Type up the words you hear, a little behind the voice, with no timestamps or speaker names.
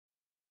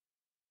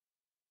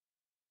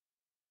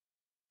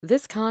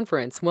This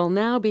conference will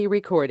now be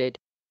recorded.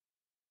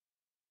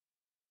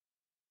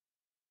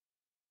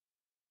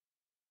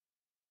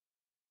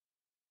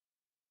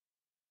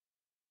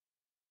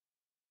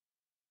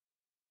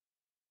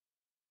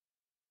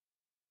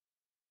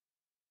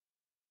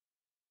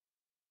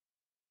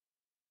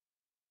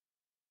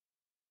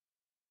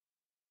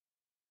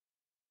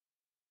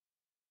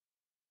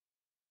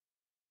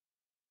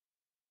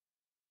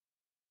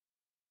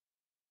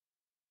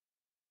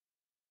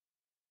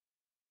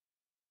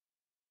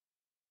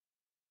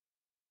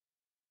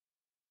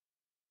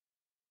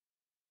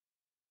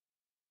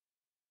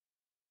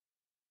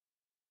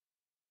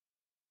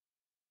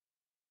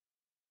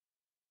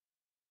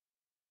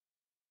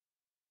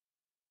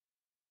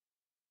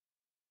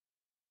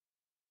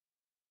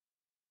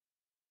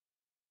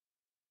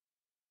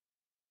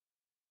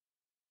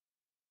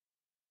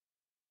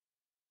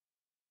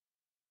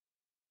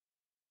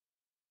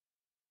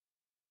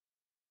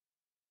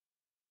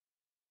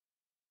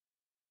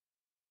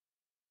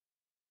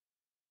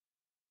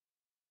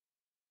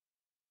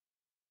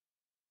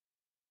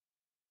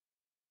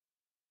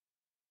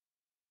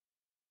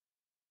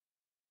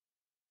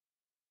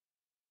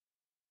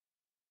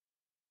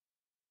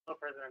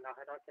 President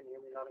Nahara, can you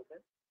hear me loud and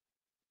clear?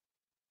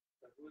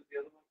 Who's the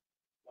other one?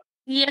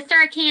 Yes,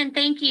 sir, I can.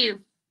 Thank you.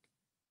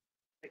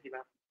 Thank you,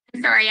 ma'am.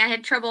 Sorry, I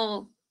had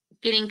trouble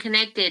getting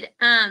connected.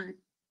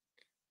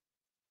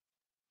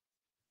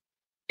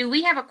 Do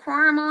we have a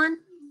quorum on?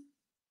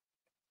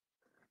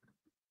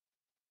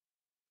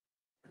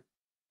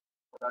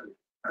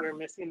 We're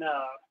missing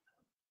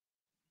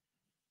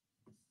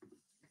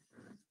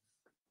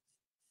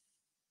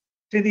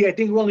Cindy, I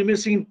think we're only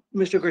missing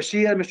Mr.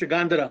 Garcia and Mr.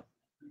 Gondara.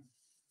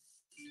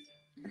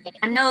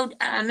 I know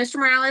Mr.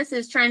 Morales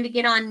is trying to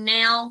get on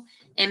now,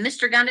 and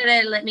Mr.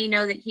 Gonda let me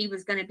know that he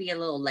was going to be a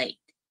little late.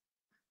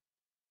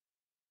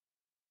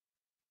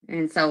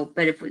 And so,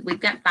 but if we've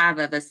got 5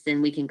 of us,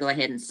 then we can go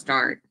ahead and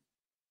start.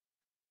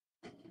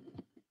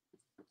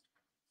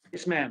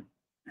 Yes, ma'am.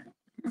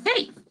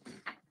 Okay.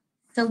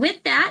 So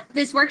with that,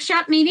 this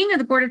workshop meeting of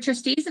the Board of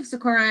Trustees of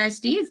Socorro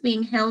ISD is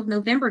being held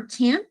November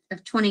 10th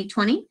of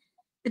 2020.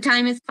 The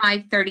time is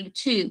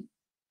 5:32.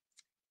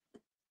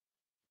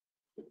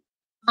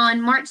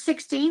 On March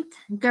 16th,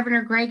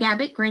 Governor Greg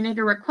Abbott granted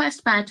a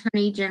request by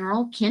Attorney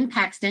General Ken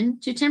Paxton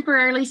to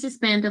temporarily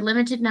suspend a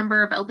limited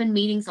number of open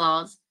meetings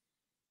laws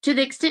to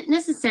the extent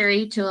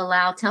necessary to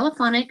allow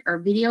telephonic or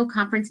video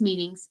conference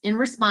meetings in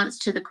response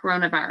to the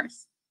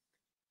coronavirus.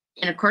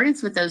 In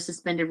accordance with those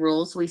suspended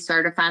rules, we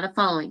certify the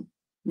following.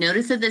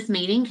 Notice of this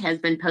meeting has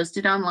been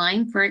posted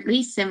online for at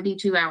least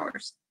 72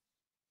 hours.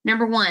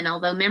 Number 1,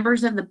 although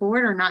members of the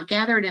board are not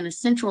gathered in a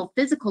central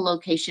physical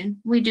location,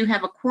 we do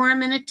have a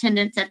quorum in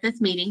attendance at this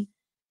meeting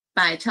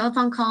by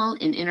telephone call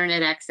and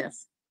internet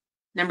access.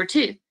 Number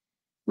 2,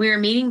 we are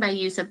meeting by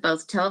use of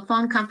both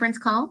telephone conference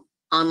call,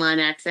 online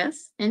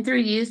access, and through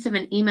use of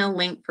an email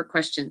link for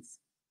questions.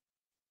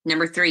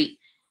 Number 3,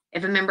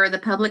 if a member of the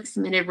public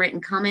submitted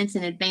written comments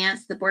in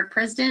advance, the board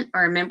president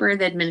or a member of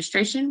the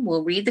administration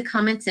will read the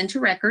comments into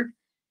record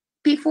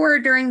before or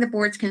during the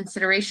board's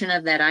consideration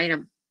of that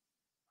item.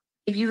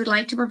 If you would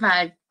like to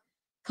provide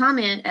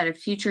comment at a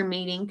future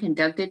meeting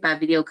conducted by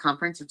video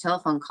conference or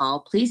telephone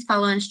call, please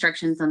follow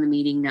instructions on the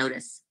meeting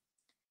notice.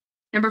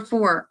 Number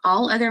 4,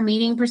 all other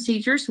meeting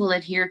procedures will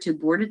adhere to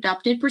board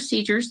adopted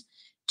procedures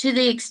to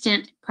the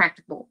extent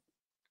practicable.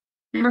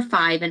 Number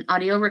 5, an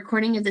audio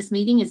recording of this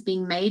meeting is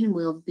being made and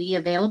will be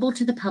available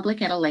to the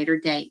public at a later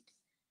date.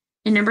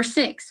 And number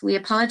 6, we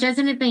apologize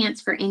in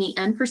advance for any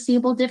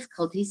unforeseeable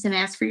difficulties and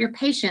ask for your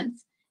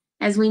patience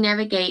as we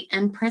navigate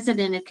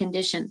unprecedented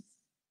conditions.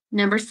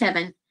 Number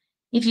 7,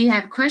 if you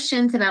have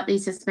questions about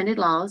these suspended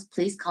laws,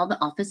 please call the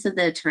Office of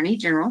the Attorney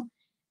General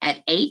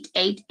at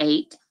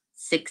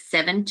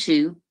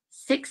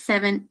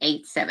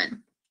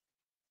 888-672-6787.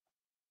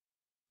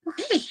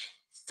 Okay,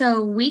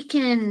 so we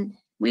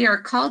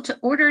are called to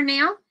order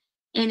now.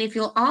 And if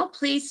you'll all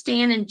please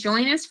stand and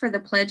join us for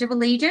the Pledge of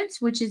Allegiance,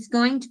 which is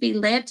going to be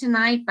led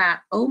tonight by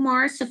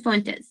Omar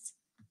Cifuentes.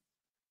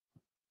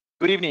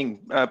 Good evening.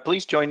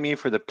 Please join me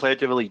for the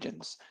Pledge of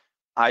Allegiance.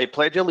 I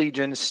pledge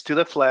allegiance to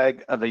the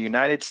flag of the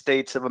United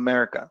States of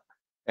America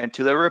and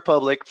to the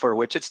republic for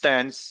which it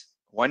stands,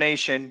 one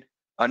nation,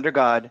 under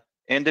God,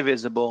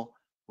 indivisible,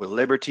 with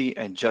liberty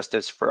and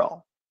justice for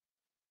all.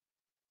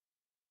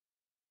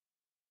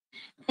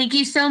 Thank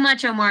you so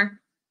much,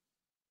 Omar.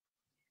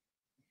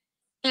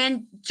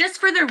 And just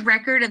for the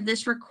record of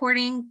this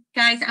recording,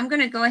 guys, I'm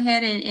going to go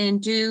ahead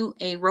and do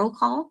a roll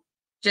call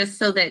just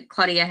so that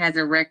Claudia has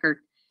a record.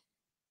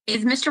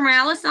 Is Mr.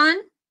 Morales on?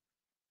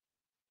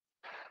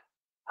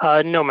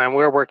 No, ma'am.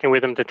 We're working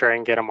with him to try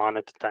and get him on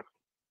at the time.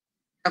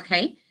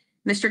 Okay.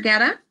 Mr.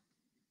 Gata?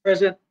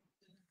 Present.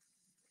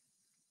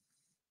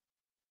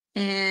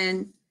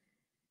 And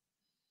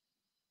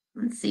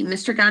let's see,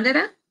 Mr.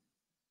 Gondeta?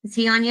 Is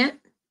he on yet?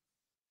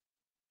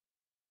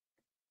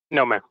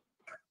 No, ma'am.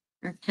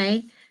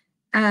 Okay.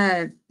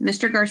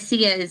 Mr.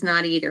 Garcia is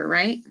not either,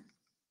 right?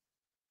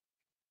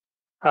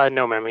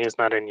 No, ma'am. He is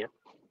not in yet.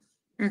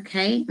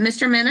 Okay.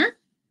 Mr. Mena?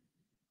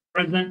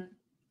 Present.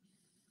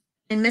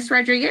 And Ms.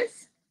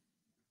 Rodriguez?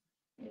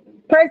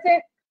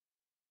 Present.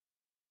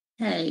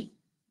 Okay.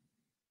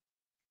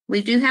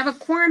 We do have a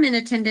quorum in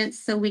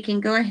attendance, so we can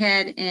go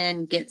ahead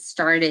and get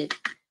started.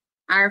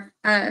 Our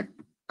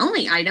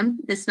only item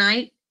this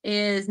night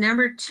is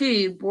number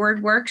 2,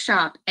 Board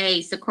Workshop,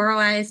 A, Socorro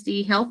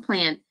ISD Health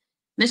Plan.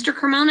 Mr.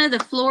 Carmona, the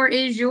floor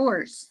is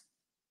yours.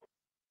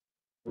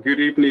 Good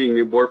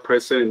evening, Board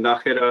President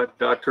Nájera,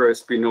 Dr.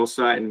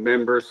 Espinosa, and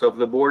members of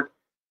the board.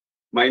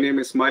 My name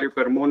is Mario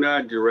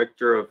Carmona,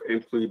 Director of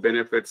Employee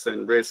Benefits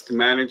and Risk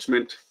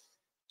Management.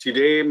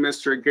 Today,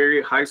 Mr.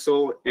 Gary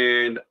Heisel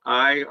and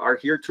I are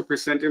here to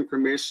present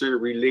information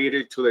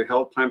related to the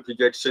health plan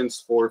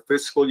projections for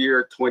fiscal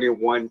year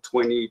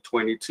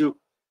 21-2022.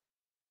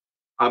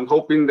 I'm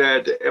hoping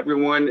that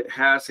everyone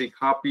has a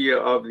copy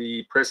of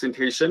the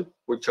presentation,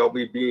 which I'll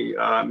be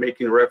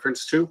making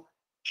reference to.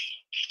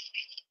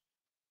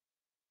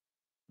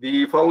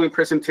 The following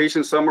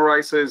presentation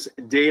summarizes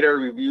data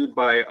reviewed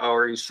by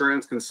our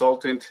insurance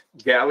consultant,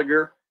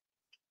 Gallagher.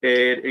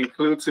 It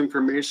includes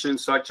information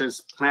such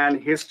as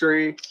plan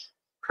history,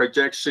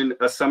 projection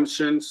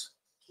assumptions,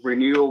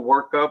 renewal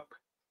workup,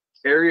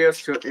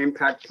 areas to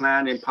impact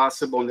plan, and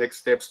possible next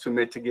steps to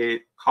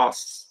mitigate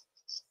costs.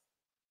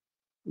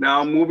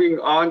 Now, moving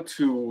on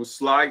to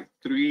slide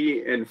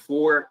 3 and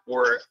 4,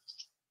 or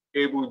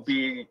it would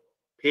be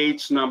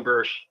page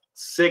number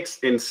 6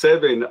 and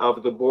 7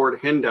 of the board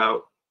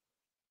handout.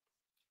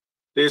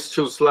 These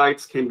 2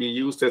 slides can be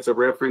used as a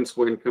reference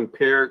when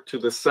compared to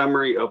the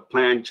summary of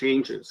plan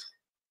changes.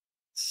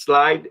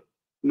 Slide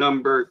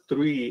number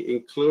 3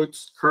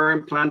 includes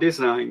current plan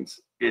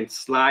designs, and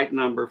slide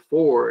number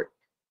 4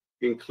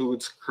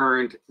 includes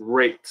current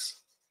rates.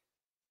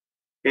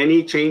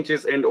 Any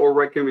changes and/or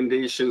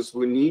recommendations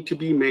will need to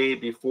be made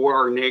before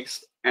our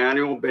next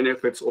annual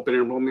benefits open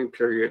enrollment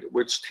period,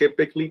 which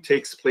typically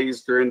takes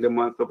place during the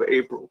month of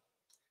April.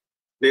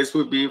 This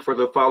would be for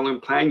the following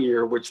plan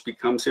year, which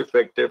becomes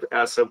effective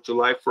as of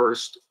July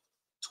 1st,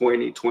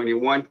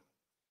 2021.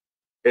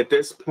 At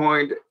this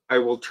point, I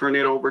will turn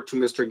it over to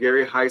Mr.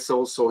 Gary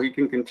Heisel so he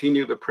can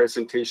continue the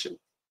presentation.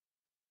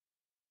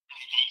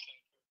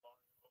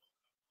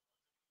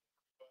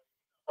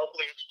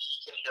 Hopefully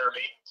everyone can hear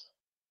me.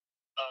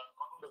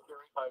 I'm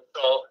Gary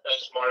Heisel.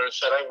 As Mario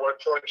said, I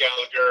work for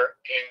Gallagher,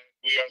 and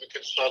we are the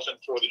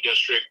consultant for the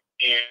district.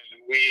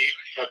 And we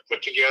have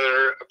put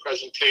together a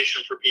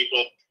presentation for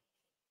people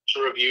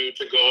to review,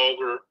 to go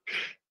over,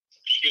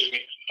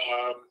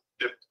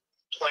 the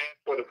plan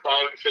for the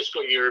following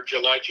fiscal year,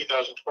 July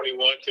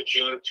 2021 to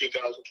June of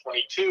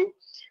 2022.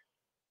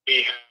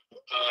 We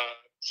have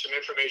some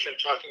information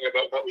talking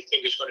about what we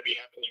think is going to be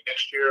happening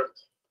next year.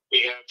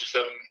 We have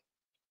some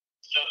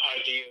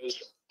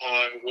ideas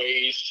on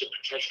ways to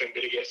potentially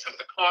mitigate some of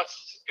the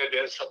costs, and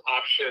then some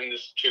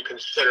options to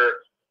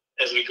consider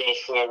as we go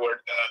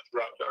forward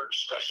throughout our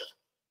discussion.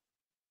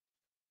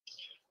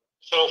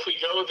 So if we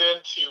go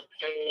then to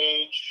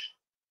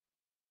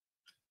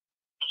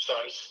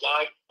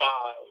slide 5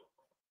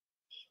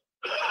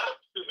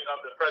 of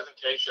the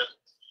presentation,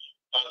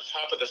 on the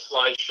top of the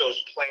slide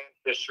shows plan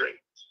history.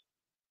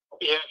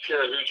 We have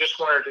here, we just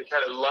wanted to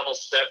kind of level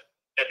set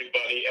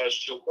everybody as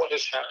to what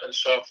has happened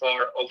so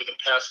far over the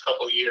past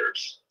couple of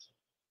years.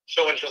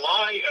 So in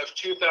July of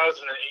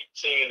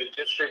 2018, the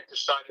district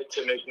decided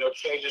to make no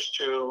changes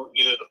to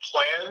either the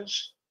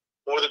plans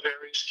or the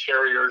various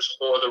carriers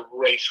or the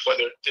rates,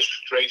 whether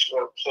district rates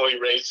or employee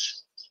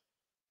rates.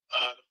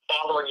 The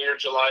following year,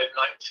 July of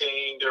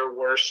 19, there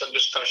were some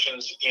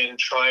discussions in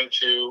trying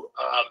to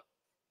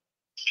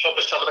help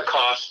with some of the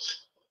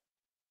costs.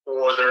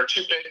 Or there are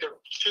two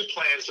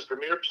plans, the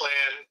Premier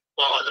Plan.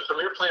 Well, on the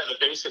Premier Plan, the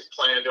basic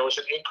plan, there was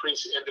an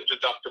increase in the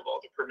deductible.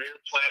 The Premier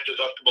Plan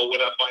deductible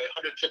went up by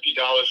 $150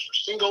 for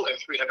single and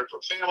 $300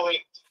 for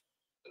family.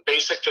 The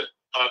basic plan,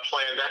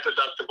 that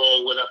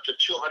deductible went up to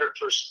 $200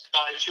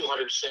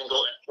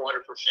 single and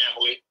 $400 for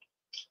family.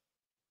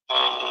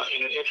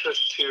 In an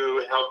interest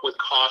to help with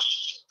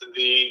costs,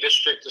 the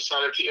district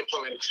decided to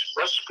implement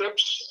express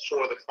scripts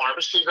for the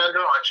pharmacy vendor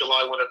on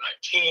July 1 of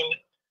 19.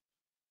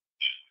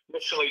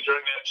 Initially,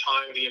 during that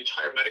time, the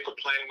entire medical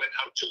plan went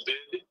out to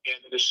bid,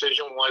 and the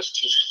decision was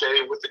to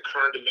stay with the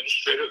current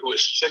administrator, who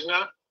is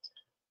Cigna.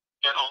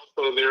 And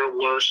also, there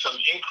were some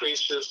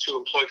increases to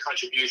employee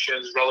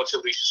contributions,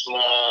 relatively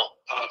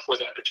small for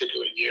that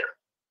particular year.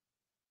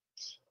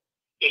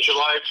 In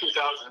July of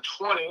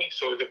 2020,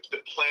 so the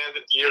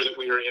plan year that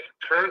we are in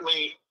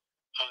currently,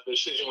 the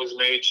decision was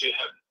made to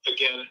have,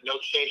 again, no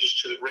changes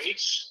to the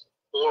rates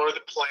or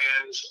the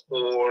plans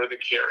or the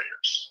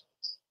carriers.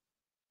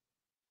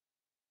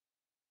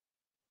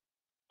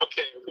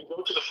 Okay, if we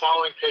go to the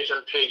following page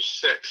on page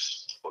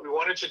 6, what we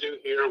wanted to do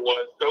here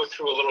was go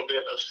through a little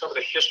bit of some of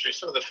the history,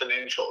 some of the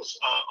financials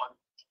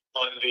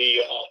on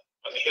the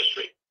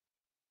history.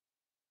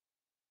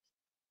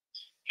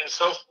 And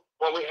so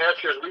what we have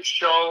here is we've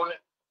shown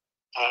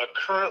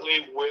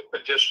currently with the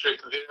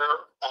district,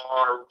 there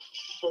are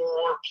 4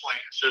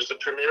 plans. There's the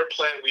Premier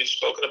Plan we've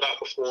spoken about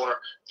before.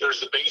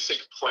 There's the basic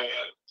plan.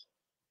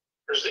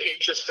 There's the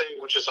HSA,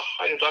 which is a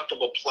high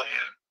deductible plan.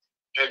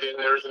 And then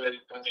there's an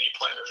mini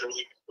plan that's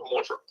really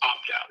more for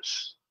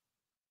opt-outs.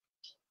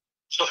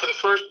 So for the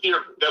first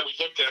year that we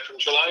looked at, from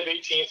July of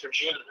 18 through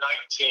June of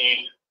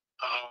 19,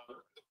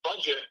 the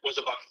budget was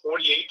about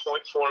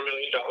 $48.4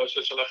 million.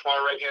 It's on the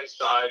far right-hand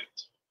side.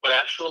 What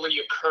actually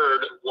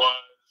occurred was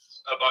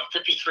about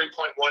 $53.1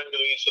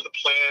 million. So the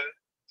plan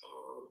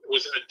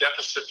was in a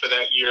deficit for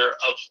that year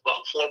of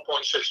about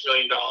 $4.6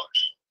 million.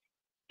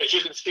 As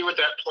you can see with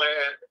that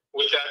plan,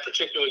 with that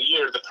particular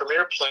year, the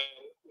Premier plan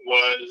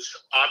was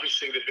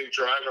obviously the big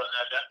driver on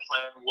that. That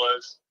plan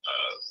was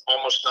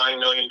almost $9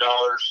 million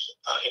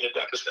in a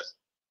deficit.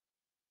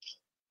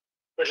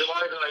 For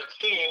July of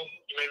 19,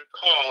 you may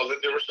recall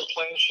that there were some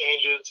plan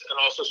changes and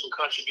also some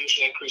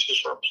contribution increases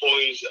for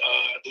employees.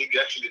 I believe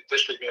actually the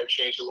district may have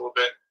changed a little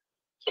bit.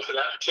 So for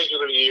that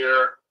particular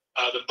year,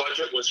 the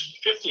budget was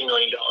 $50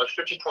 million,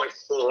 50.4.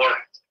 What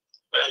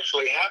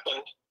actually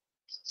happened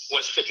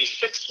was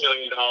 $56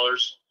 million.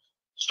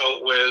 So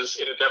it was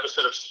in a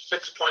deficit of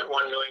 $6.1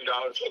 million.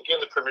 Again,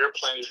 the Premier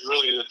plan is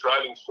really the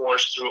driving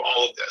force through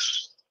all of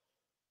this.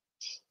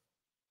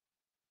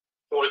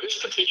 For this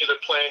particular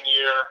plan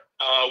year,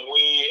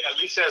 we, at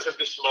least as of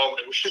this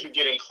moment, we should be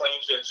getting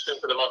claims in soon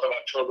for the month of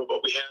October,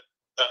 but we have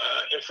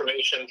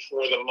information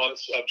for the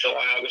months of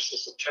July, August,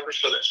 and September,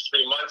 so that's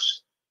 3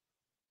 months.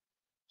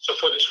 So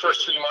for this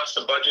first 3 months,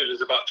 the budget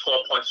is about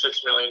 $12.6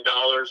 million.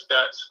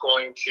 That's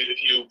going to,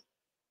 if you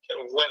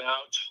went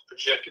out,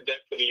 projected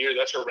that for the year,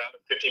 that's around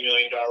a $50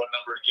 million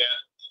number again.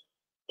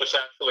 What's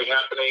actually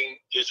happening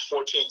is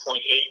 $14.8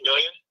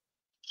 million.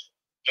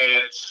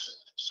 And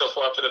it's, so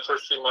far for the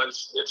first 3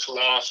 months, it's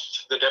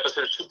lost, the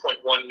deficit is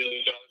 $2.1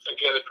 million.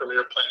 Again, the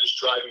Premier plan is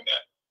driving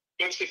that.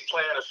 Basic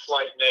plan, a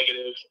slight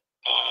negative,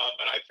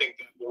 but I think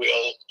that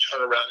will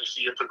turn around as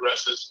the year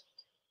progresses.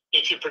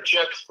 If you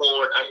project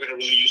forward, I'm going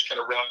to really use kind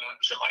of round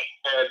numbers in my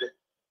head.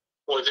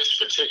 For this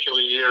particular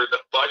year,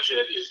 the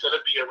budget is going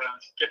to be around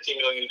 $50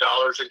 million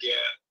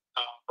again,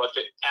 but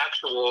the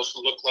actuals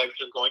look like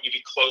they're going to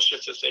be closer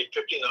to, say,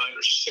 $59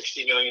 or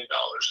 $60 million.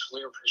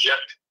 We would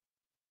project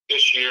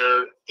this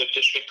year the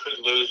district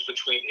could lose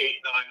between 8, 9,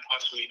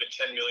 possibly even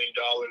 $10 million.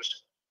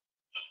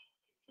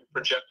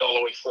 Project all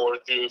the way forward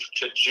through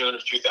to June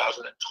of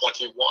 2021.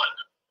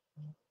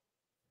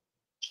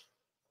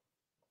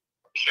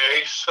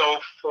 Okay, so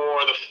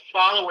for the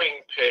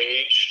following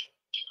page,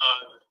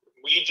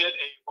 we did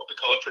what we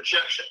call a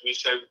projection. We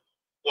said,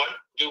 what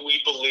do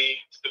we believe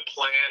the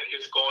plan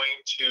is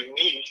going to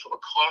need from a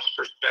cost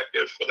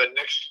perspective for the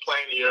next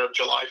plan year of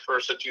July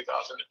 1st of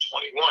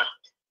 2021?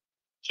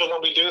 So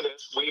when we do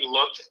this, we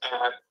looked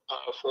at,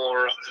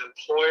 for an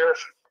employer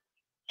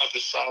of the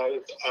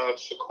size of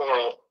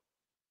Socorro,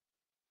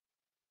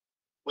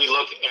 we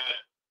look at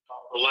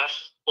the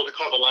last, what we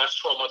call the last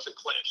 12 months of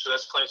claims. So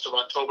that's claims from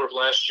October of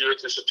last year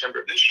to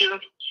September of this year.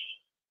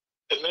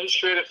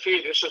 Administrative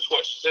fee, this is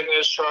what Cigna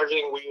is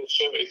charging. We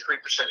assume a 3%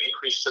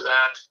 increase to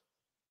that.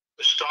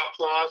 The stop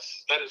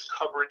loss, that is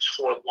coverage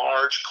for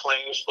large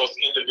claims, both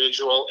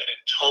individual and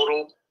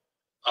total.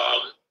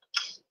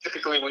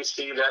 Typically, we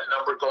see that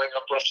number going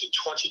up roughly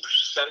 20%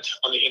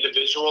 on the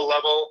individual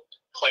level,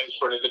 claims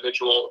for an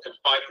individual, and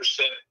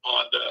 5%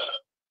 on the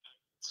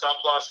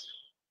stop loss.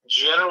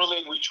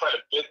 Generally, we try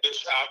to bid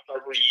this out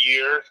every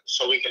year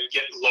so we can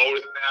get lower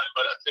than that.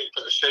 But I think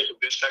for the sake of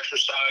this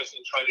exercise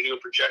and trying to do a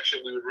projection,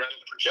 we would rather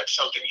project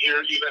something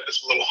here, even if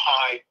it's a little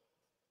high,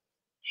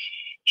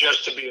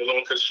 just to be a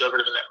little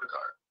conservative in that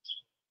regard.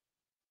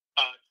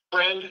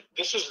 Trend,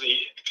 this is the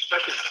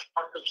expected,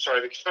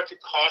 the expected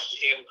cost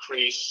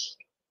increase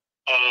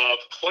of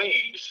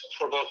claims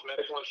for both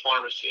medical and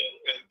pharmacy.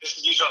 And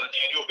these are on an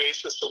annual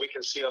basis, so we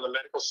can see on the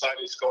medical side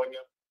it's going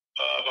up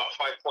about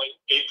 5.8%.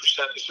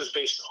 This is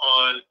based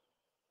on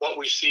what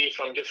we see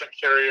from different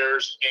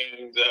carriers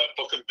and the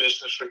book of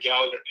business for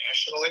Gallagher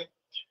nationally.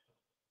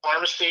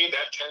 Pharmacy,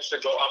 that tends to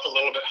go up a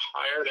little bit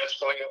higher. That's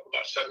going up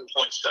about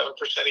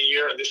 7.7% a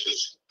year, and this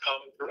is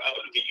common throughout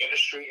the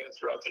industry and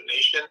throughout the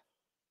nation.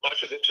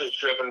 Much of this is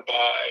driven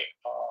by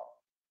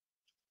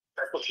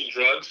specialty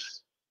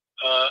drugs,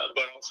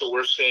 but also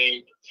we're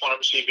seeing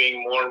pharmacy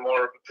being more and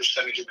more of a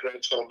percentage of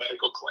grand total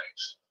medical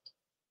claims.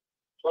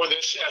 For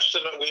this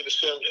estimate, we've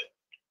assumed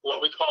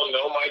what we call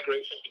no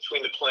migration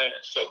between the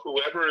plans. So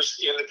whoever is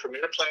in the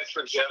Premier plan,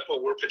 for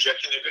example, we're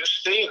projecting they're going to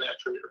stay in that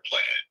Premier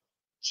plan.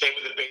 Same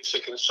with the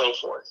basic and so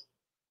forth.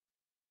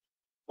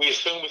 We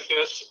assume with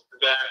this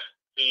that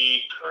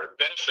the current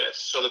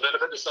benefits, so the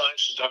benefit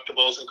designs,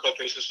 deductibles, and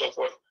copays and so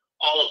forth,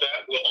 all of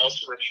that will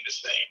also remain the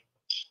same.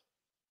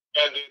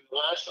 And the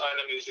last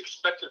item is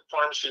expected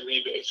pharmacy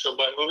rebates. So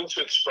by moving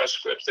to Express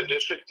Scripts, the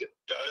district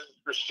does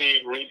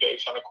receive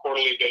rebates on a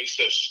quarterly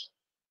basis,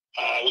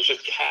 which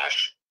is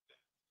cash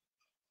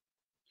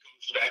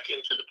goes back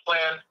into the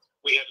plan.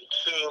 We have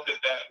assumed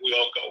that that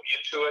will go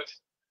into it.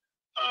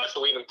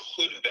 So we've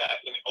included that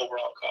in the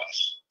overall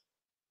cost.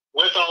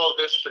 With all of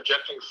this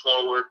projecting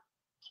forward,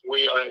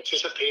 we are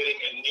anticipating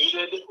a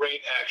needed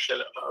rate action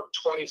of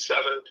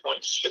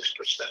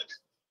 27.6%.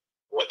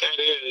 What that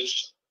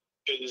is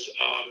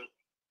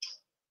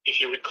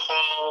if you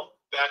recall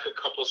back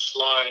a couple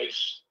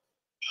slides,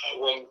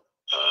 when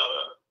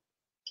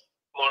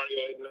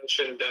Mario had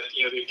mentioned that,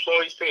 the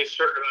employees pay a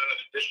certain amount, and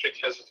the district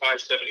has a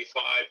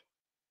 575.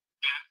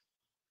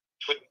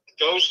 With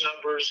those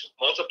numbers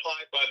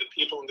multiplied by the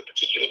people in the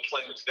particular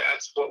plans,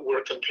 that's what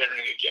we're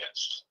comparing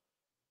against.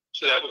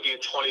 So that would be a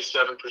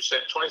 27%,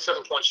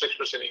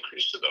 27.6%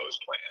 increase to those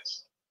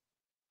plans.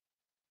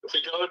 If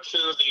we go to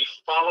the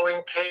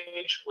following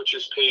page, which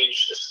is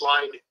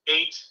slide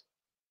 8,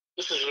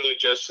 this is really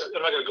just,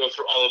 I'm not going to go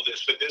through all of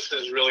this, but this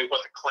is really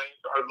what the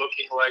claims are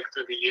looking like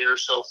through the year.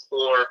 So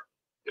for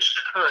this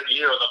current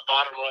year, on the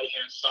bottom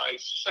right-hand side,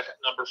 second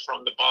number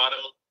from the bottom,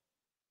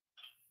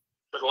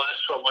 for the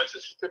last 12 months,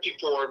 it's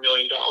 $54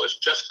 million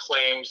just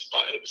claims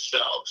by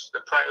themselves.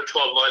 The prior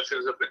 12 months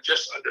has been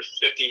just under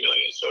 $50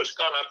 million. So it's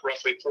gone up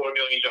roughly $4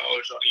 million on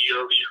a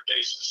year-over-year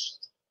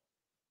basis.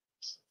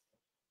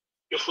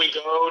 If we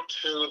go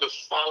to the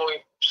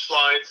following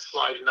slide,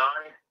 slide 9,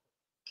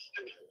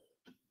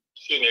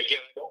 excuse me,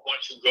 again, I don't want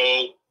to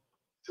go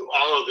through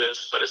all of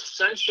this, but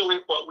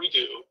essentially what we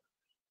do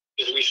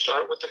is we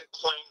start with the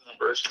claim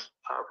numbers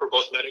for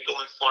both medical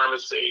and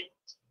pharmacy.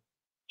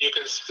 You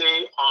can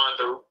see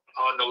on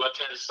the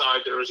left-hand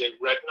side, there is a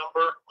red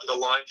number on the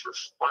line for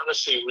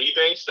pharmacy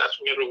rebates. That's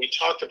whenever we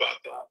talked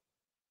about that.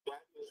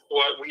 That is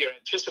what we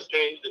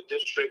anticipate the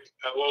district,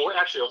 for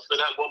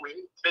that, what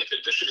we think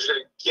the district is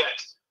going to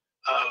get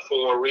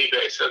for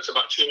rebates. So it's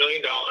about $2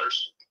 million. And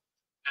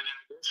then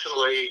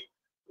additionally,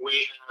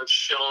 we have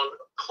shown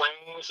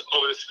claims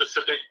over the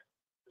specific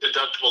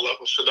deductible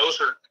level. So those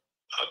are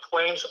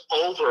claims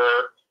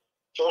over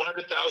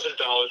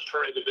 $400,000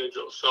 per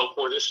individual. So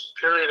for this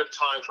period of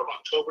time from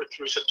October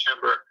through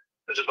September,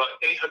 there's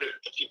about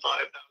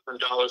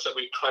 $855,000 that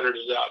we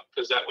credited out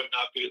because that would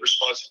not be the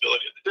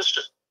responsibility of the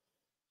district.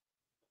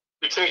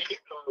 We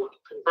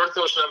convert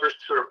those numbers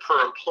to a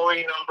per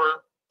employee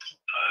number,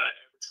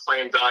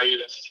 claim value,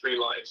 that's 3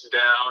 lines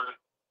down,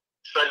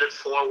 trend it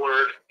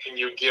forward, and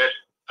you get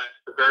at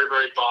the very,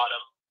 very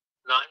bottom,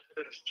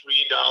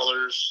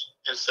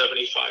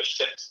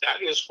 $903.75.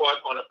 That is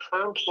what, on a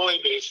per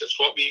employee basis,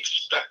 what we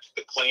expect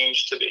the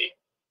claims to be.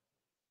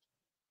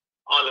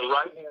 On the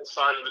right-hand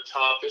side of the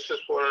top, this is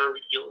where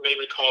you may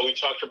recall we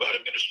talked about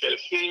administrative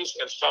fees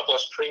and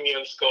stop-loss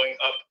premiums going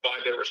up by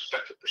their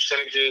respective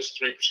percentages,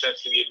 3%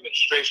 for the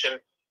administration,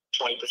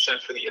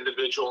 20% for the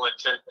individual, and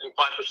 5%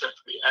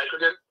 for the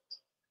aggregate.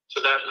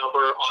 So that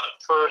number on a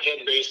per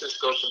head basis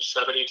goes from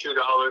 $72 to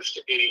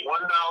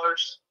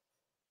 $81.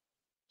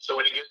 So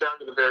when you get down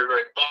to the very,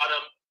 very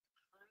bottom,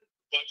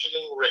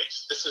 budgeting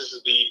rates. This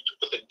is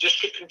what the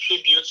district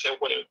contributes and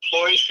what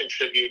employees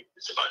contribute.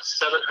 It's about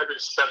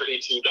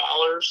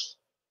 $772.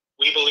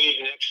 We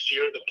believe next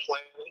year the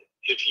plan,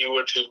 if you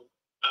were to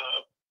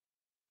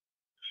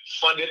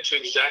fund it to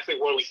exactly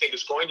where we think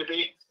it's going to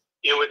be,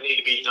 it would need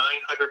to be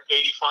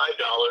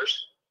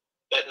 $985.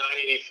 That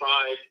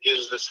 $985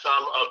 is the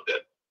sum of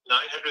the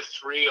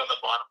 903 on the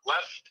bottom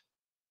left,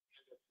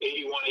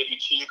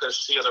 8182 you can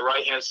see on the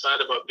right-hand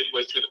side about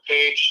midway through the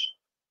page.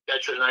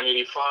 That's your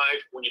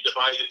 985. When you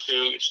divide the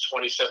two, it's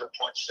 27.6%.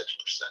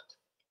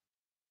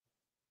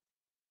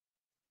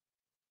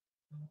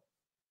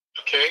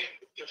 Okay,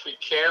 if we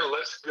can,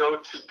 let's go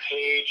to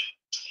page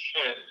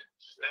 10.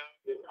 Now,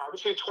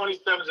 obviously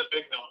 27 is a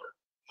big number.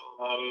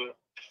 And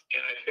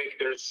I think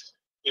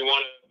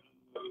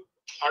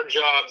our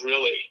job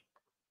really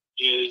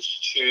is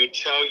to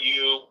tell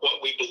you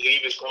what we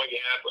believe is going to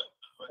happen.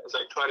 As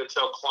I try to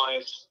tell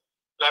clients,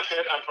 and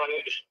I've run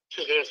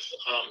into this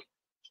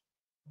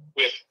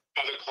with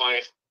other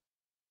clients.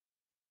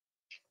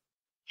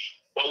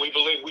 What we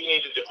believe we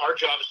need to do, our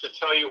job is to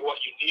tell you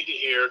what you need to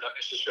hear, not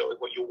necessarily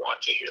what you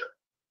want to hear.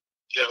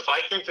 If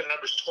I think the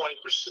number's 27%,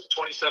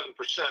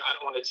 I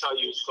don't want to tell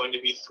you it's going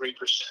to be 3%.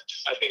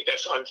 I think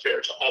that's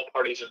unfair to all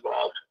parties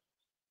involved.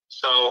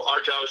 So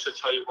our job is to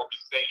tell you what we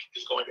think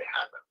is going to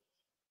happen.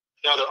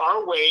 Now, there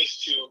are ways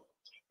to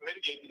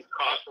mitigate these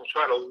costs and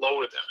try to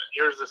lower them. And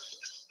here's a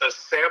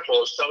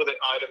sample of some of the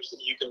items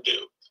that you can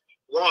do.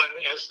 One,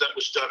 as that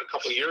was done a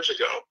couple of years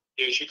ago,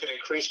 is you can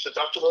increase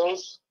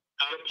deductibles,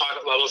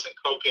 out-of-pocket levels, and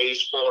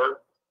co-pays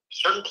for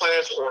certain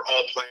plans or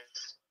all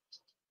plans.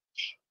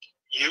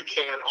 You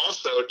can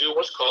also do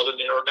what's called a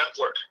narrow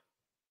network.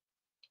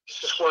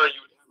 This is where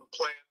you would have a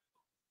plan,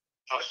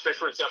 say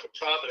for example,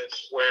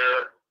 Providence,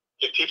 where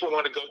if people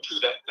want to go to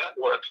that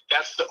network,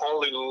 that's the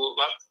only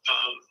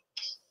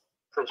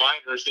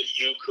providers that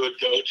you could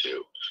go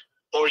to,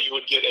 or you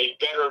would get a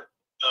better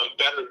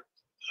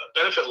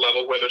benefit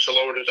level, whether it's a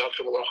lower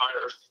deductible or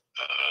higher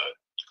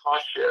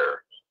cost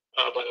share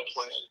by the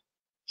plan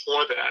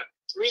for that.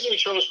 The reason we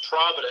chose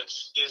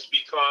Providence is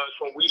because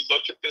when we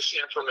looked at this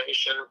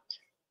information,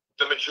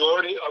 the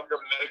majority of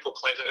your medical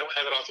claims, I don't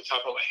have it off the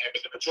top of my head,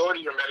 but the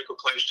majority of your medical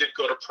claims did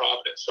go to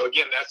Providence. So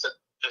again, that's an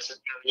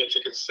area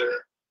to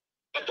consider.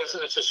 That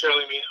doesn't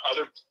necessarily mean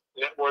other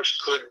networks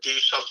could do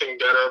something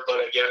better, but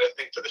again, I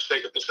think for the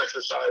sake of this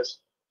exercise,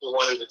 we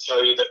wanted to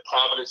tell you that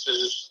Providence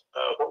is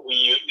what we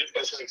use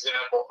as an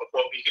example of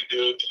what we can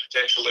do to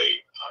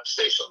potentially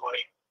save some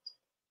money.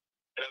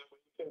 And we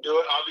can do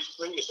it,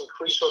 obviously, is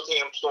increase what the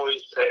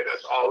employees pay.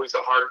 That's always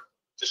a hard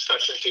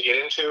discussion to get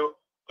into,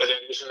 but then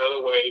there's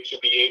another way to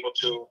be able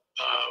to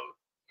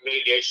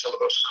mitigate some of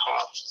those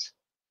costs.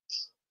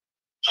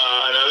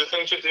 Another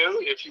thing to do,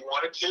 if you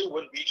wanted to,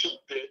 would be to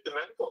bid the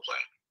medical plan.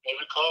 I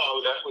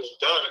recall that was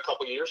done a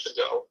couple years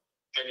ago,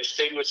 and the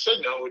state would say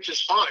no, which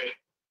is fine.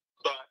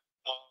 But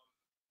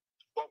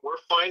what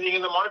we're finding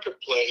in the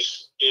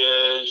marketplace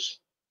is,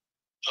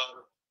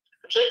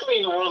 particularly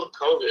in the world of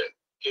COVID,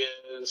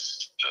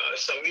 is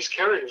some of these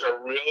carriers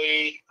are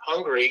really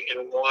hungry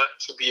and want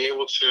to be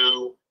able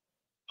to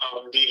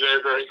be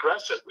very, very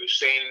aggressive. We've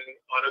seen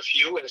on a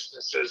few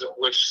instances in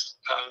which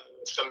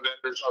some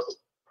vendors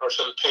or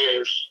some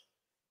payers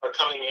are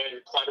coming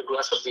in quite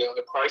aggressively on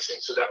the pricing.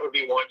 So that would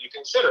be one you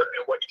consider.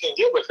 And what you can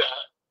get with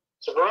that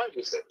is a variety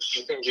of things.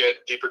 You can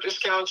get deeper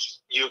discounts.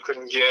 You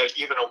can get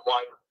even a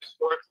wider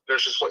network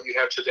versus what you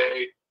have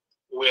today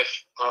with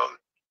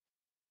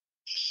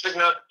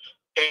Cigna.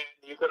 And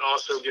you can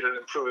also get an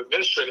improved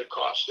administrative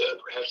cost that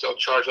perhaps they'll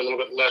charge a little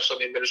bit less on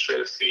the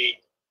administrative fee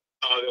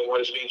than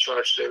what is being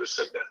charged today with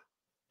Cigna.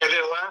 And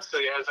then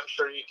lastly, as I'm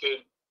sure you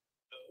could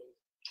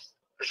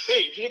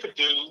perceive, you could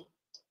do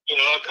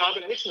a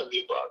combination of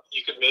the above.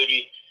 You could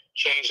maybe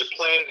change the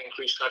plan and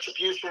increase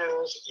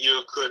contributions.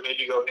 You could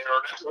maybe go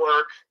narrow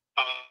network,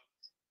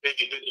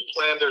 maybe bid the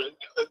plan. There's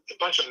a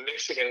bunch of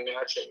mixing and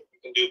matching you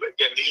can do. But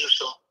again, these are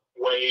some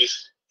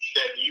ways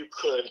that you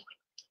could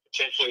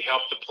potentially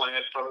help the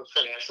plan from a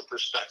financial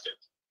perspective.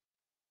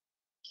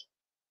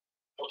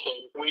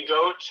 Okay, we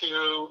go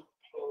to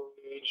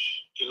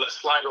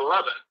slide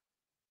 11.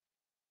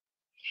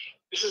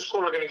 This is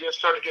where we're going to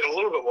start to get a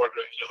little bit more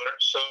granular.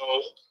 So,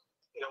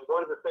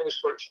 one of the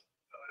things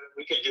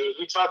we could do, as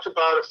we talked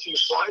about a few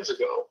slides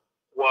ago,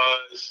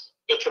 was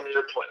the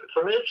Premier Plan. The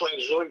Premier Plan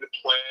is really the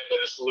plan that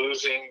is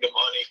losing the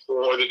money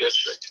for the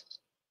district.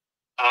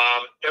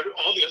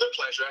 All the other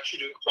plans are actually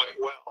doing quite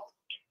well.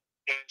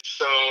 And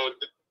so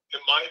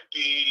it might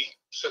be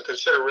some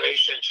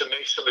consideration to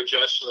make some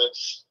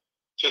adjustments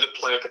to the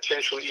plan,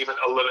 potentially even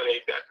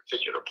eliminate that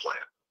particular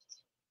plan.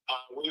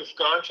 We've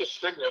gone to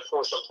Cigna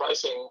for some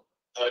pricing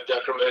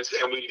decrements,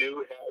 and we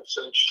do have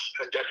some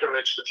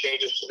decrements for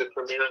changes to the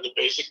Premier and the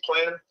Basic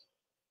plan.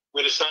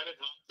 We decided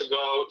not to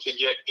go to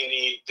get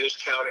any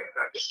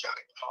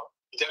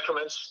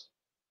decrements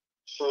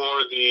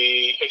for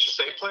the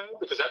HSA plan,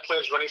 because that plan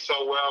is running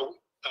so well.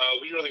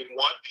 We really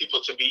want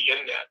people to be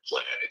in that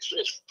plan.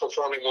 It's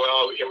performing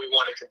well, and we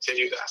want to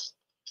continue that.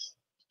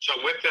 So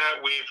with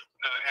that, we've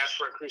asked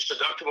for increased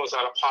deductibles,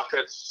 out of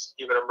pockets,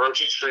 even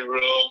emergency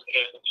room,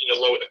 and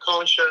lower the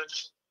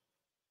co-insurance.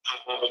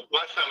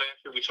 Last time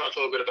actually we talked a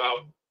little bit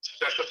about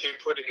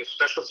putting a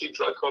specialty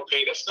drug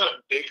copay. That's not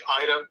a big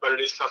item, but it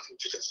is something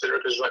to consider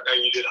because right now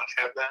you do not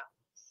have that.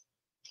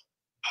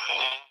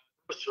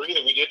 Number 3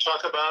 that we did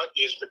talk about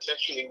is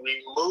potentially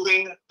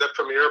removing the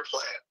Premier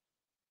plan.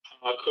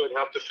 Could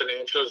help the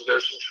financials.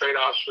 There's some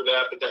trade-offs for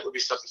that, but that would be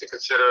something to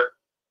consider.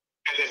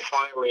 And then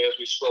finally, as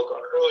we spoke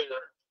on earlier,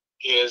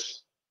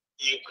 is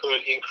you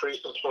could increase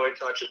employee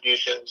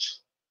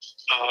contributions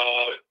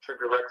to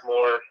direct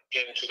more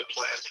into the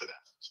plan for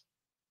that.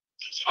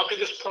 So up to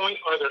this point,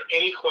 are there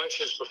any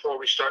questions before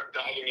we start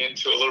diving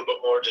into a little bit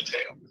more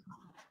detail?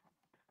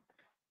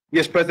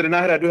 Yes, President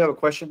Nahara, I do have a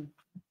question.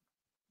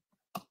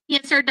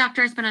 Yes, sir,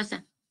 Dr.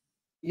 Espinosa.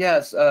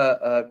 Yes,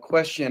 a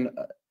question.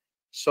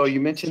 So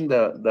you mentioned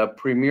the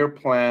Premier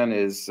plan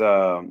is,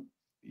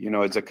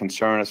 it's a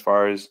concern as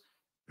far as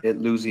it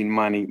losing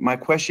money. My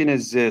question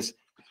is this: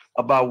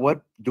 about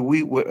what do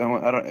we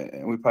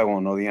probably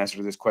won't know the answer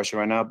to this question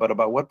right now, but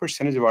about what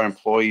percentage of our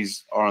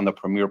employees are on the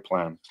Premier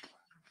plan?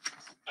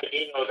 I do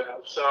know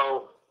that.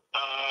 So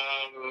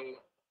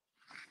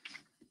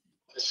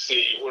let's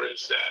see, where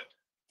is that?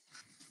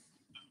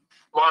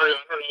 Mario, I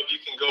don't know if you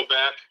can go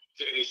back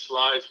to any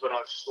slides, but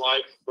on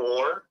slide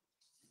 4.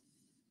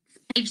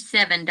 Page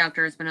 7,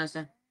 Dr.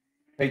 Espinosa.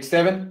 Page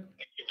 7?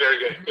 Very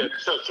good. Good.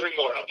 So 3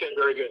 more. Okay,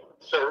 very good.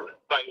 So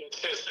it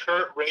says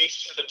current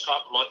rates at the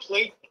top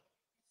monthly.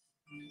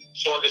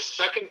 So on the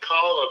second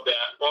column of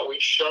that, what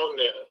we've shown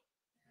there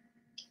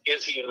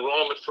is the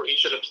enrollment for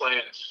each of the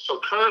plans. So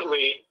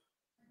currently,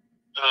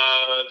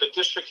 the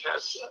district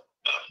has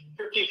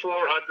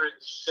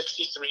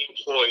 5,463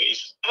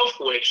 employees, of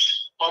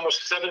which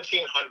almost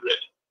 1,700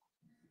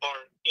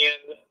 are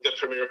in the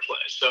Premier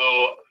plan. So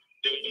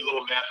doing a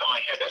little math on my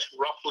head, that's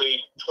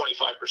roughly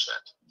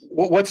 25%.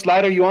 What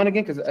slide are you on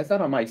again? Because I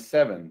thought on my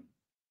 7.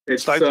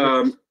 It's slide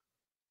slide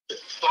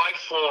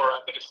 4.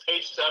 I think it's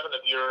page 7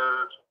 of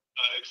your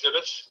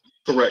exhibits.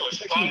 correct. So it's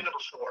slide number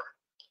 4.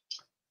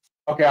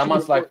 Okay, I'm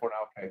on slide 4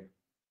 now. Okay.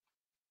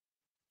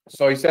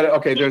 So you said,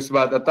 okay, there's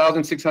about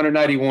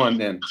 1,691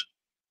 then.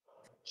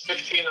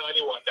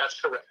 1691.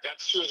 That's correct.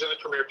 That's who's in the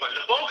Premier plan.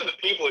 The bulk of the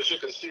people, as you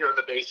can see, are in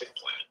the Basic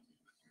plan.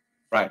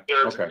 Right.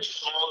 There are Okay. a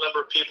small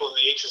number of people in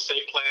the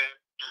HSA plan,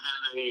 and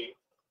then the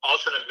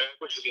alternate med,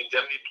 which is the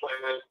indemnity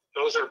plan.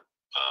 Those are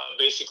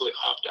basically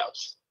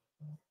opt-outs.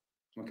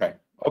 Okay.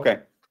 Okay.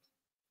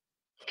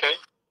 Okay.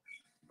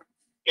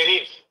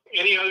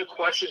 Any other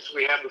questions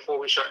we have before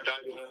we start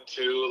diving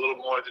into a little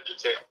more of the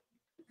detail?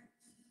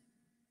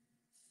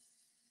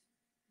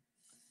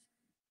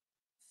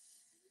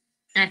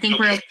 I think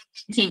we're able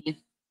to continue.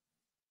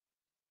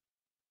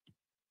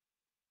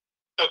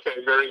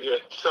 Okay, very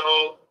good.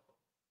 So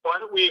why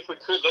don't we, if we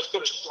could, let's go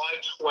to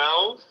slide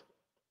 12,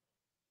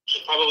 which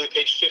is probably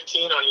page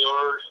 15 on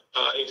your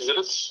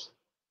exhibits.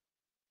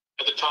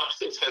 At the top,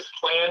 it says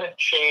Plan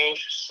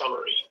Change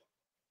Summary.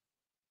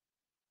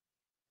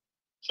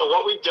 So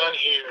what we've done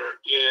here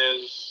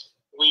is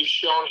we've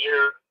shown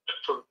here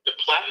for the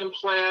Platinum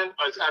Plan,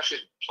 it's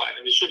actually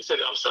Platinum, it should say,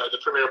 I'm sorry, the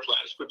Premier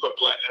Plans. We put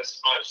Platinum,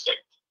 that's my mistake.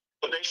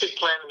 The Basic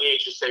Plan and the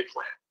HSA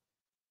Plan.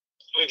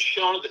 We've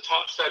shown at the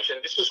top section,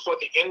 this is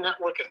what the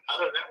in-network and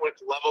out-of-network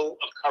level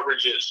of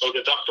coverage is. So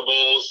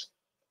deductibles,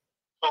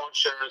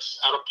 co-insurance,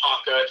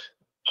 out-of-pocket,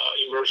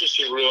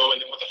 emergency room,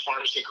 and then what the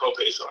pharmacy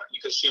copays are.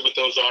 You can see what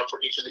those are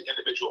for each of the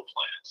individual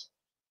plans.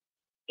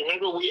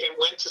 Remember, we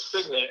went to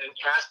Cigna and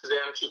asked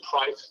them to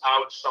price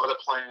out some of the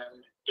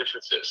plan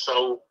differences.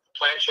 So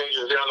plan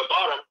changes there on the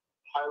bottom,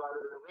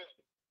 highlighted in red.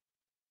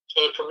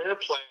 So the Premier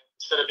Plan,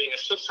 instead of being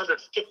a $650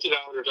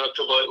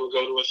 deductible, it will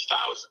go to $1,000.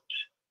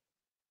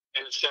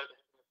 And instead of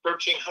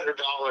 $1,300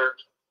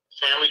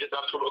 family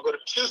deductible will go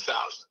to $2,000,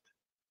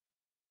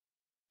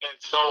 and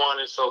so on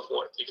and so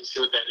forth. You can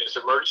see what that is.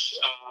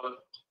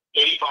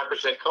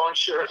 85%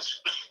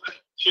 co-insurance.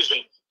 Excuse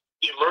me.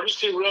 The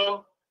emergency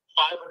room,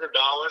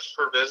 $500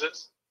 per visit.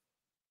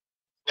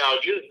 Now,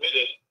 if you're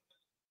admitted,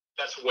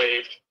 that's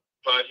waived,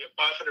 but you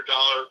have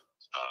 $500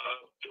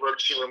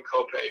 emergency room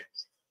copay.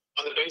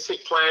 On the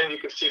basic plan, you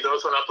can see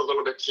those went up a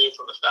little bit too,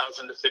 from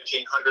 $1,000 to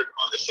 $1,500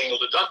 on the single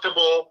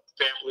deductible.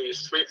 Family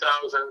is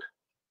 $3,000.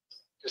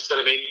 Instead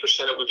of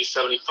 80%, it would be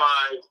 $75, and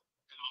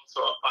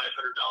also a $500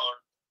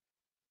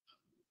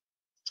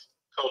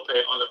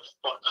 copay on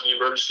the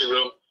emergency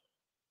room.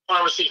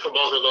 Pharmacy for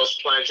both of those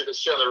plans. You can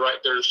see on the right,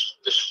 there's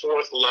this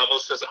fourth level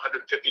says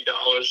 $150.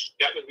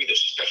 That would be the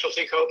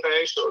specialty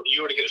copay. So if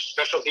you were to get a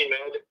specialty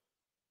med,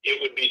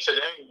 it would be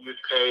today you'd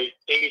pay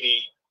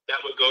 $80.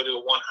 That would go to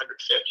 $150.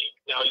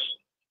 Now,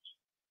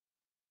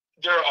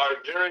 there are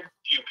very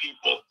few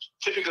people,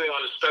 typically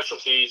on the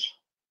specialties,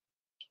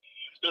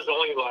 there's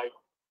only like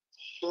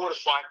 4 to 5%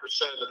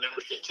 of the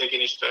membership take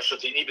any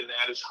specialty, and even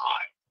that is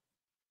high.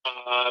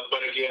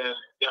 But again,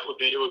 it would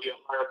be a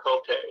higher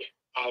copay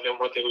than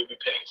what they would be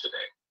paying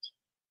today.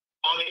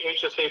 On the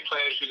HSA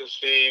plan, as you can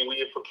see, we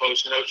have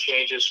proposed no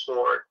changes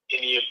for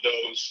any of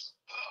those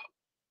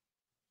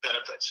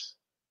benefits.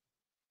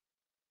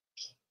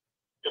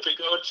 If we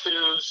go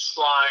to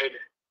slide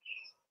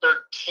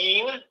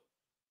 13,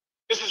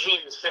 this is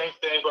really the same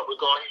thing, but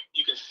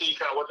you can see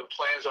kind of what the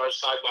plans are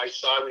side by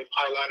side. We've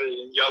highlighted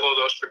in yellow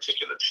those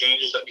particular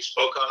changes that we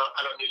spoke on.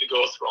 I don't need to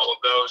go through all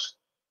of those.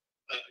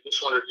 I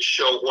just wanted to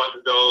show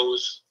what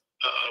those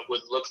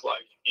would look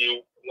like.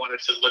 You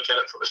wanted to look at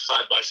it from a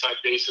side-by-side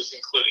basis,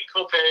 including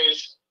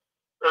copays,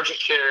 urgent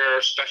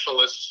care,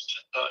 specialists,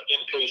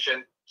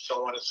 inpatient,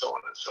 so on and so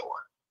on and so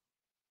on.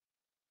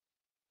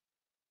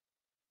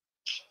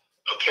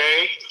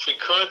 Okay, if we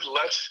could,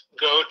 let's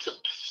go to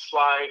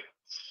slide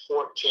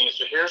 14.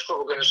 So here's where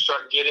we're going to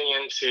start getting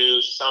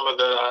into some of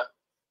the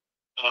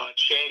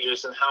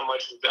changes and how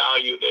much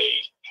value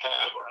they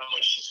have or how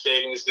much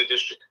savings the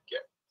district could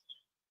get.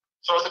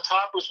 So at the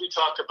top, as we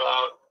talked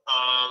about,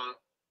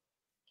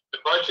 the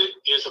budget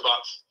is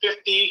about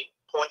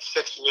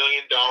 $50.6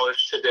 million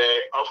today,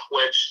 of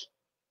which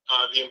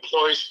the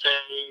employees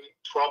pay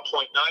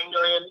 $12.9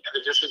 million and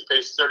the district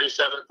pays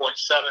 $37.7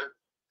 million.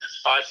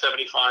 That's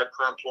 $575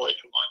 per employee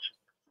per month.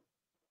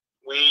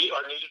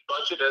 Our needed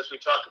budget, as we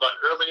talked about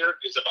earlier,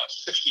 is about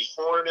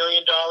 $64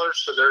 million.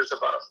 So there's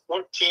about a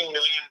 $14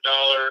 million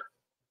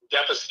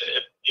deficit.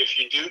 If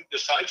you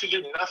decide to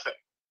do nothing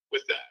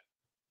with that,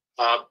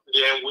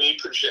 then we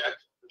project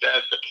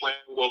that the plan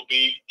will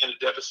be in a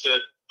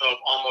deficit of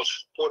almost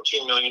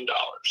 $14 million.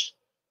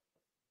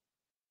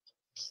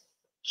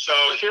 So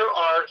here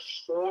are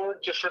 4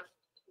 different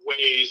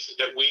ways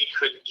that we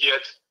could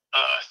get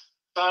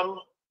some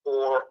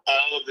or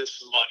all of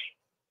this money.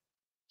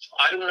 So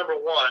item number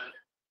 1,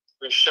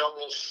 we've shown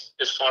this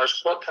as far as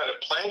what kind of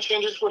plan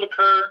changes would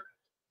occur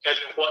and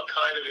what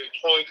kind of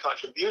employee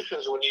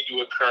contributions would need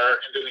to occur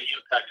and then the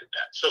impact of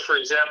that. So for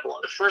example,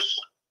 on the first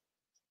one,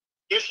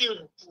 if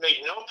you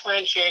made no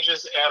plan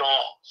changes at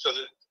all, so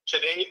that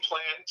today's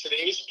plans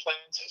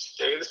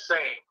stay the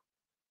same,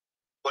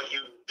 but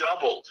you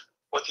doubled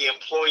what the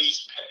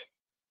employees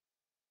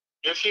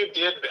pay. If you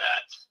did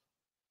that,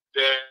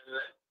 then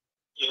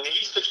you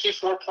need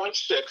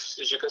 64.6,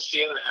 as you can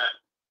see in that.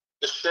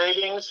 The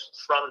savings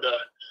from the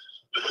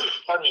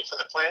from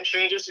the plan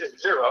changes is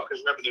 0,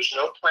 because remember, there's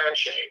no plan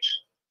change.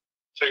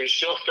 So you're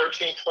still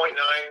 13.9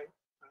 million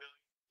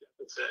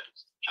deficit.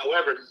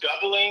 However,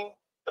 doubling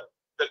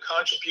the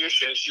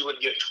contributions, you would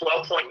get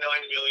 $12.9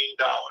 million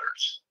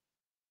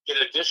in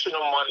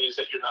additional monies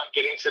that you're not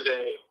getting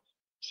today.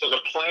 So the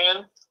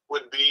plan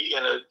would be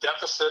in a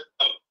deficit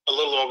of a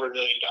little over $1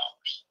 million.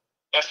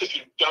 That's if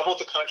you double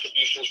the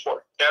contributions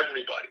for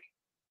everybody.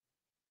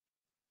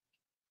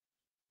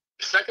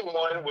 The second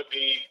one would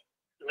be,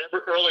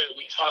 remember earlier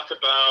we talked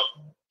about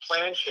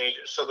plan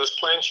changes. So those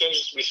plan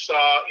changes we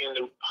saw in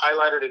the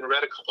highlighted in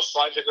red a couple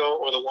slides ago,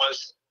 or the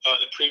ones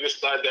the previous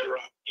slide that were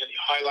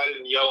highlighted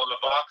in yellow in the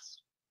box.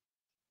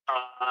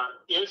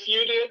 If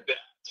you did that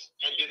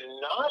and did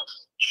not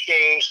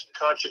change the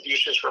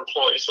contributions for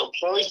employees, so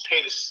employees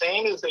pay the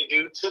same as they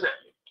do today,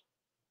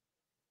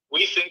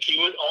 we think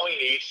you would only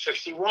need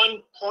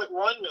 $61.1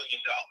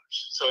 million.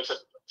 So it's a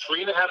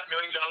 $3.5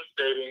 million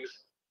savings,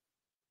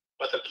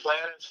 but the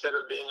plan, instead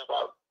of being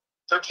about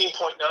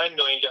 13.9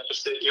 million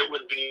deficit, it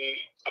would be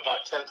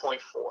about 10.4.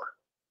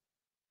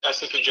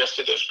 That's if you just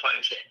did those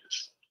plan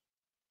changes.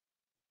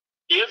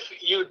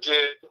 If you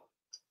did,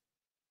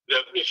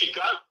 if you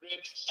got rid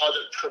of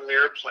the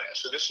Premier plan,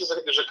 so this is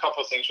there's a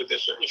couple of things with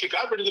this. If you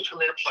got rid of the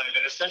Premier plan,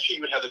 then essentially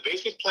you would have the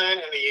basic plan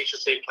and the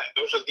HSA plan.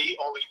 Those are the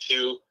only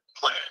two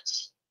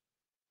plans.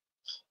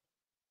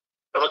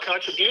 From a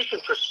contribution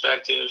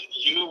perspective,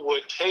 you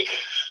would take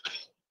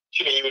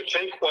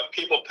what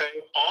people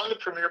pay on the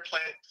Premier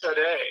plan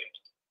today,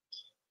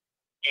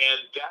 and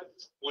that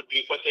would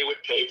be what they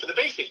would pay for the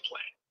basic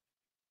plan.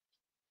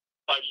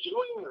 By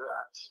doing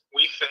that,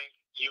 we think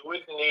you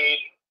would need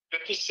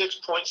 $56.6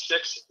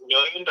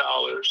 million,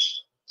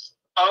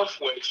 of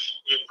which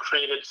you've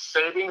created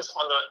savings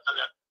on the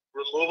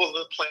removal of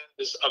the plan,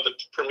 of the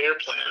Premier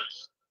plan,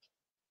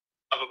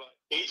 of about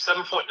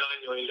 $7.9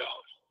 million.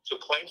 So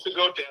claims would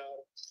go down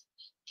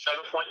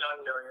 $7.9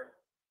 million.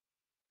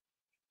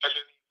 And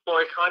then the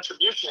employee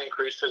contribution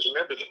increase, because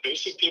remember, the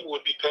basic people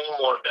would be paying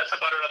more. That's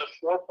about another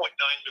 $4.9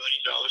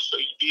 million. So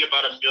you'd be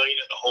about $1 million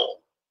in the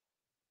hole.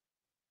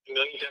 $1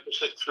 million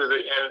deficit through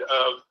the end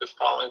of the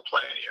following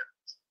plan year.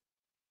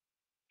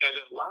 And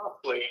then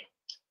lastly,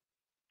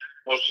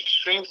 the most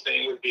extreme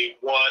thing would be,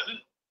 one,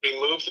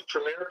 remove the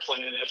Premier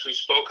plan as we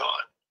spoke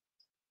on.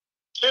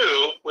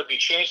 Two would be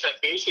change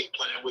that basic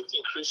plan with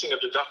increasing of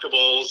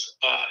deductibles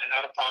and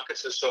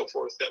out-of-pockets and so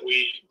forth that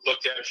we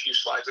looked at a few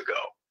slides ago.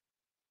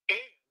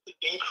 And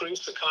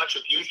increase the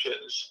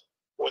contributions,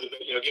 or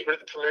get rid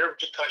of the Premier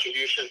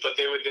contributions, but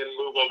they would then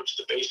move over to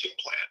the basic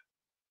plan.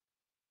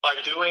 By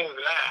doing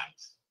that,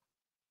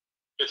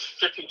 it's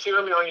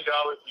 $52 million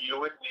you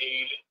would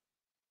need.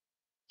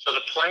 So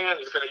the plan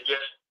is going to get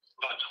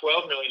about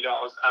 $12 million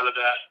out of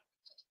that.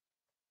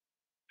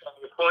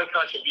 The employee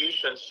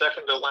contribution,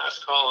 second to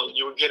last column,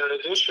 you would get an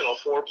additional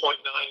 $4.9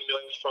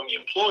 million from the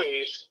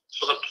employees.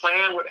 So the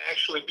plan would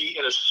actually be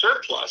in a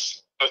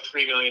surplus of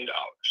 $3 million.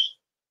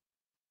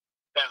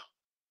 Now,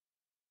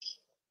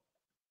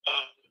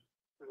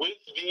 with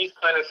these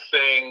kind of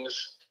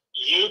things,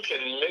 you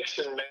can mix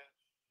and match,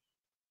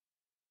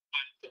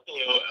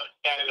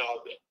 add and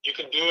augment. You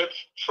can do it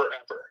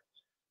forever.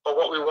 But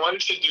what we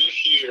wanted to do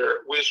here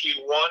was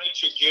we wanted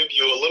to give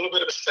you a little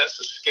bit of a sense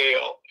of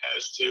scale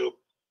as to,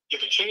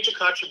 if you change the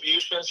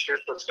contributions, here's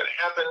what's going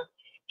to happen.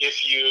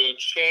 If you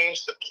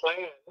change the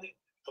plan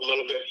a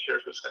little bit,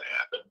 here's what's going to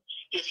happen.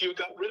 If you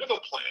got rid of a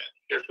plan,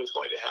 here's what's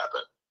going to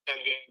happen. And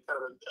then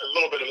kind of a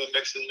little bit of a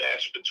mix and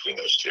match between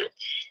those two.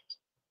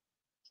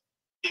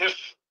 If,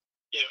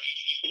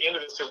 at the end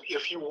of this,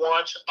 if you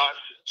want us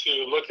to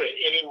look at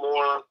any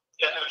more,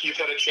 after you've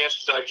had a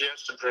chance to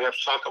digest and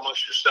perhaps talk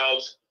amongst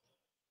yourselves,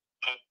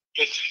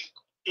 it's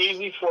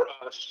easy for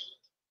us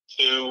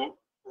to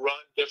run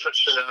different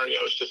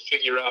scenarios to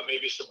figure out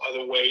maybe some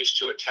other ways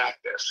to attack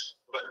this.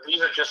 But these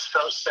are just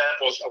some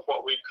samples of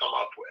what we've come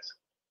up with.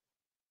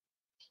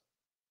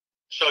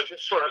 So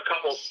just for a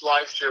couple of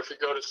slides here, if we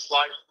go to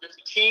slide 15,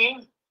 it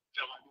might be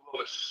a little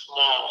bit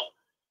small.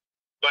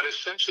 But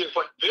essentially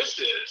what this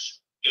is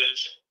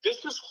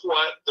this is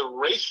what the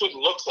rates would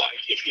look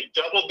like if you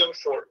doubled them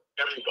for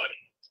everybody.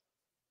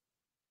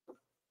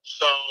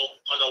 So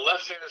on the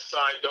left-hand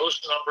side,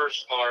 those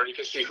numbers are, you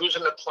can see who's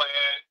in the plan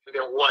and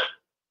then what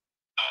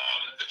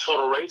the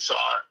total rates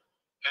are.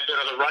 And then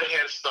on the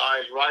right-hand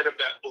side, right of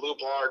that blue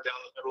bar down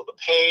the middle of the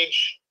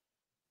page,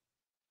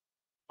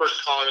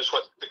 first column is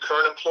what the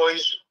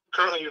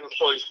currently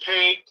employees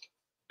pay.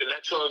 The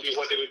next one would be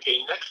what they would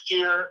pay next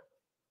year.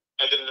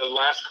 And then the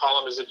last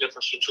column is the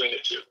difference between the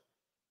two.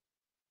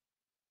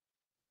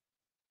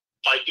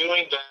 By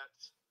doing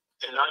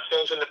that and not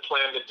changing the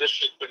plan, the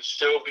district would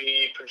still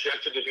be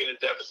projected to be in a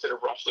deficit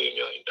of roughly $1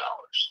 million.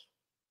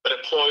 But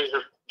employees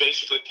are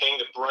basically paying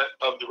the brunt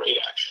of the rate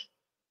action.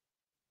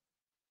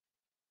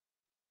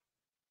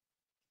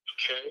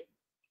 Okay.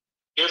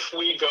 If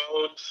we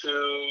go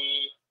to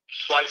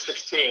slide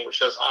 16, which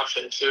says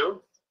option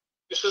 2,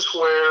 this is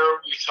where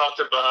we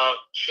talked about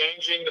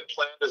changing the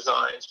plan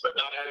designs, but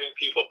not having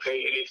people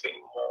pay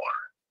anything more.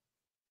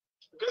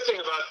 The good thing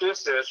about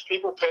this is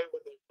people pay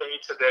what they pay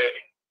today.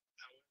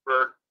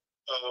 However,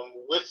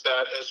 with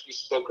that, as we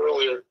spoke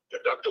earlier,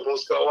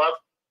 deductibles go up,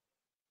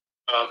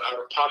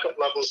 our pocket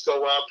levels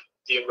go up,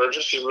 the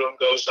emergency room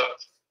goes up,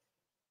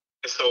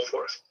 and so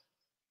forth.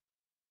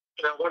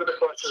 Now, one of the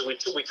questions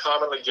we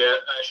commonly get,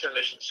 I should have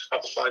mentioned this a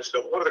couple slides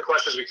ago, but one of the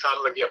questions we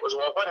commonly get was,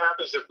 well, what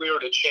happens if we were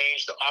to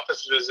change the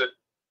office visit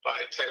by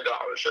 $10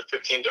 or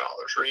 $15,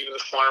 or even the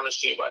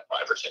pharmacy by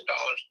 $5 or $10?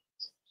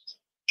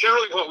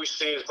 Generally, what we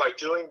see is by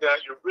doing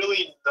that, you're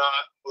really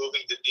not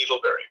moving the needle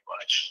very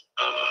much.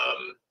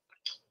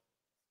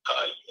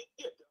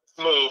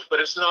 move, but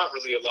it's not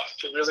really a lot.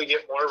 To really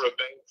get more of a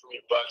bang from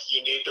your buck,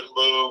 you need to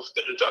move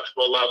the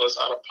deductible levels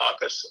out of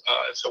pockets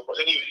and so forth,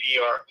 and even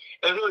ER.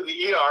 And really,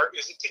 the ER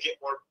isn't to get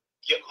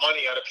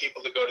money out of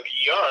people to go to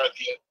the ER.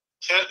 The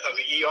intent of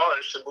the ER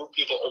is to move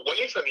people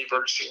away from the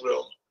emergency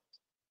room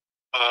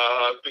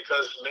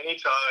because many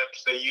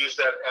times they use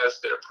that as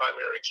their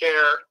primary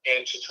care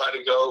and to try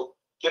to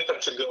get them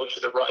to go to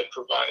the right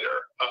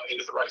provider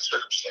into the right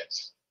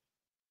circumstance.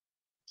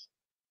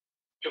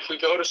 If we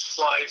go to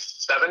slide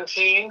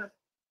 17,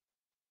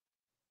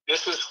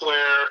 this is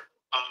where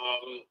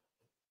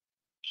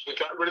we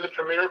got rid of the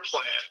Premier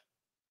Plan,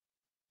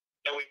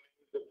 and we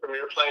made the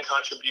Premier Plan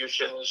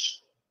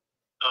contributions,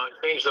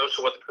 change those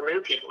to what the Premier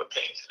people are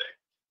paying today.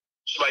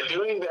 So by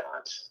doing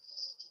that,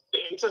 the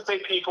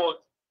HSA people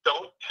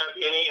don't have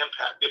any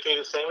impact. They pay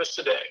the same as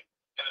today,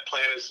 and the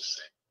plan is the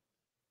same.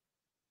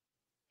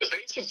 The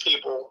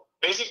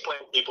basic plan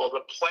people,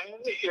 the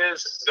plan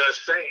is the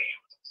same,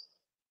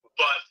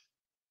 but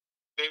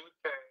they would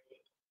pay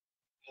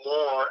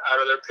more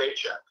out of their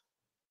paycheck.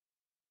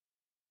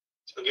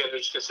 So again,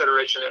 there's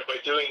consideration that by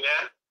doing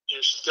that,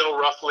 you're still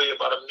roughly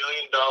about $1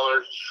 million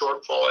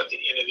shortfall at the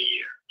end of the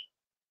year.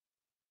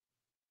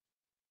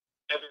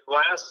 And then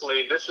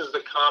lastly, this is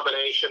the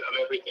combination of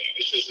everything.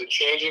 This is the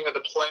changing of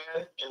the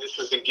plan, and this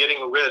is the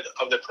getting rid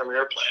of the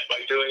Premier Plan.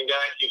 By doing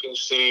that, you can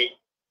see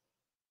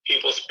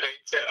people's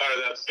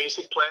the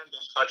basic plan, the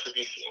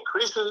contribution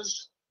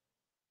increases.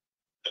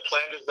 The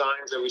plan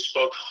designs that we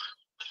spoke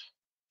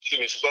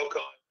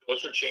on,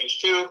 those are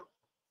changed too.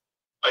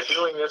 By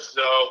doing this,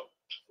 though,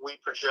 we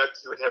project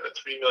we would have a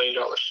 $3 million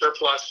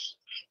surplus.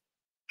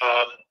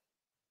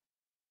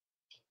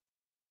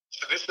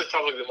 So this is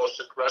probably the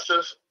most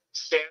aggressive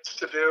stance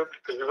to do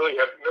because you really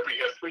have, remember,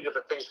 you have three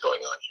different things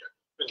going on here.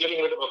 You're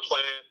getting rid of a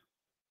plan,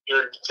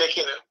 you're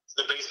taking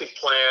the basic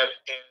plan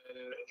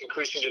and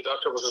increasing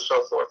deductibles and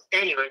so forth,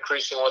 and you're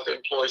increasing what the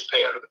employees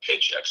pay out of the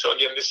paycheck. So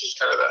again, this is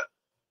kind of the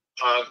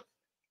most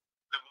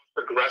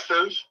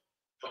aggressive.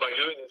 And by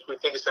doing this, we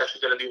think it's actually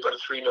going to be about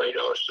a $3 million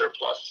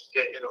surplus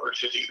in order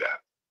to do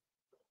that.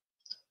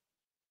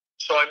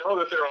 So I know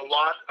that there are a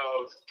lot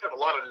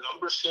of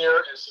numbers here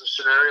and some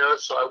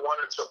scenarios. So I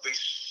wanted to at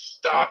least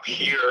stop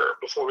here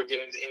before we get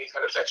into any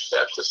kind of next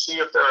steps to see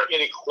if there are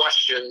any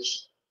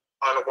questions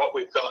on what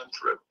we've gone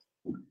through.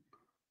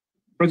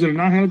 President,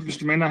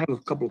 Mr. Mena, I have a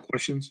couple of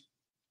questions.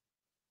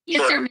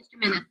 Yes, sir, Mr.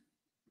 Mena.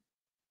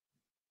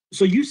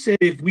 So you said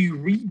if we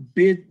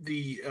rebid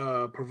the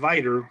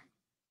provider,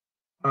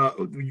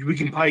 we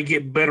can probably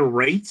get better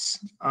rates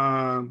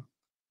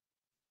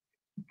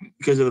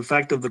because of the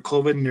fact of the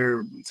COVID,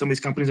 and some of these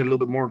companies are a little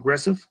bit more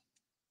aggressive.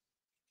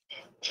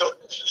 So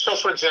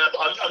for example,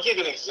 I'll give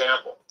you an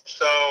example.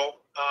 So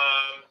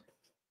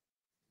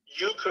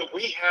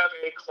we have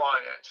a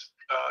client.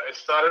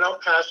 It's not in El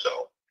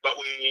Paso, but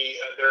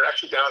they're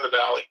actually down the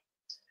valley,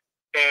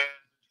 and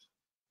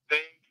they.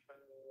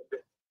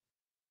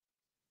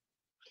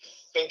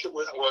 I think it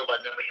was, well, by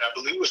memory, I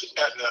believe it was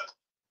Aetna,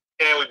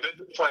 and we bid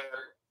the plan.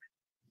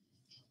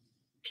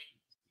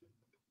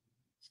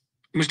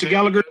 Mr.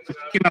 Gallagher,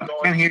 I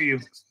can't hear you.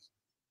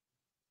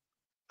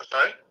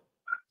 Sorry?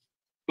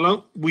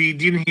 Hello? We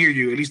didn't hear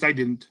you. At least I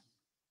didn't.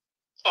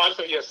 Oh,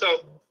 so yeah.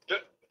 So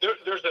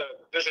there's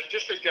a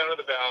district down in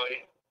the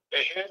valley.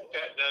 They had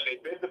Aetna. They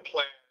bid the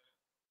plan.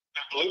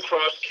 And Blue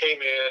Cross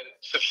came in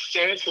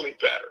substantially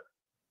better.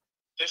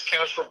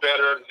 Discounts were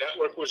better.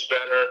 Network was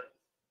better.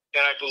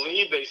 And I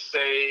believe they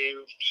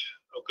saved,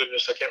 oh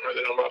goodness, I can't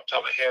remember the number off the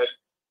top of my head,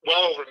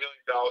 well over $1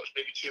 million,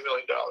 maybe $2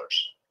 million.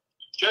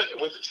 Just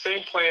with the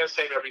same plan,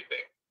 same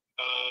everything.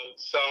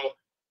 So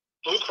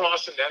Blue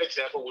Cross in that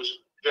example was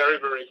very,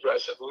 very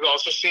aggressive. We've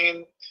also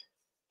seen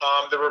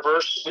the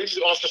reverse. We've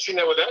also seen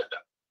that with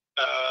Aetna.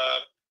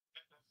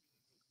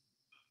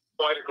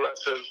 Quite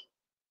aggressive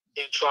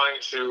in trying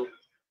to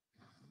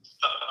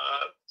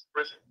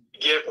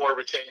get or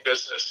retain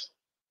business.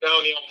 Now,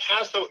 in the El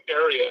Paso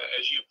area,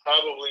 as you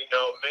probably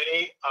know,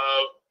 many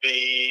of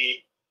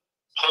the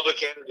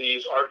public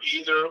entities are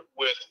either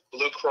with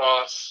Blue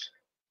Cross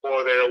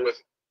or they're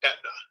with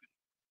Aetna.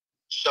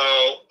 So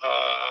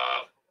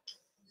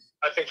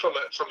I think from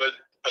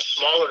a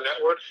smaller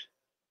network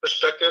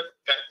perspective,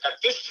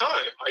 at this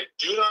time, I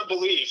do not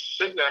believe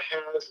Cigna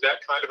has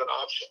that kind of an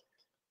option.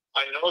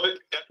 I know that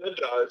Aetna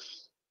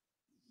does,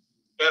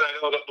 and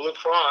I know that Blue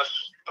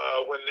Cross,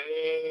 when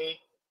they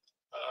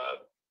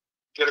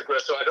get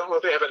aggressive, I don't know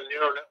if they have a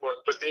narrow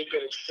network, but they've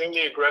been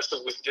extremely aggressive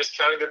with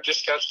discounting. Their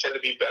discounts tend to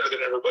be better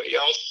than everybody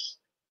else.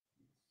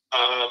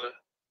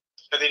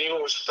 And then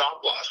even with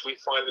stop loss, we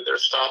find that their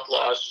stop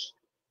loss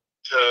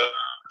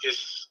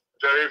is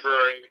very,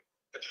 very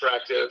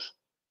attractive,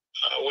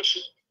 which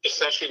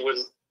essentially would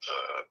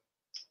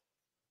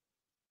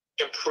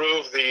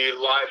improve the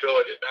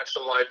liability,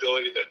 maximum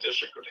liability that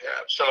district would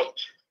have. So,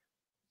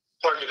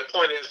 pardon me, the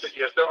point is that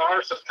yes, there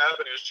are some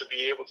avenues to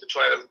be able to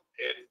try to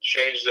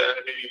change that,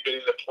 and maybe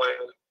bidding the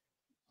plan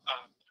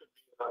could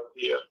be an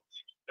idea.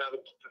 Now, the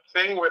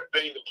thing with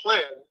bidding the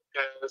plan,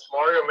 as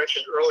Mario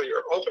mentioned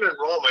earlier, open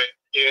enrollment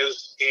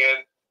is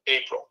in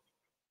April,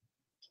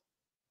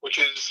 which which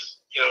is,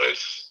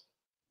 it's,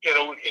 in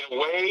a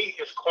way,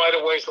 it's quite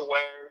a ways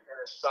away, and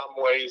in some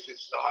ways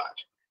it's not.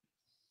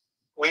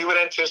 We would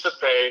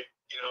anticipate,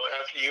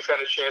 after you've had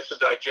a chance to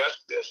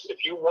digest this,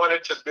 if you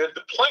wanted to bid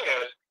the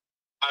plan,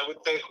 I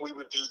would think we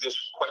would do this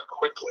quite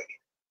quickly.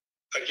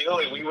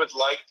 Ideally, we would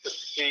like to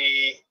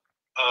see,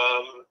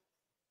 and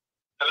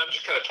I'm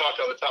just kind of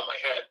talking on the top of my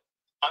head,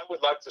 I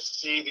would like to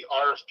see the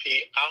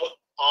RFP out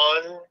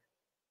on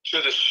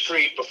to the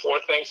street before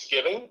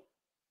Thanksgiving,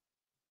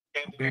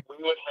 and we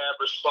would have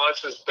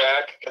responses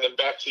back, and then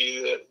back to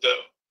the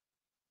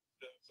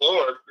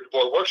board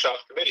workshop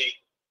committee,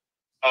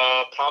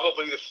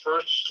 probably the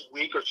first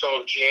week or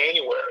so of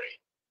January,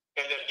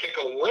 and then pick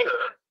a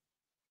winner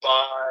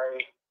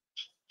by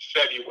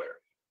February.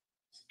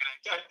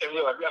 And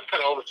really, I'm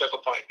kind of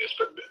oversimplifying this,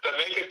 but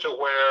make it to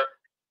where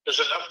there's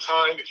enough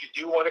time, if you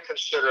do want to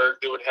consider,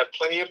 they would have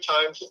plenty of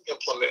time to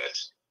implement,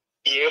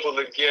 be able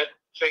to get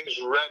things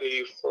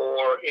ready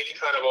for any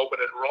kind of open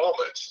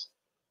enrollment,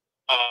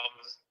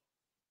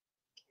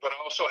 but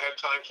also have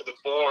time for the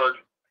board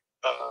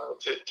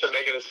to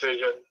make a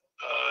decision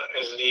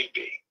as need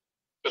be.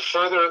 The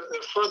further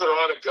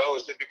on it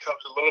goes, it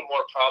becomes a little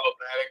more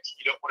problematic.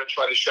 You don't want to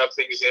try to shove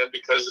things in,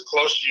 because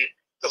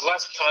the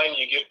less time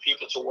you give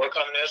people to work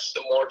on this,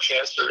 the more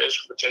chance there is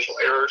for potential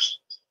errors.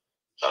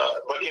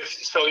 But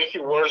if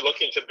you were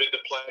looking to bid the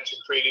plan to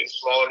create a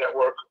smaller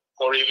network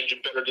or even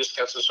better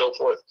discounts and so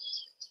forth,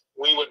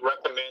 we would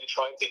recommend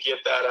trying to get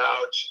that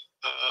out,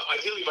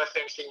 ideally by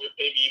Thanksgiving,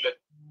 maybe even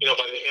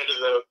by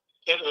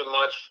the end of the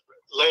month,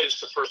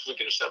 latest the first week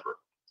of December.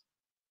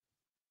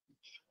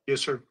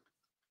 Yes, sir.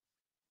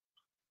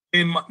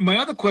 And my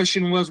other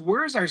question was,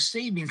 where is our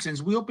savings?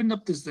 Since we opened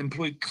up this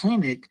employee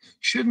clinic,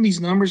 shouldn't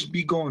these numbers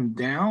be going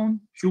down?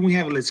 Shouldn't we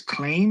have less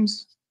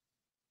claims?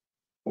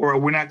 Or are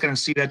we not going to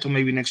see that till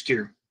maybe next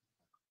year?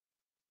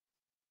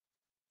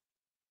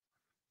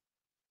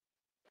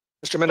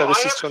 Mr. Mena,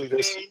 this is Tony.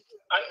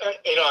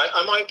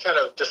 I might kind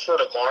of defer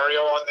to Mario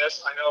on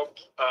this. I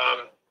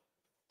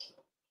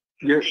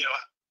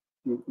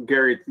know,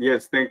 Gary,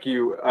 yes, thank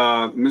you.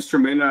 Mr.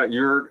 Mena,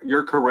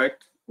 you're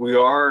correct. We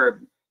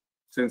are,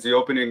 since the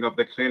opening of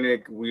the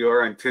clinic, we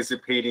are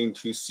anticipating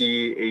to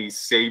see a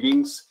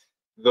savings,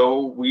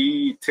 though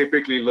we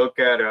typically look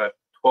at a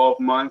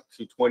 12-month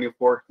to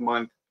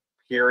 24-month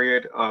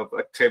period of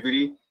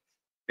activity,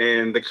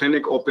 and the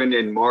clinic opened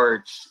in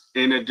March.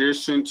 In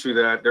addition to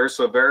that,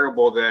 there's a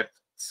variable that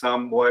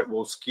somewhat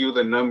will skew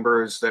the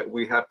numbers that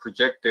we had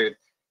projected,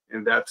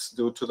 and that's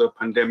due to the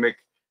pandemic.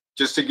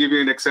 Just to give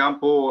you an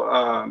example,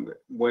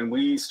 when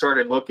we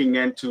started looking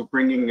into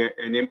bringing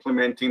and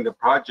implementing the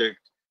project,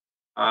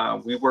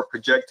 we were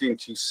projecting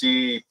to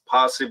see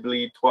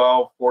possibly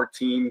 12,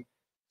 14,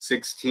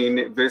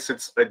 16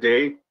 visits a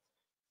day.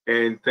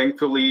 And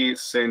thankfully,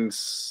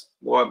 since,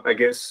 well, I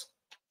guess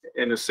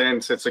in a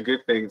sense, it's a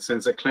good thing.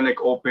 Since the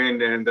clinic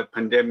opened and the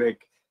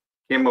pandemic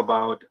came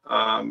about,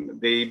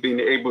 they've been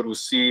able to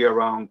see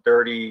around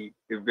 30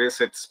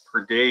 visits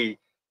per day.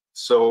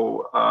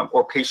 So,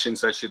 or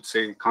patients, I should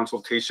say,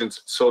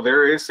 consultations. So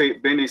there is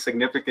been a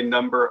significant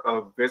number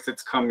of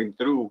visits coming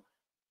through,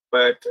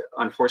 but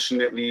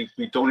unfortunately,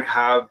 we don't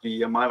have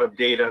the amount of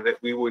data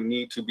that we would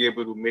need to be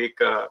able to make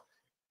a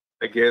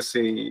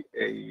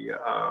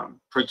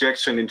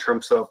projection in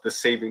terms of the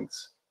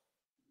savings.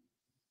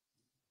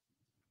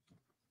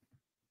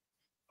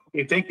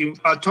 Okay, thank you.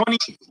 Tony,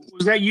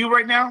 was that you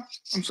right now?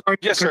 I'm sorry.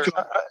 Yes, sir.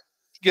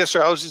 Yes,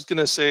 sir. I was just going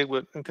to say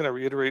and kind of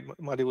reiterate what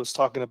Marty was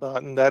talking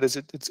about, and that is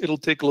it'll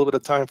take a little bit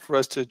of time for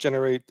us to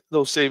generate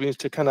those savings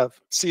to kind of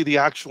see the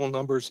actual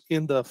numbers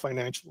in the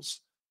financials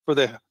for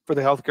the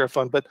healthcare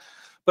fund. But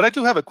I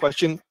do have a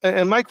question,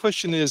 and my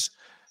question is,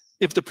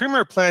 if the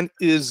Premier plan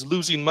is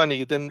losing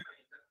money, then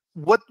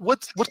what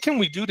can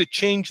we do to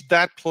change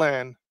that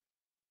plan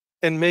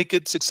and make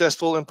it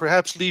successful, and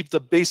perhaps leave the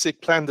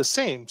basic plan the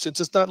same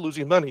since it's not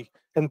losing money,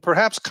 and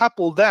perhaps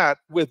couple that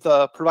with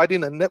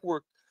providing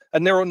a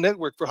narrow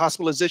network for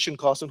hospitalization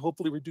costs and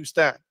hopefully reduce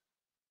that?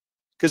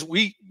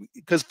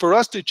 Because for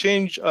us to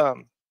change,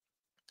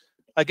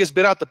 I guess,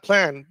 bid out the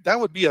plan, that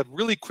would be a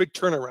really quick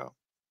turnaround.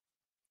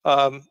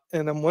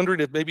 And I'm wondering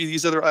if maybe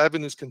these other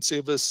avenues can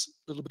save us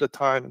a little bit of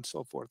time and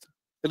so forth.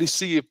 At least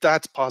see if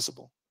that's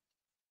possible.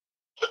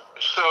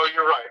 So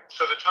you're right.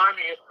 So the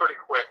timing is pretty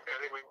quick.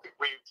 I think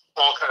we've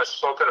all kind of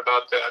spoken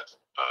about that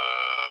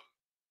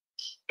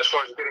as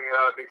far as getting it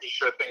out and making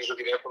sure things will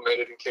get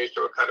implemented in case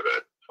there were kind of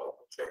a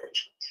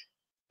change.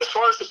 As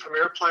far as the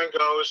Premier plan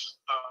goes,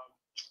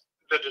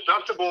 the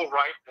deductible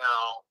right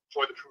now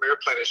for the Premier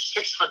plan is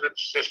 $650.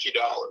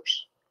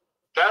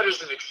 That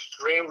is an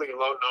extremely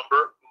low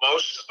number.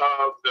 Most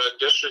of the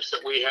districts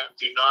that we have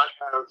do not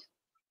have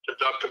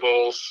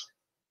deductibles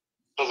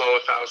below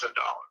 $1,000.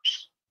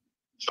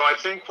 So I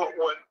think what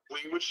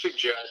we would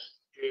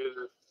suggest is,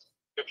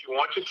 if you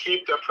want to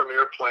keep the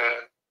Premier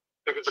plan,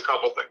 I think it's a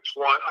couple things.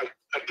 One, I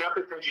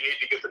definitely think you need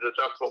to get the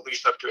deductible at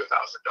least up to $1,000,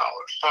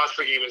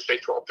 possibly even say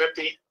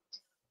 $1,250.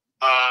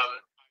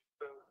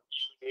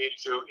 You need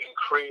to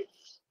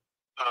increase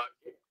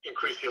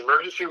increase the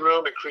emergency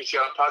room, increase the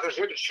out-of-pocket.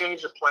 Here to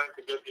change the plan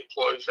to give the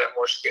employees that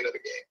more skin in the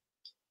game.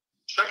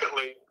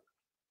 Secondly,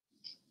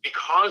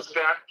 because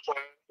that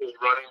plan is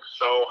running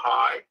so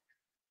high,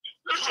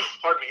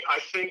 pardon me, I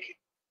think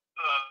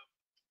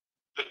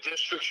the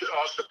district should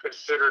also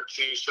consider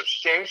to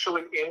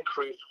substantially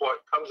increase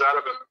what comes out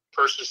of a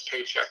person's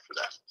paycheck for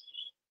that.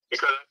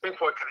 Because I think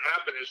what can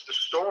happen is the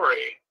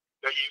story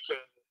that you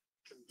can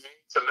convey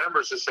to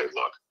members is say,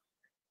 look,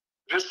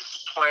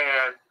 this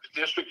plan, the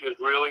district is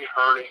really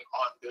hurting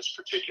on this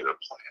particular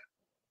plan.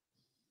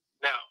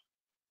 Now,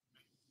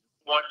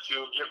 want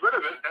to get rid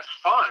of it, that's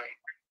fine.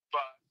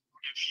 But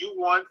if you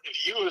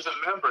as a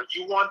member,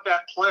 you want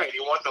that plan,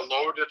 you want the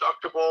lower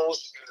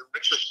deductibles and the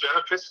richest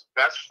benefits,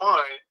 that's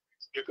fine.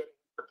 You're going to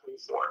have to pay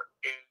for it.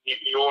 And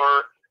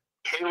your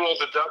payroll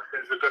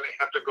deductions are going to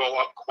have to go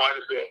up quite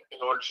a bit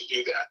in order to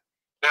do that.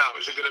 Now,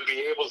 is it going to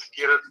be able to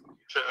get it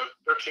to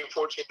 $13,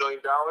 $14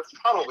 million?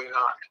 Probably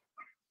not.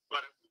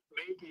 But it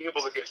may be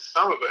able to get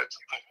some of it.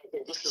 I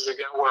think this is,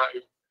 again, where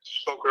I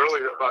spoke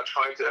earlier about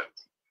trying to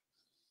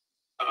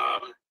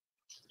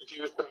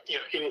do some,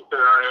 any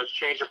scenarios,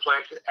 change the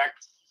plan to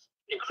X,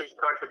 increase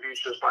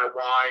contributions by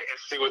Y, and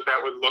see what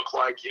that would look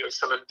like,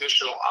 some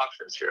additional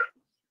options here.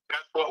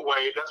 That's one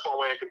way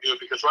I can do it,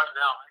 because right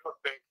now I don't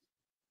think,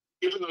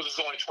 even though there's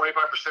only 25%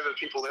 of the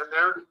people in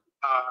there,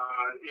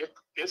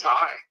 it's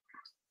high.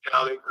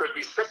 There could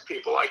be sick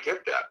people, I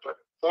get that, but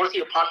fourth of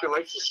your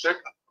population is sick,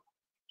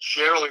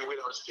 generally we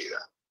don't see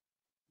that.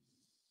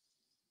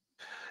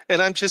 And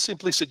I'm just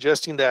simply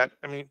suggesting that,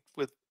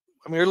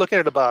 you're looking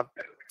at about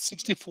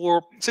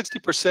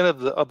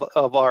 60%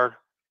 of our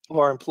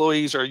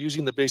employees are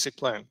using the basic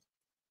plan.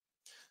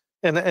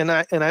 And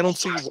I don't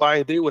see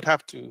why they would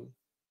have to.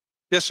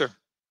 Yes, sir.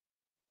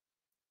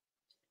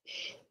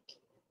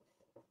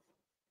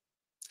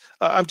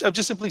 I'm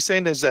just simply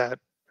saying is that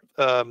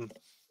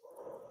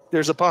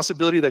there's a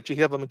possibility that you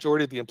have a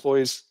majority of the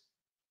employees,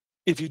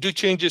 if you do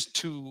changes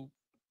to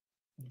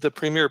the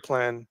premier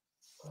plan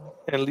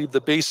and leave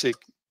the basic,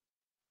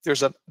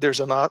 there's a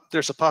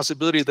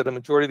possibility that a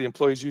majority of the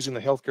employees using the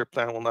healthcare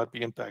plan will not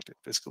be impacted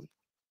fiscally.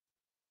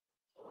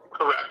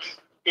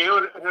 Correct.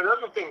 And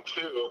another thing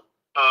too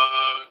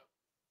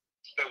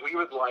that we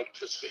would like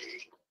to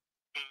see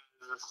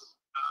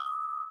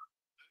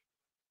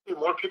is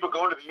more people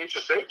going to the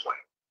HSA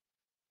plan.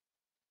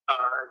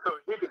 So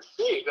as you can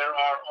see, there's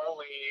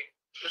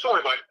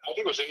only like, I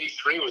think it was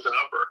 83 was the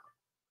number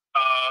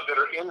that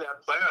are in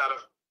that plan out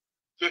of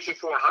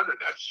 5,400.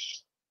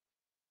 That's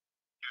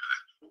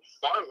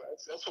far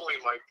less. That's only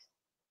like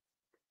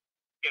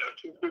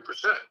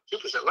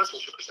 2%, less than 2%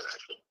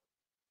 actually.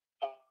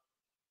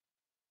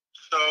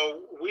 So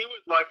we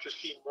would like to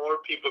see more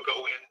people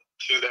go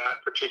into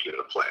that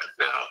particular plan.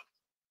 Now,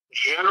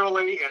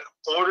 generally, in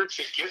order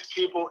to get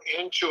people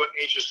into an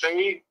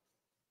HSA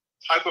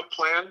type of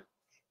plan,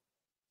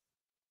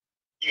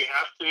 you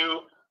have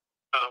to,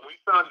 we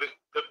found that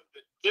the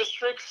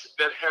districts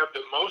that have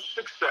the most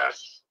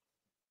success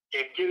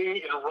in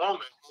getting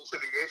enrollment into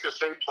the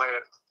HSA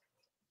plan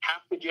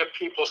have to give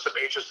people some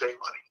HSA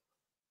money.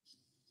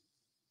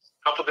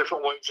 A couple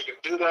different ways you can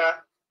do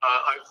that.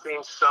 I've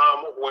seen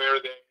some where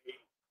they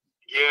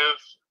give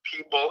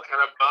people an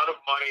amount of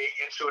money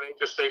into an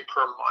HSA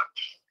per month,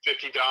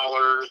 $50,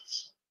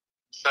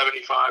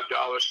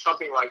 $75,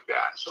 something like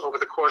that. So over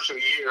the course of a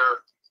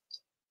year,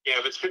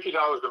 if it's $50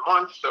 a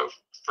month, so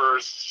for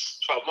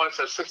 12 months,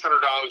 that's $600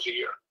 a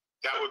year.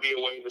 That would be a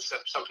way that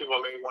some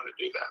people may want to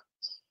do that.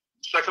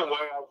 Second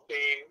way I've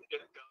seen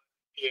it done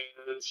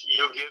is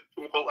you give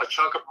people a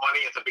chunk of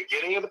money at the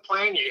beginning of the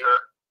plan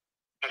year,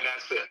 and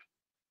that's it.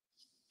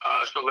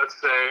 So let's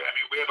say,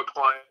 we have a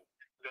client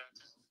that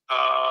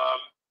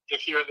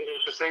if you're in the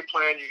HSA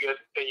plan, you have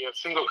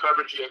single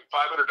coverage, you have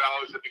 $500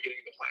 at the beginning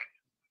of the plan.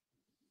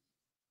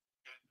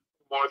 And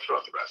more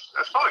throughout the rest.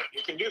 That's fine,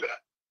 you can do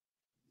that.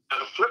 Now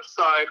the flip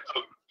side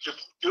of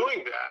just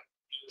doing that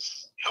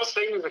is health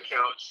savings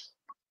accounts,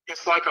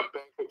 it's like a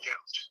bank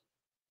account.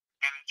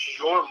 And it's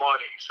your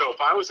money. So if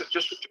I was a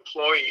district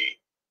employee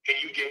and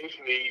you gave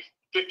me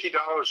 $50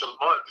 a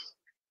month,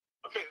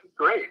 okay, that's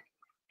great.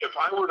 If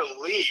I were to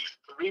leave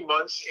 3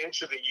 months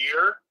into the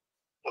year,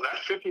 well,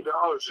 that $50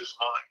 is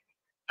mine,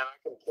 and I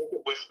can take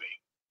it with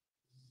me.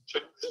 So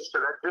just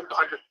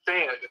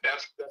understand that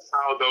that's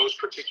how those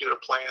particular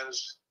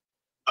plans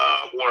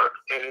work.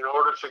 And in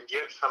order to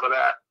get some of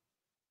that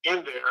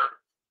in there,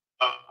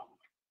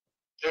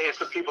 and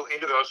some people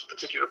into those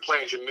particular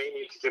plans, you may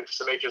need to give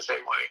some HSA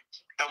money.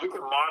 And we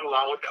can model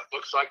out what that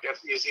looks like.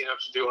 That's easy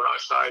enough to do on our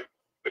side.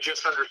 But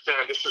just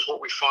understand, this is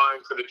what we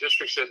find for the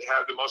districts that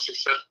have the most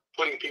success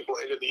putting people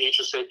into the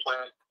HSA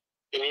plan.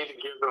 You need to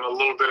give them a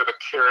little bit of a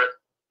carrot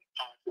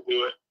to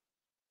do it.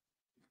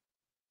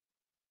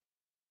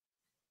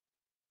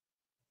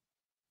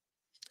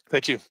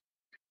 Thank you.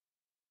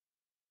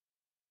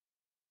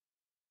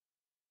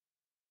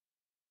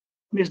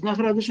 Ms.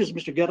 Nájera, this is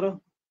Mr. Guerra.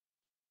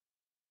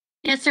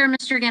 Yes, sir,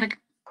 Mr. Gettick.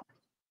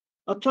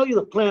 I'll tell you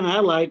the plan I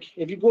like.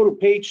 If you go to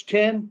page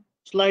 10,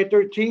 slide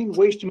 13,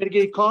 ways to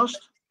mitigate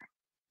cost.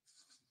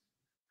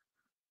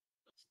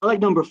 I like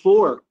number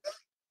 4,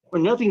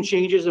 where nothing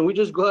changes and we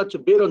just go out to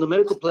bid on the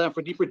medical plan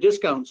for deeper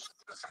discounts.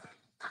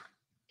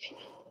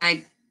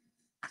 I,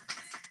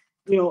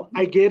 You know,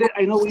 I get it.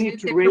 I know we need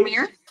to raise.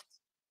 Premier?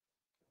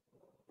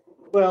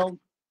 Well,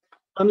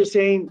 I'm just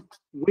saying,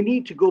 we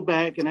need to go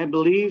back, and I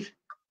believe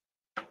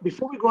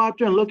before we go out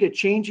there and look at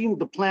changing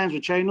the plans,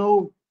 which I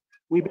know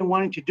we've been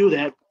wanting to do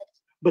that,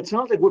 but it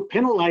sounds like we're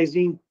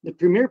penalizing the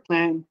Premier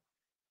plan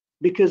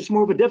because it's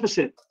more of a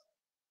deficit.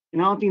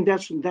 And I don't think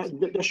that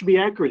should be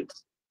accurate.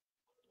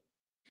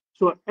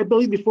 So I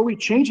believe before we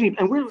change it,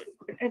 and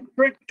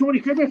Tony,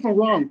 correct me if I'm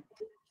wrong,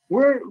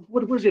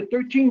 what was it,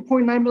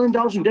 $13.9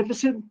 million in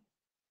deficit?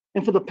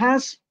 And for the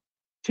past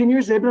 10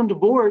 years they've been on the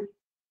board,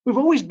 we've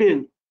always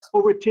been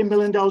over $10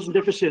 million in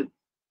deficit. If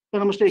I'm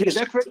not mistaken. Is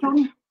that correct,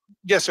 Tony?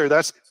 Yes, sir.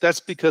 That's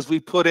because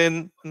we put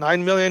in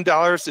 $9 million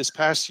this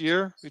past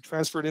year. We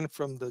transferred in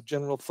from the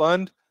general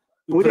fund.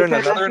 We put in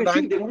another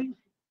 $9 million.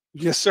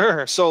 Yes,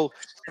 sir. So,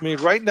 I mean,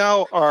 right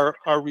now our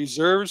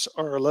reserves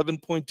are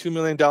 $11.2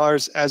 million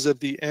as of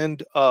the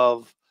end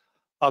of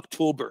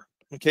October.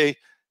 Okay,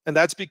 and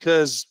that's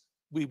because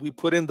we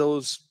put in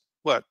those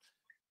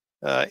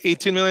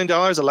 $18 million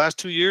the last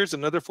 2 years,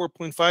 another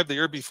 4.5 the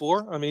year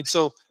before. I mean,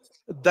 so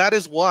that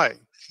is why.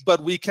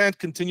 But we can't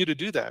continue to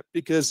do that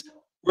because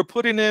we're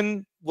putting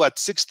in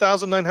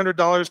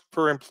 $6,900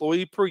 per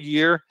employee per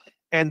year,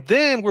 and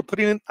then we're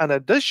putting in an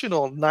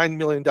additional $9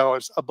 million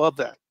above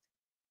that.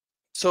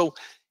 So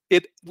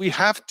we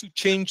have to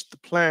change the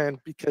plan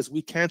because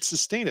we can't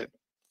sustain it.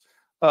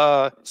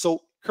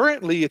 So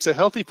currently, it's a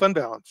healthy fund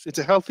balance. It's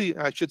a healthy,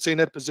 I should say,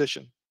 net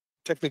position,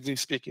 technically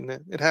speaking.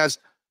 It has.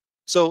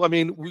 So I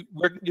mean,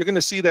 you're going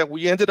to see that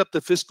we ended up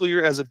the fiscal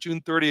year as of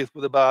June 30th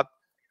with about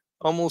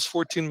almost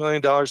 $14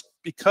 million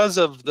because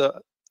of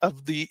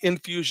the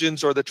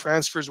infusions or the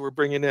transfers we're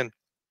bringing in.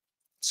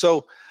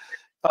 So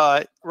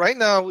right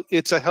now,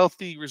 it's a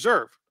healthy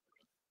reserve,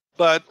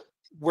 but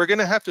we're going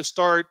to have to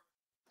start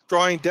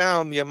drawing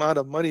down the amount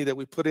of money that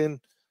we put in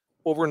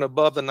over and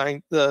above the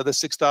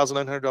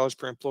 $6,900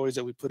 per employees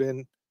that we put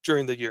in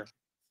during the year.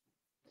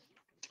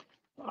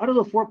 Out of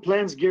the 4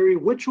 plans, Gary,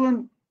 which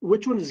one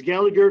is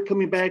Gallagher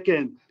coming back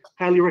and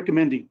highly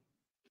recommending?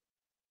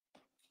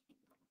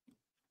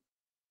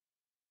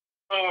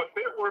 If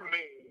it were me,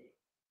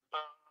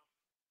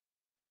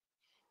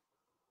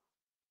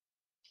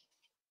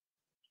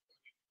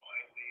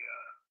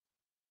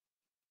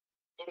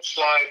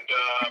 slide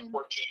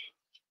 14.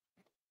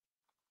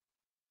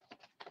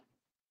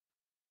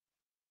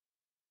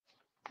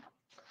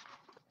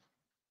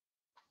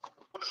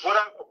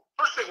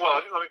 First thing,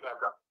 let me back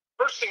up.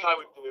 First thing I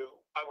would do,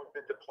 I would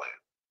bid the plan.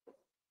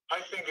 I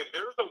think that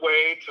there's a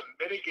way to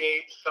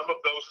mitigate some of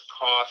those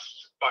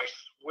costs by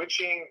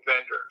switching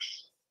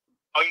vendors.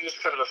 I'll use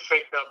kind of a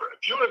fake number.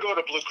 If you were to go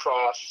to Blue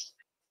Cross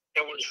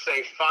and were to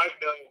say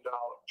 $5 million,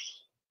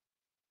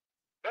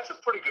 that's a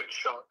pretty good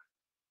chunk.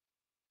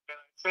 And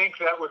I think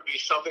that would be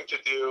something to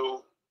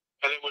do,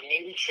 and it would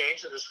maybe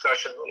change the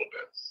discussion a little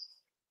bit.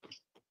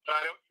 But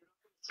I don't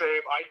say,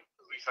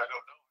 at least I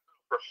don't know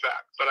for a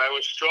fact, but I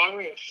would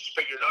strongly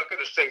anticipate you're not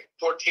going to save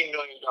 $14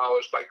 million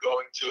by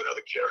going to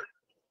another carrier.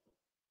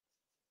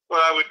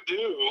 What I would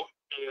do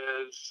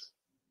is,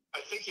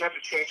 I think you have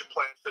to change the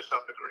plans to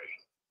some degree.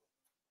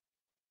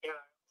 And I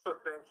also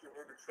think you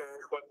need to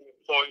change what the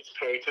employees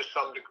pay to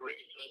some degree.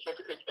 And I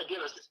think,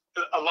 again,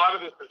 a lot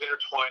of this is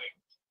intertwining.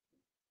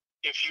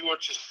 If you were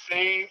to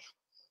save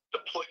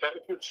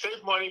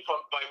money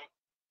by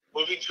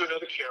moving to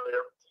another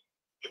carrier,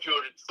 if you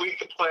were to tweak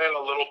the plan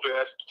a little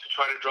bit to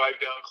try to drive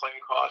down claim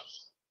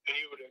costs, and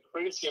you would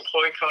increase the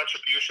employee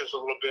contributions a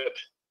little bit,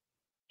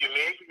 you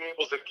may be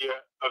able to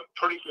get a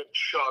pretty good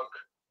chunk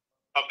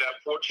of that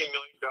 $14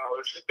 million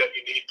that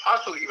you need,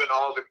 possibly even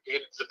all of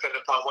it,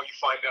 depending upon what you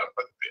find out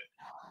by the bid.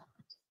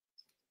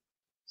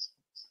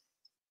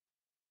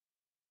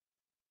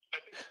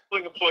 I think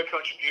pulling employee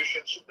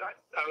contributions, I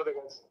don't think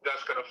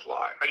that's going to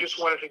fly. I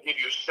just wanted to give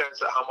you a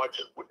sense of what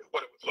it would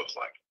look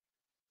like.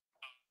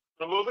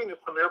 Removing the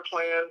Premier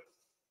plan,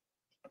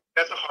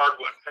 that's a hard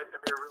one. I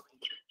mean,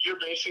 you're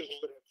basically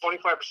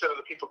 25%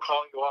 of the people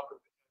calling you up and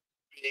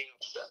being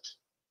upset.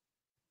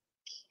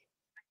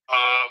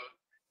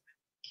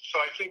 So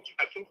I think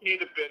you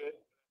need to bid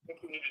it. I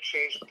think you need to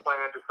change the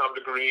plan to some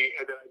degree,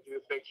 and then I do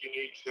think you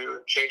need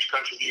to change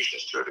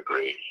contributions to a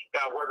degree.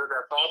 Now, whether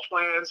that's all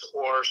plans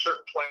or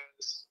certain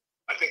plans,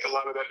 I think a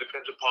lot of that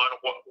depends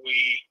upon what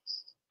we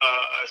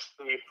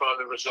see from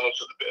the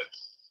results of the bid.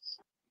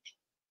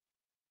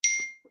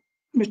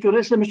 Mr.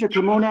 Ressa, Mr.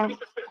 Cremona. And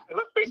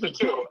let's face it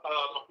too,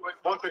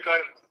 one quick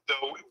item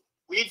though,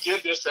 we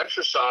did this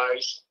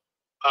exercise,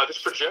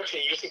 this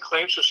projection using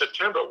claims for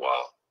September.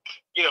 Well,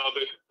 you know,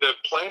 the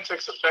plan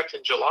takes effect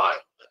in July.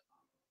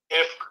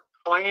 If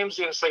claims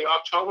in, say,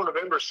 October,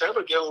 November,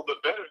 December get a little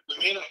bit better, we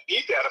may not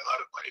need that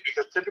amount of money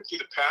because typically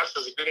the past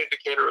is a good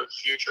indicator of the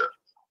future.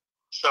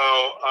 So,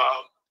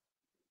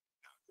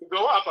 to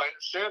go up, I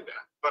understand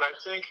that, but I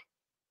think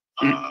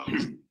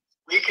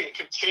we can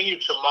continue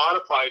to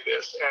modify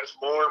this as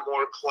more and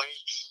more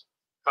claims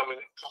come in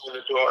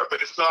the door,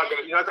 but it's not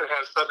gonna. You're not gonna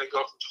have suddenly go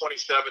from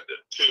 27 to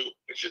 2.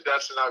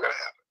 That's not gonna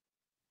happen.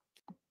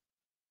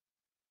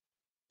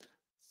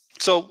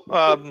 So,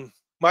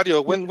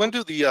 Mario, when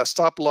do the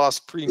stop loss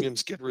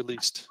premiums get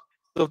released?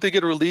 So if they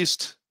get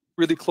released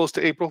really close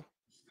to April?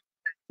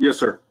 Yes,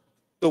 sir.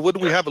 So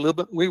wouldn't we have a little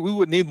bit, we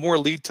would need more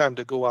lead time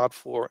to go out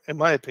for, in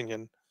my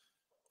opinion,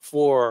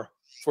 for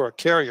a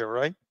carrier,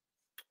 right?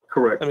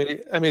 Correct. I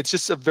mean, it's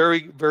just a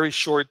very, very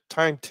short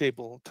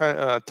timetable,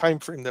 time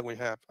frame that we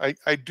have.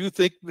 I do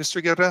think,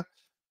 Mr. Guerra,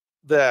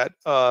 that,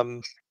 I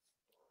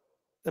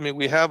mean,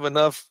 we have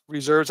enough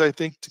reserves, I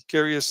think, to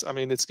carry us. I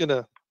mean,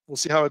 we'll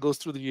see how it goes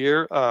through the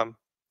year.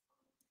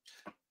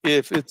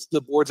 If it's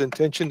the board's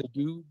intention to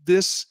do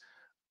this,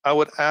 I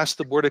would ask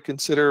the board to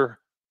consider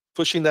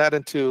pushing that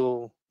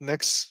until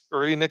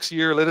early next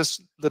year. Let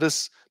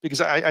us,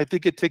 because I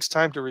think it takes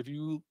time to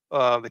review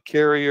the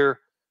carrier,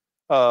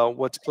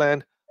 what's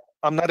planned.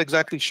 I'm not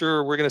exactly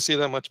sure we're going to save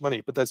that much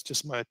money, but that's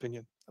just my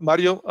opinion.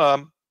 Mario,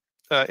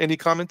 any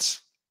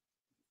comments?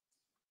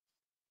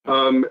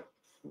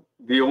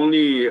 The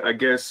only, I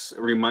guess,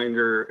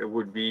 reminder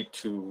would be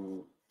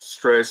to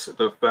stress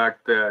the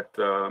fact that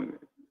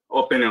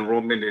open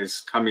enrollment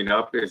is coming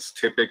up. It's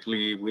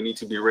typically, we need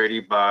to be ready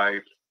by,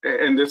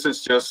 and this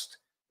is just,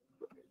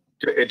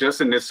 it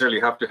doesn't necessarily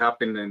have to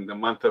happen in the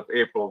month of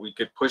April. We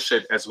could push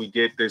it as we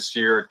did this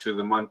year to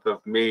the month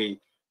of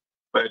May.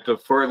 But the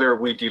further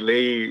we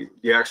delay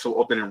the actual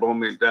open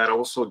enrollment, that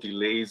also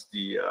delays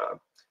the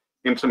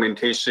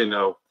implementation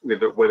of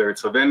whether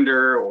it's a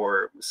vendor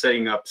or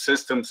setting up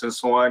systems and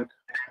so on.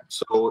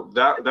 So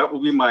that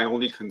will be my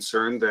only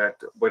concern, that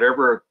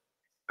whatever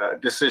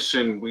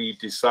decision we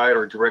decide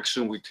or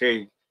direction we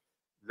take,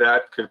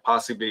 that could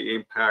possibly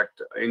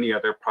impact any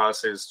other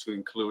process to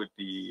include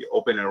the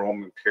open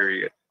enrollment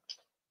period.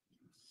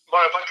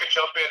 Mark, if I could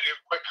jump in and give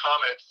quick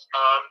comments.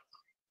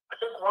 I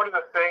think one of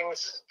the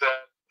things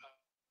that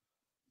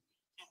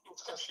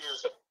is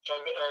confusing,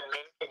 and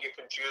many can get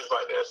confused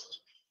by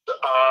this,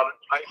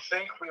 I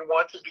think we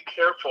want to be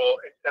careful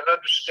and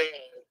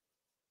understand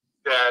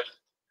that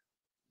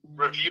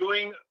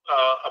reviewing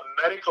a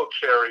medical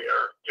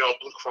carrier,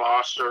 Blue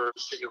Cross or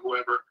City of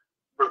whoever,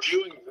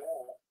 reviewing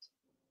that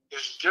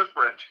is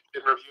different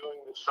than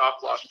reviewing the stop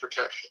loss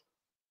protection.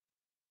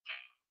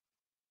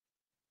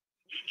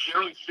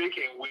 Generally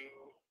speaking, we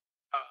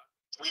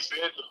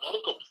bid the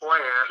medical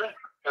plan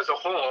as a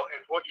whole,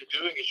 and what you're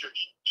doing is you're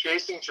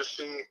chasing to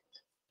see,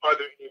 are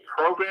there any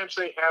programs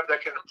they have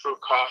that can improve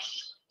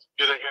costs?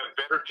 Do they have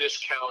better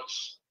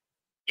discounts?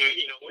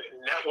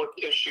 Network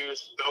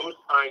issues, those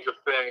kinds of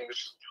things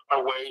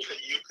are ways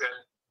that you can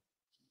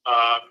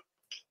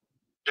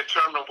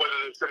determine whether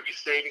there's going to be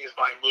savings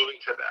by moving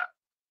to that.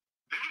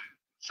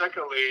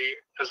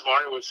 Secondly, as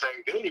Mario was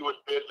saying, then you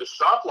would bid the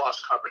stop loss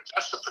coverage.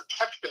 That's the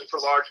protection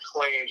for large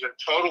claims and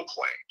total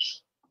claims.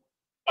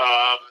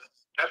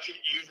 That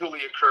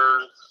usually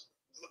occurs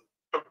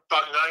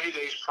about 90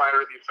 days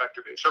prior to the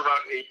effective date, so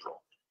around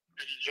April.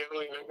 And you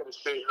generally make a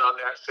decision on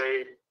that,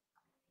 say,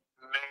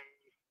 May,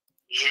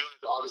 June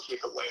is obviously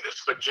the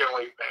latest, but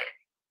generally May.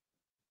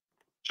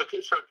 So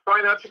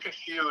try not to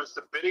confuse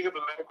the bidding of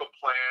a medical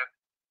plan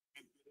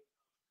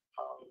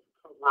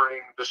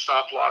covering the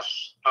stop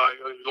loss,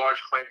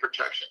 large claim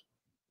protection.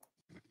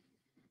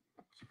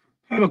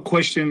 I have a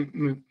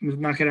question, Ms.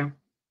 Nájera.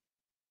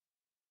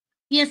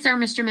 Yes, sir,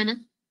 Mr. Mena.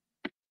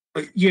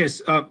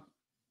 Yes,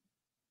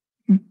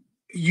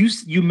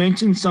 you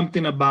mentioned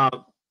something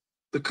about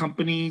the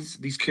companies,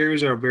 these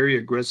carriers are very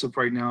aggressive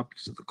right now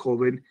because of the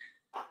COVID.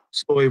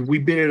 So if we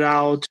bid it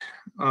out,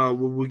 will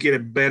we get a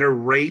better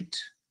rate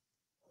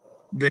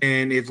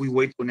than if we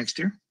wait till next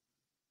year?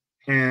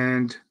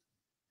 And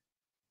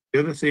the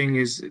other thing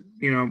is,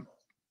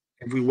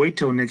 if we wait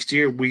till next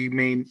year, we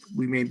may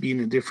be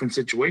in a different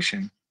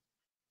situation.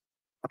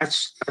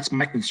 That's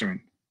my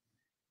concern.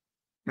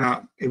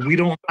 Now, if we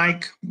don't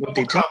like what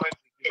they tell us,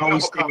 we can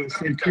always stay with the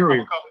same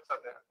carrier.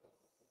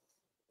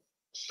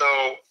 So,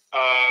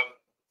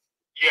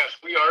 yes,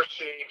 we are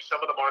seeing some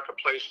of the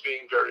marketplace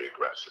being very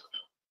aggressive.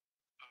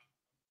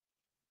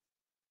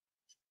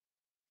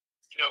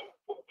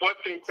 What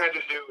they tend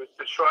to do is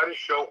to try to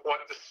show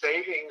what the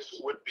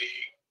savings would be,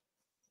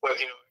 whether,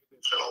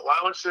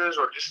 allowances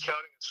or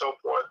discounting and so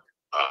forth,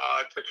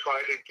 to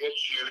try to get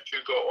you to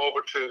go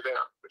over to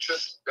them,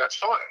 that's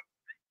fine.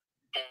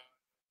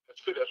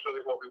 That's good. That's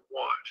really what we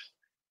want.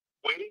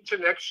 Waiting to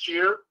next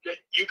year,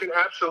 you can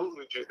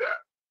absolutely do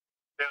that.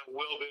 Now,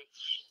 will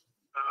this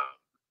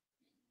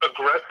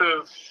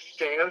aggressive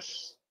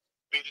stance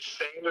be the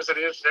same as it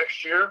is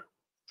next year?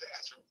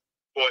 That's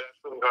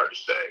really hard to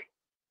say.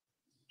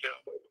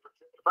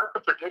 If I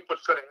could predict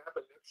what's going to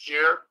happen next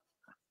year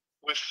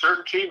with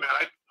certainty, man,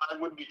 I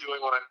wouldn't be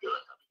doing what I'm doing.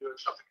 I'd be doing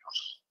something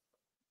else.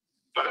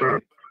 But I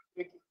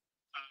think,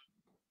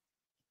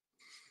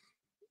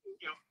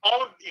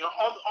 all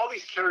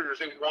these carriers,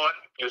 they want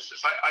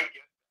business. I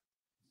get it.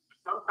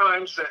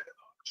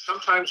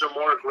 Sometimes they're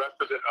more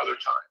aggressive than other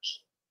times.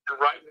 And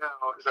right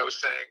now, as I was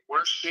saying,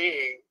 we're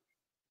seeing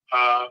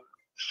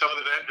some of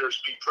the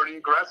vendors be pretty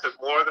aggressive,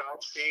 more than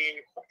I've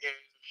seen in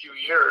few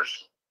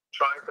years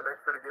trying to make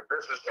sure to get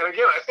business. And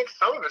again, I think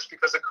some of it's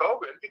because of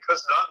COVID,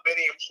 because not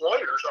many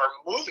employers are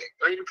moving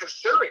or even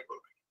considering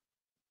moving.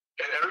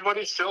 And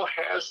everybody still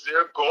has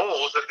their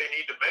goals that they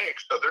need to make.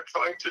 So they're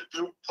trying to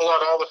pull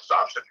out all the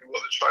stops, if you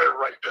will, to try to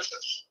write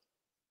business.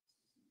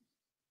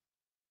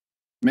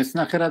 Ms.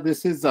 Nájera,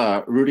 this is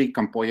Rudy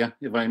Campoya,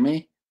 if I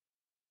may.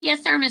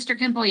 Yes, sir, Mr.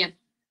 Campoya.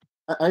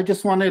 I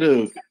just wanted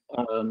to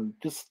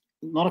just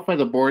notify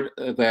the board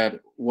that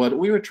what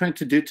we were trying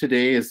to do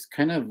today is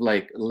kind of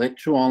like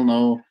let you all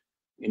know,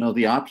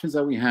 the options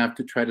that we have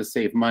to try to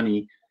save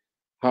money.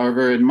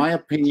 However, in my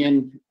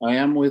opinion, I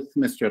am with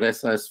Mr.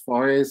 Reza as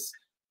far as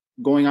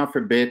going out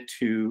for bid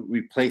to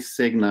replace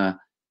Cigna.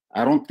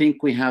 I don't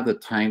think we have the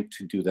time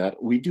to do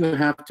that. We do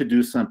have to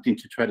do something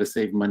to try to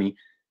save money.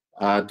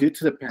 Due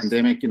to the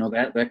pandemic,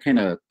 that kind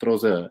of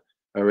throws a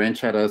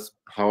wrench at us.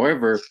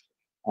 However,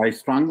 I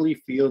strongly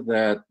feel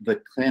that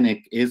the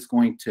clinic is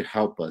going to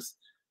help us.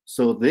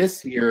 So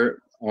this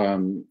year,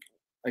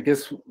 I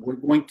guess we're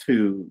going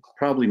to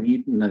probably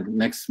meet in the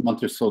next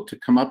month or so to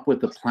come up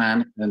with a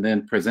plan and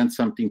then present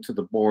something to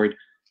the board,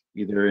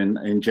 either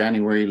in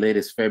January,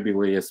 latest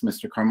February. As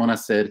Mr. Carmona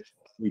said,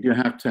 we do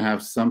have to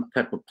have some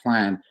type of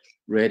plan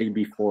ready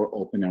before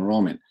open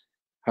enrollment.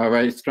 However,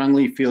 I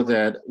strongly feel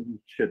that we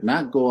should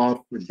not go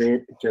out for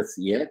bid just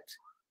yet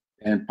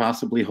and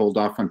possibly hold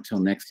off until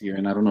next year.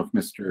 And I don't know if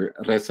Mr.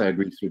 Reza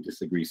agrees or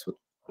disagrees with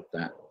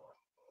that.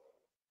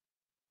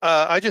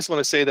 I just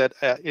want to say that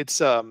it's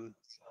a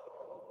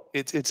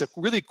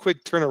really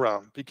quick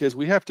turnaround because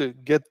we have to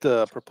get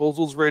the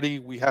proposals ready.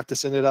 We have to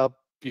send it out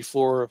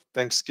before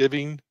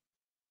Thanksgiving,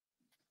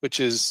 which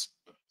is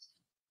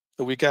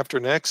the week after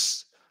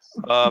next.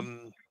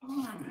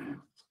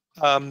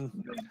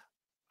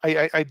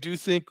 I do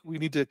think we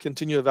need to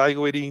continue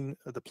evaluating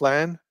the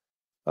plan.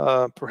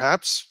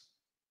 Perhaps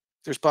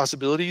there's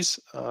possibilities.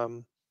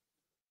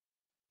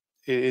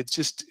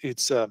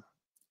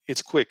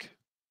 It's quick.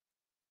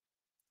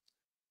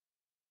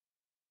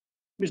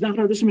 Ms.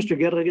 Nájera, this is Mr.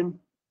 Guerra again.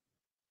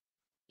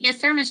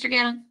 Yes, sir, Mr.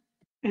 Guerra.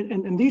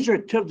 And these are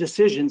tough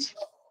decisions,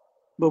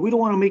 but we don't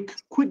want to make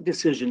quick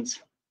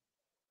decisions.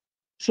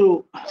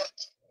 So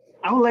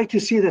I would like to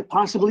see that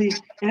possibly,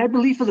 and I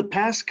believe for the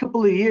past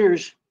couple of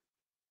years,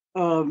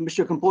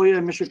 Mr. Campoya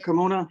and Mr.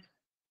 Carmona,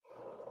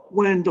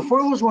 when the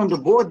four of us were on the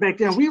board back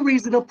then, we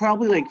raised it up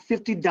probably like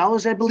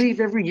 $50, I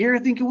believe, every year, I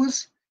think it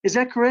was. Is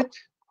that correct?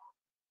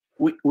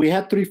 We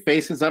had 3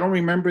 phases. I don't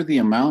remember the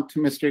amount,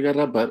 Mr.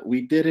 Guerra, but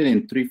we did it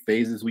in 3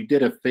 phases. We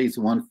did a phase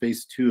 1,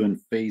 phase 2, and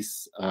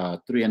phase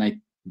 3, and I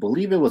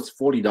believe it was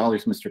 $40.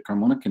 Mr.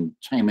 Carmona can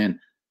chime in,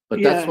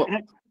 but that's what.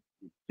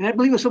 And I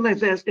believe it was something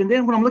like that. And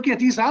then when I'm looking at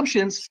these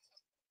options,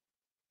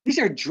 these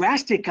are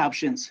drastic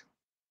options.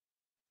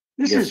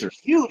 This is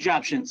huge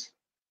options.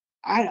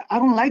 I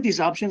don't like these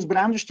options, but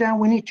I understand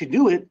we need to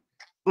do it.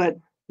 But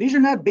these are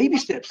not baby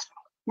steps.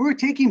 We're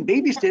taking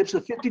baby steps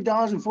of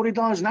 $50 and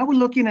 $40. Now we're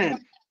looking at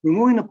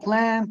removing the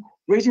plan,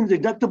 raising the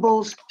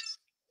deductibles.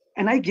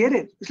 And I get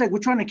it. It's like we're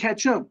trying to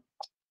catch up.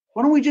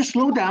 Why don't we just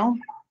slow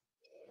down?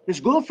 Let's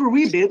go for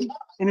rebid.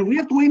 And if we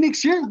have to wait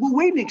next year, we'll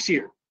wait next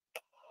year.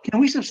 Can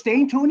we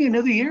sustain, Tony,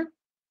 another year?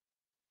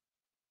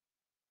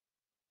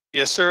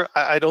 Yes, sir.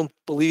 I don't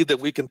believe that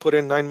we can put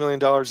in $9 million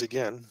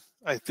again.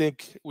 I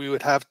think we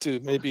would have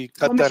to maybe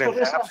cut that in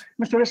half.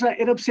 Mr. Reza,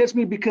 it upsets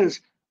me because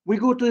we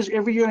go through this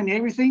every year and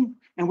everything,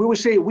 and we would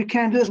say, we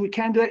can't do this, we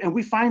can't do it, and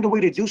we find a way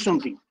to do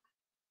something.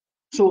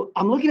 So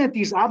I'm looking at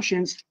these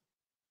options,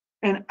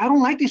 and I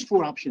don't like these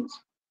 4 options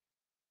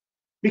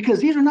because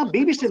these are not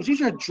baby steps.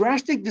 These are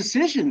drastic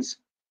decisions,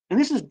 and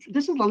this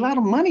is a lot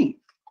of money.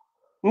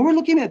 When we're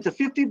looking at the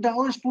 $50,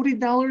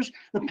 $40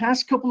 the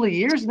past couple of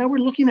years, now we're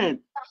looking at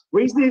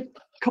raising it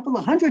a couple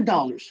of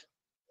 $100.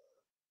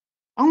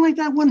 I don't like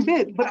that one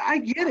bit, but I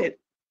get it.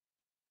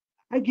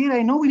 I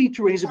know we need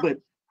to raise it, but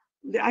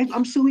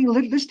I'm saying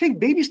let's take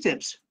baby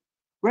steps.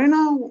 Right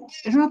now,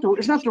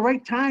 it's not the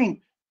right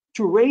time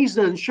to raise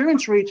the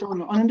insurance rates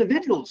on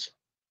individuals.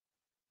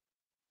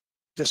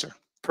 Yes, sir.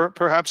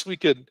 Perhaps we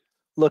could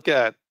look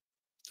at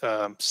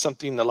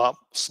something a lot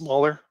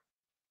smaller.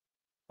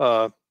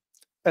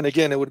 And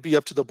again, it would be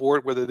up to the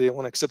board whether they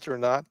want to accept it or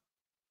not.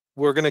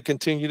 We're going to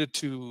continue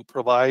to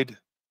provide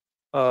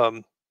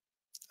a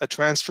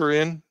transfer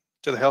in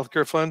to the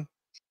healthcare fund.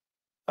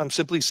 I'm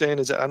simply saying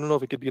is that I don't know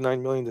if it could be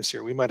 9 million this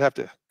year. We might have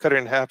to cut it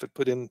in half and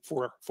put in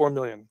 4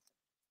 million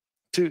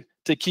to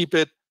keep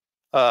it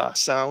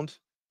sound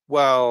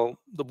while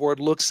the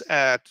board looks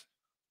at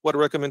what a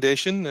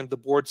recommendation, and the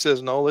board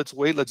says, no, let's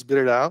wait, let's bid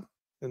it out,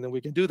 and then we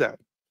can do that.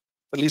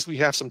 At least we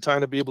have some time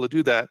to be able to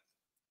do that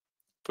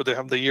for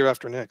the year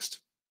after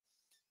next.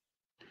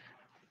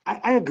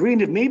 I agree,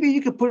 and if maybe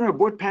you could put in our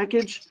board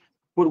package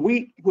where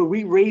we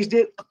raised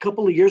it a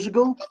couple of years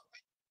ago,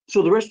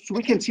 so the rest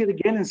we can see it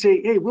again and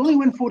say, hey, we only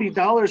went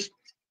 $40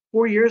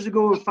 4 years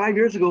ago or 5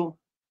 years ago,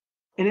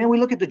 and then we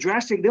look at the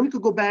drastic, then we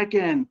could go back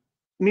and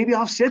maybe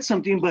offset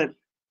something. But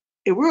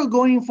if we're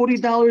going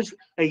 $40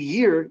 a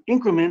year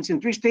increments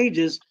in 3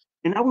 stages,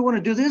 and now we want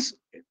to do this,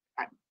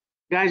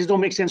 guys, it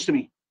don't make sense to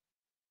me.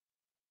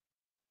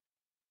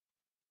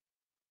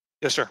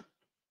 Yes, sir.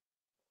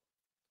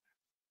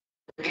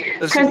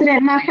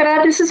 President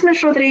Nájera, this is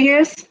Ms.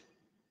 Rodriguez.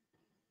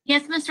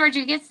 Yes, Ms.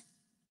 Rodriguez?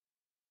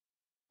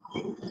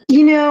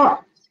 You know,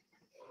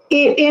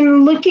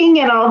 in looking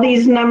at all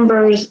these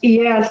numbers,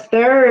 yes,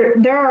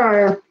 there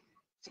are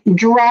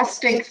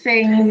drastic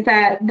things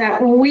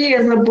that we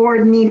as a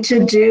board need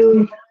to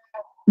do,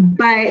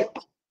 but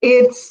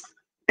it's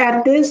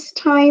at this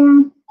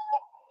time,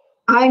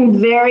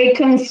 I'm very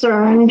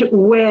concerned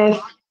with,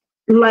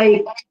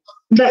 like,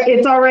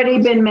 it's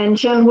already been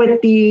mentioned with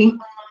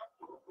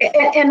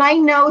and I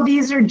know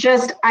these are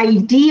just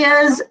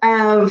ideas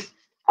of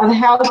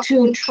how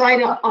to try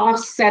to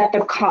offset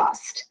the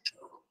cost.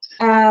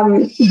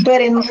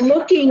 But in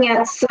looking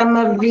at some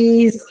of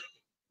these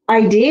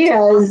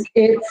ideas,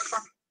 it's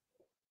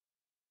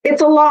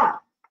a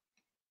lot.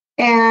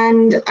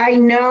 And I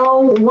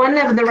know one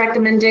of the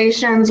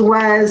recommendations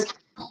was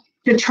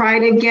to try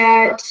to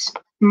get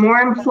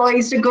more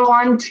employees to go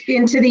on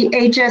into the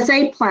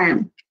HSA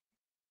plan.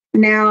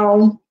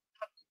 Now,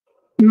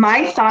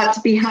 my thoughts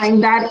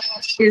behind that,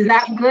 is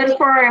that good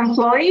for our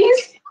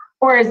employees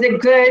or is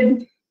it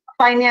good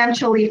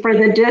financially for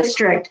the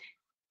district?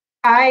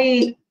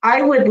 I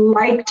would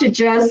like to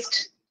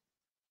just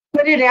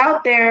put it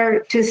out there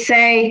to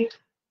say,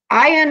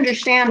 I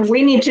understand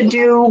we need to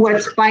do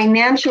what's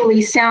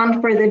financially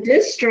sound for the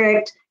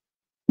district,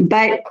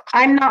 but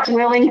I'm not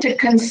willing to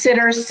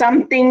consider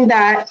something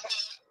that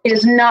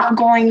is not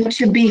going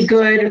to be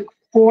good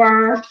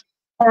for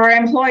our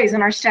employees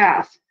and our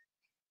staff.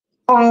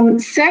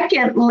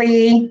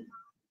 Secondly,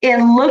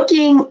 in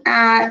looking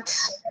at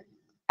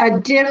a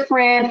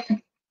different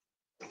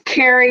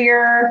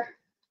carrier,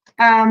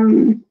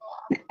 again,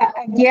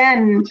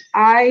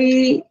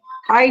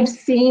 I've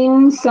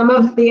seen some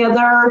of the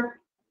other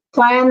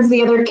plans,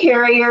 the other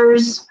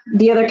carriers,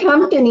 the other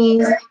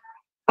companies.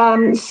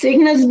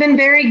 Cigna's been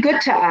very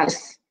good to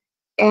us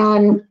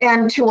and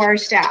to our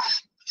staff.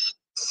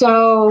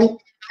 So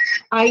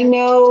I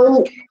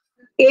know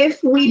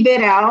if we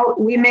bid out,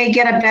 we may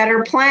get a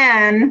better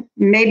plan,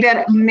 may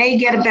get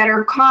a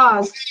better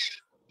cost.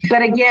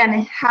 But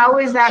again, how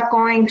is that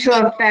going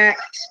to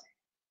affect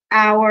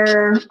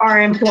our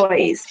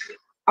employees?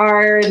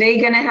 Are they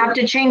going to have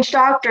to change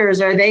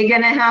doctors? Are they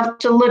going to have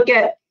to look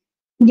at,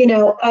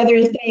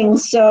 other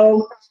things?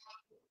 So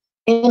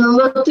in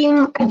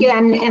looking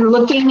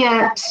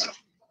at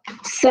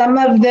some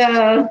of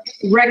the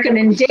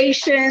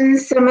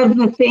recommendations, some of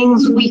the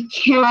things we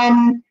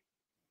can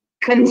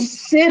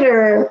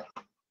consider,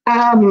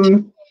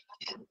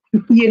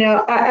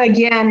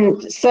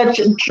 again, such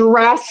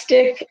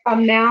drastic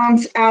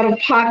amounts out of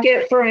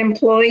pocket for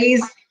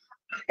employees,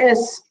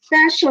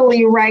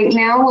 especially right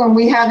now when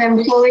we have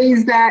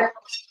employees that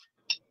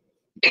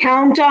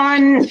count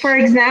on, for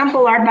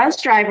example, our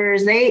bus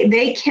drivers,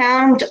 they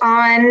count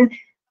on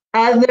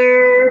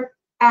other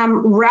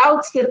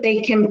routes that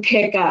they can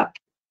pick up.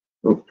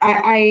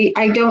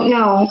 I don't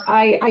know.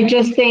 I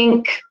just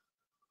think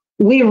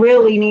we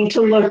really need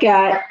to look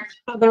at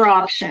other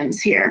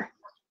options here.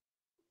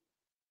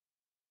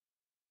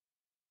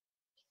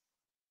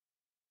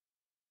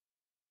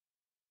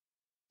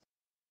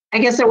 I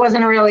guess it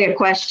wasn't really a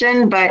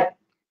question, but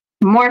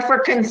more for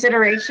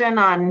consideration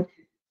on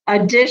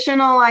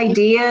additional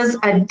ideas,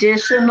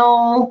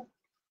 additional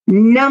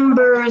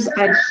numbers,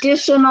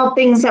 additional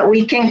things that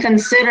we can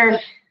consider.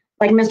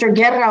 Like Mr.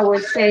 Guerra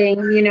was saying,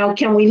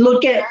 can we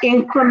look at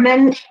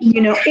increments,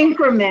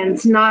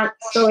 not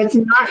so it's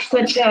not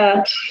such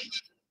a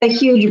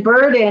huge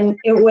burden.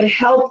 It would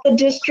help the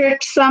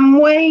district some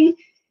way,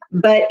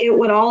 but it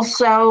would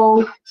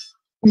also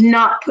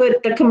not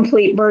put the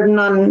complete burden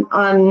on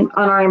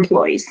our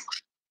employees.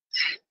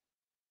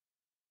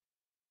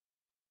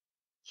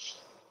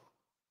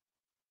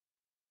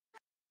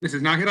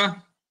 Mrs.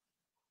 Nájera?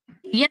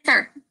 Yes,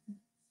 sir.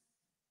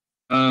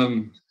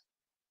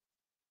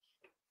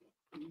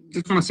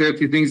 Just want to say a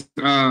few things.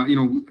 I've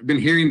been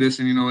hearing this,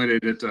 and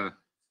Mr.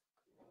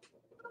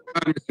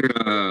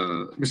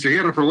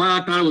 Guerra, for a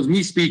while I thought it was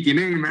me speaking.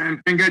 Hey, man,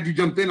 thank God you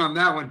jumped in on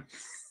that one.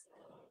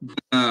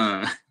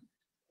 I'm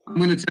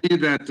going to tell you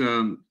that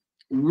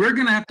we're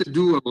going to have to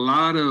do a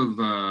lot of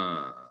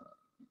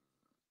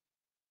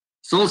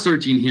soul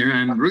searching here,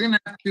 and we're going to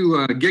have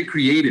to get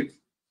creative.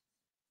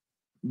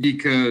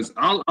 Because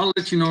I'll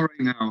let you know right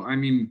now. I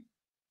mean,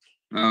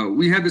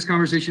 we had this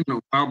conversation a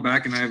while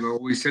back, and I've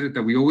always said it,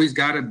 that we always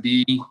got to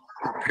be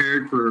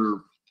prepared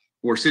for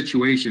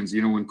situations.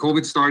 When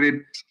COVID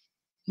started,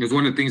 it was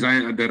one of the things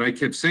that I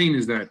kept saying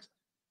is that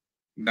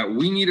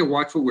we need to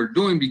watch what we're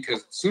doing,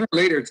 because sooner or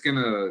later it's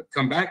gonna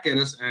come back at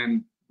us,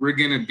 and we're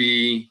gonna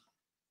be,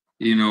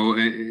 in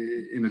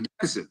a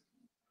deficit.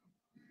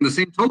 On the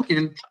same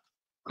token,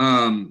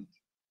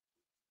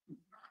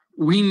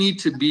 we need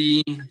to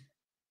be,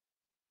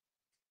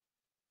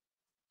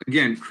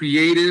 again,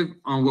 creative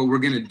on what we're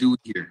going to do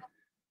here.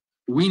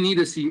 We need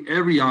to see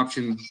every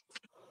option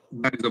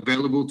that is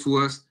available to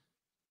us,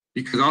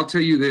 because I'll tell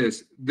you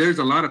this, there's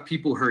a lot of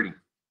people hurting.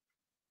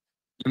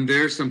 And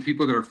there's some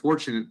people that are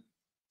fortunate,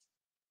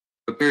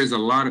 but there's a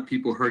lot of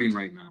people hurting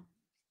right now.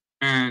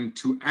 and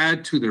to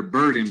add to their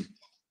burden,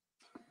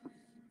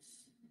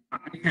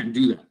 I can't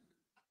do that.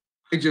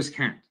 I just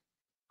can't.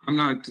 I'm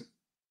not,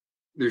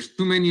 there's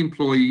too many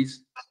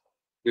employees.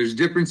 There's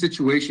different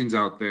situations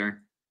out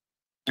there.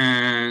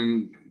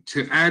 And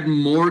to add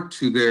more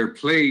to their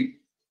plate,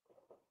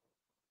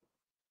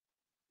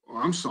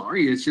 well, I'm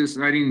sorry, it's just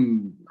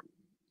adding,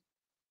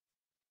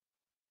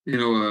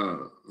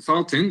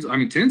 salt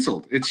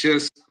tinsel. It's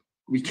just,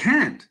 we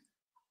can't.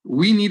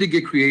 We need to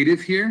get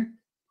creative here.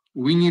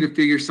 We need to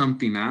figure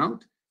something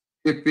out.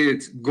 If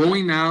it's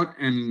going out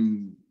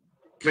and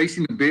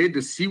placing a bid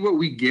to see what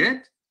we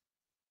get,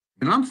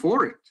 then I'm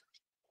for it.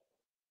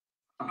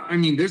 I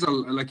mean,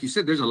 like you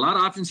said, there's a lot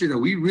of options here that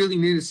we really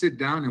need to sit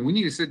down, and we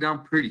need to sit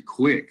down pretty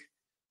quick.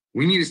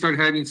 We need to start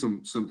having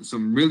some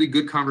really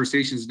good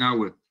conversations now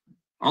with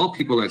all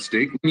people at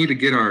stake. We need to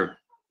get our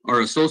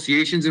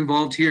associations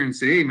involved here and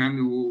say, hey, man,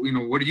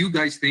 what are you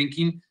guys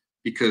thinking?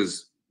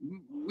 Because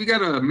we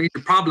got a major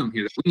problem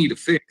here that we need to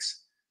fix.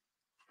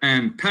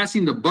 And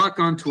passing the buck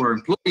on to our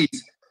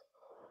employees,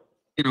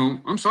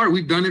 I'm sorry,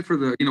 we've done it for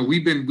the,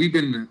 we've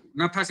been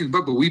not passing the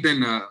buck, but we've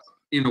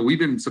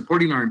been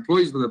supporting our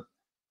employees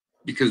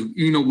because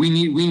we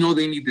know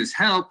they need this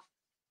help,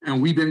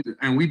 and we've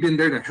been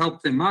there to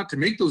help them out to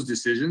make those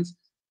decisions,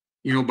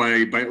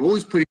 by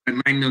always putting that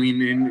 $9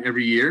 million in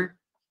every year.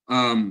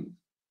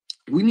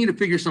 We need to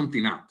figure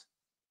something out.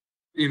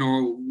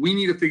 We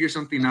need to figure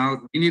something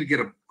out. We need to get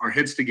our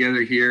heads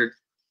together here,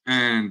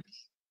 and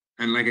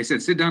like I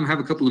said, sit down and have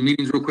a couple of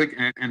meetings real quick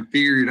and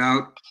figure it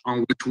out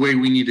on which way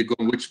we need to go,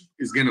 which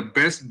is going to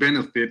best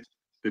benefit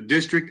the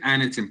district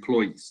and its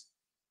employees.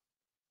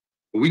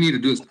 What we need to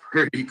do is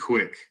pretty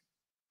quick.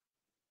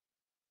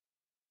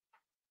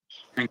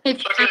 So I can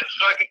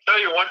tell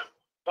you one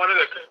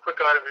other quick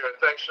item here.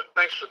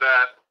 Thanks for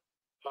that.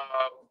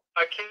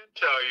 I can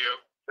tell you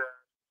that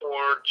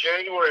for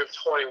January of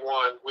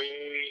 21,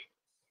 we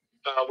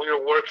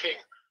were working,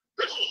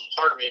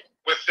 pardon me,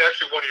 with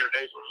actually one of your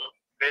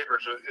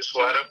neighbors,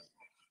 Isleta,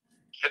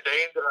 and they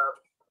ended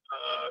up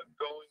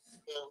going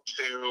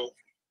into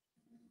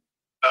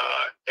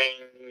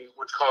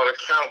what's called an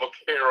accountable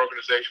care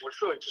organization, which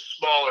really is a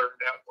smaller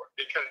network.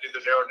 They kind of did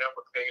the narrow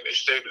network thing, and they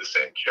stayed with the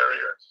same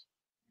carrier.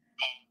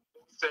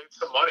 Saved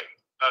some money.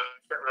 I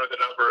can't remember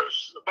the number. It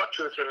was about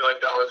 $2 or $3 million,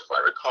 if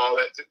I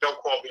recall it. Don't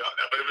quote me on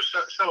that, but it was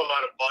some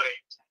amount of money.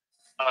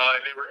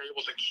 And they were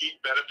able to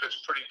keep benefits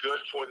pretty good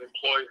for the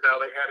employees.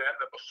 Now, they had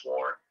Aetna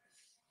before.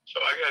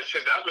 So I gotta say,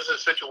 that was a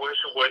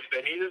situation where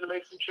they needed to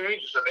make some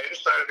changes, and they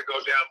decided to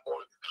go down more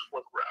the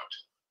network route.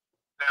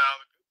 Now,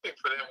 the good thing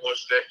for them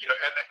was that,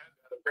 Aetna had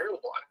that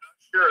available. I'm not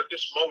sure at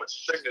this moment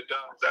Cigna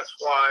does. That's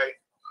why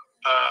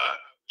I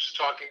was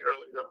talking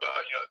earlier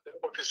about, the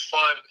network is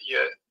fun,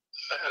 yet,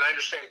 and I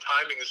understand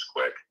timing is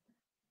quick.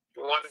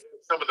 You want to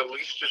get some of the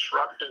least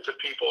disruption to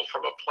people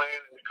from a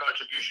plan and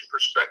contribution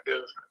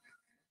perspective.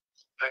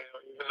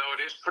 Even though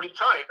it is pretty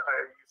tight,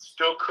 you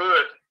still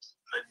could.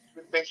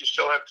 I think you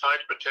still have time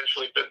to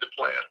potentially bid the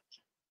plan.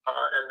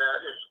 And that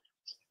is,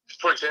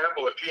 for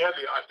example, if you have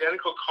the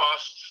identical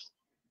costs,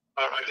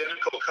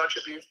 identical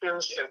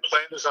contributions and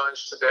plan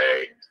designs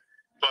today,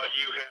 but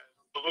you have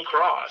Blue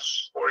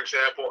Cross, for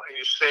example, and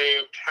you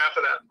saved half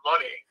of that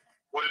money,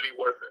 would it be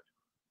worth it?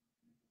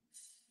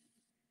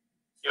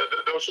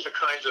 Those are the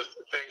kinds of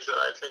things that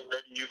I think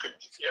maybe you could,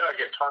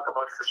 again, talk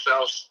amongst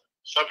yourselves,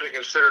 something to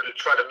consider to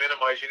try to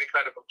minimize any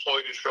kind of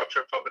employee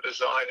disruption from a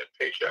design and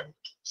paycheck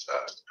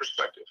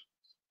perspective.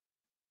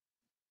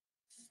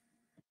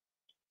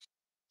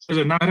 Is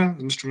it Nada,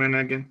 Mr. Mena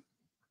again?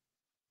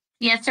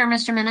 Yes, sir,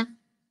 Mr. Mena.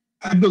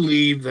 I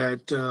believe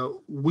that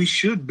we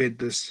should bid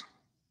this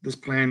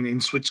plan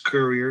and switch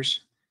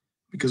couriers,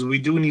 because we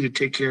do need to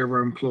take care of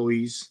our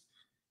employees.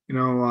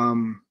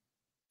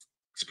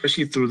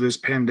 Especially through this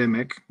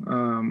pandemic,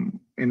 and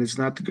it's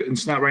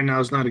not right now.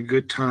 It's not a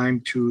good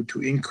time to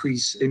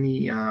increase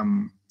any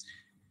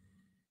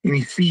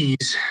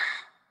fees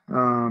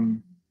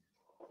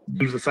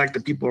due to the fact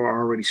that people are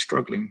already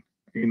struggling.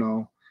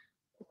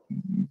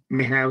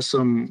 May have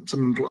some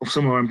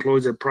of our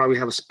employees that probably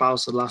have a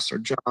spouse that lost their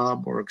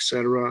job or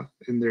etc.,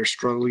 and they're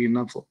struggling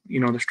enough.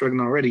 They're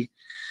struggling already.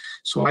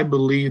 So I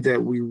believe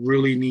that we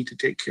really need to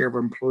take care of our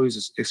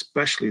employees,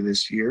 especially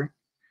this year.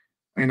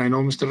 And I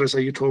know, Mr.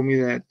 Reza, you told me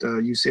that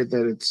you said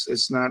that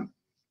it's not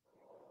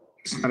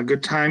a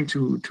good time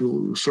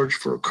to search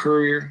for a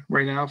courier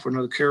right now, for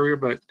another carrier,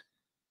 but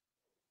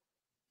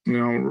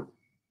I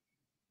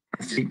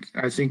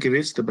think it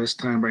is the best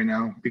time right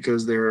now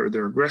because they're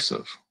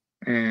aggressive,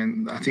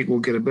 and I think we'll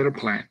get a better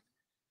plan.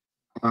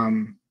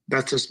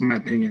 That's just my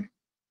opinion.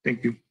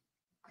 Thank you.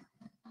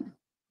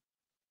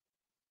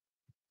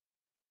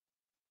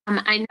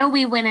 I know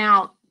we went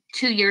out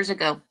 2 years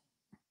ago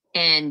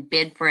and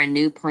bid for a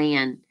new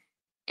plan,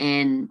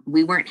 and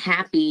we weren't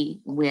happy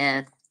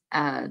with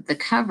the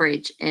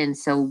coverage, and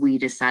so we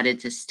decided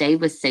to stay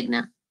with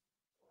Cigna.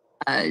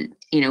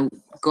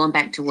 Going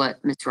back to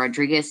what Mr.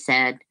 Rodriguez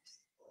said,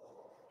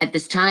 at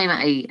this time,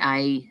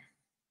 I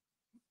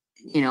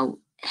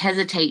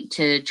hesitate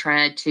to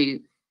try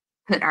to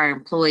put our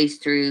employees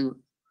through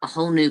a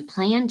whole new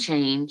plan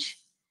change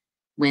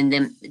when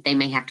they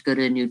may have to go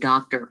to a new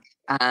doctor.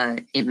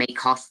 It may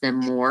cost them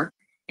more.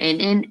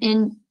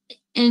 And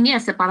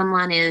yes, the bottom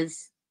line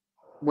is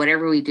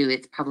whatever we do,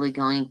 it's probably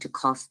going to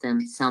cost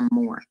them some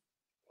more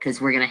because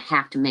we're going to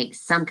have to make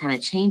some kind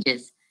of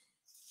changes.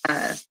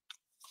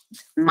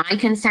 My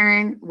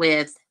concern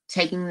with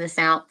taking this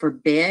out for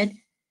bid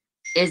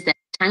is that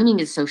timing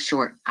is so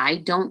short. I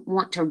don't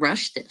want to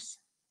rush this.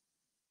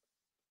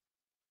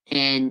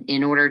 And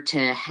in order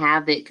to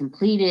have it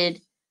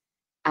completed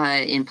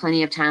in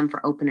plenty of time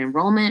for open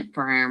enrollment,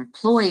 for our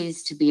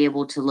employees to be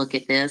able to look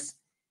at this,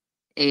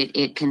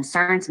 it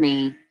concerns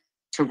me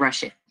to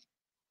rush it.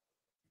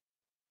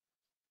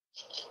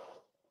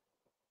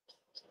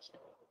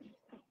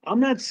 I'm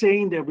not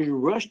saying that we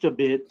rushed a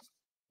bit.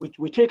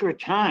 We take our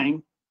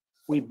time,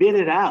 we bid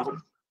it out.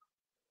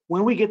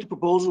 When we get the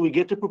proposals, we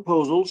get the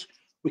proposals.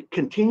 We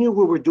continue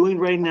what we're doing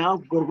right now,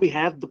 where we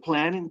have the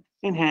plan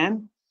in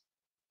hand.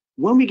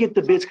 When we get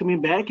the bids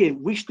coming back, if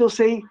we still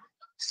say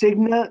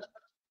Cigna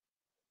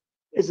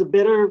is a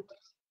better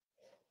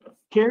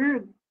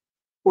carrier,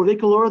 or they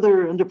can lower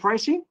their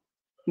pricing,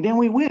 then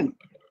we win.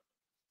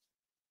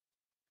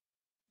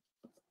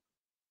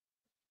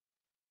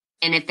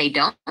 And if they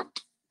don't,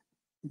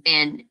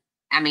 then,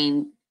 I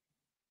mean,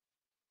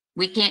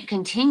 we can't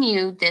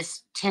continue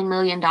this $10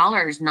 million,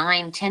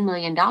 $10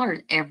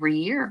 million every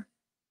year.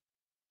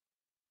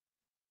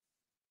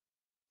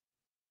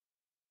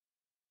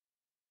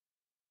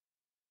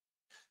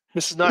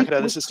 Mrs.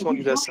 Nakada, this is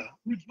Tony Dessa.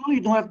 We really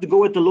don't have to go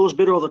with the lowest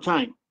bidder all the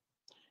time.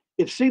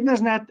 If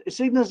Cigna's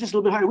just a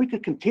little bit higher, we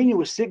could continue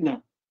with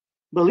Cigna.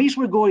 But at least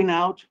we're going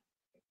out,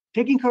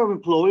 taking care of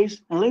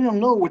employees and letting them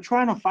know we're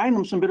trying to find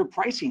them some better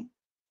pricing.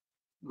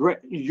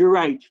 You're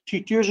right.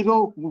 2 years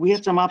ago, we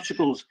had some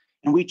obstacles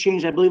and we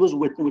changed, I believe it was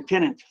with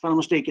Tenant, if I'm not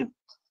mistaken.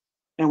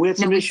 And we had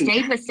some issues. We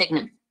stayed with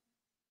Cigna.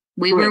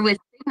 We Correct. were with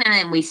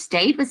Cigna and we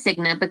stayed with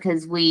Cigna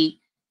because we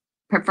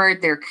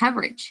preferred their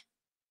coverage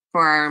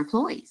for our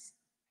employees.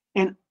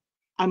 And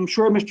I'm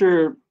sure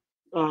Mr.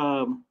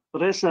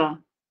 Reza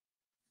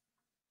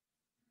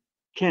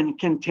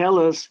can tell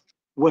us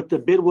what the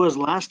bid was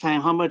last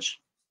time, how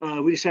much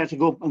we decided to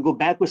go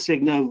back with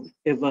Cigna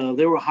if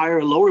they were higher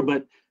or lower.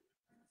 But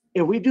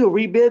if we do a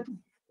rebid,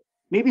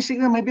 maybe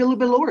Cigna might be a little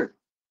bit lower.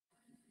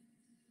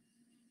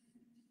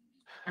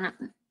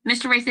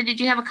 Mr. Reza,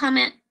 did you have a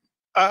comment?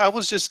 I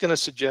was just going to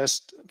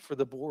suggest for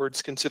the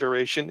board's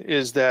consideration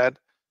is that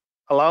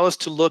allow us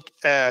to look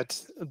at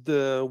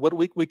what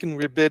we can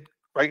rebid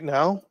right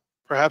now.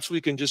 Perhaps we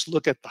can just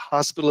look at the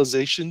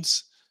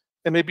hospitalizations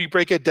and maybe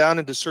break it down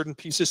into certain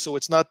pieces so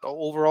it's not the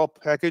overall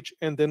package,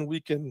 and then we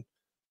can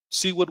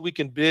see what we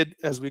can bid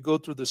as we go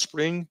through the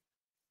spring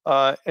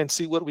and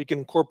see what we can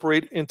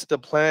incorporate into the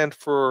plan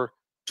for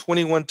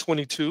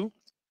 21-22.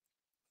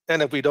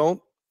 And if we don't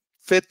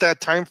fit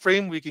that time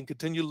frame, we can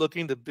continue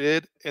looking to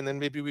bid, and then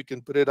maybe we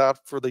can put it out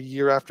for the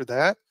year after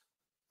that.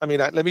 I mean,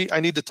 I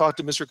need to talk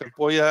to Mr.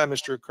 Campoya,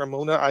 Mr.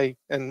 Carmona,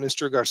 and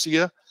Mr.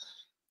 Garcia.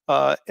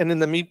 And in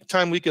the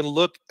meantime, we can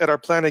look at our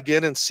plan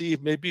again and see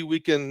if maybe we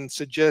can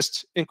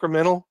suggest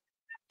incremental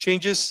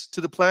changes to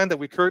the plan that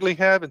we currently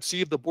have and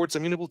see if the board's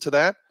amenable to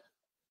that.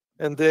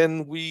 And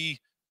then we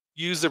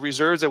use the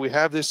reserves that we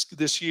have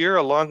this year,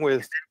 along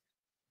with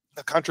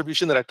the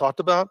contribution that I talked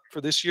about for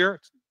this year,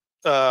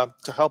 to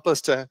help us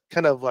to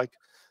kind of like,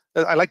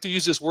 I like to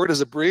use this word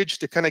as a bridge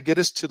to kind of get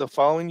us to the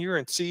following year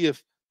and see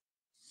if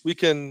we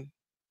can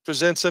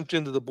present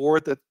something to the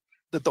board that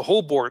the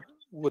whole board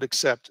would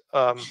accept.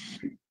 Mr.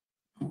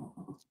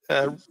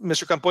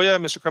 Campoya,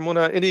 Mr.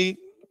 Carmona,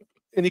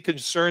 any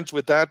concerns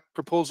with that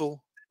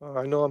proposal?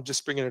 I know I'm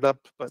just bringing it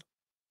up, but.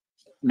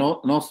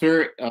 No,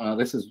 sir.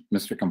 This is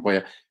Mr.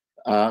 Campoya.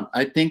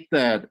 I think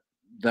that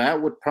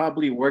would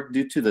probably work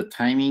due to the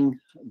timing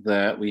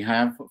that we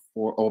have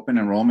for open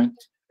enrollment,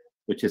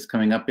 which is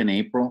coming up in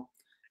April.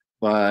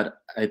 But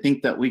I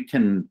think that we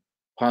can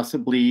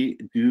possibly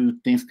do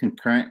things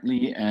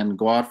concurrently and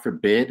go out for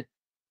bid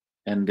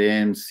and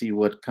then see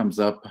what comes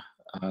up,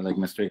 like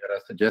Mr. Higuera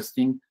is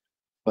suggesting.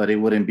 But it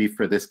wouldn't be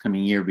for this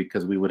coming year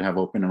because we would have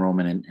open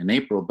enrollment in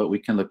April, but we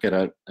can look at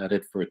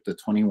it for the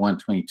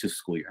 21-22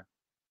 school year.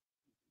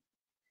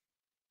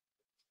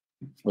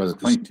 Was it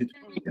 22?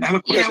 I have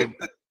a question.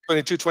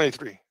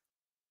 22-23.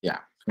 Yeah.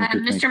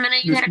 Mr. Mena,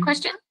 you had a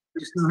question?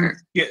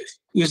 Yes,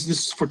 this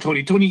is for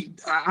 2020.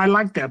 I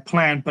like that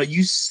plan, but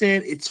you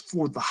said it's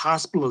for the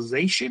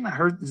hospitalization.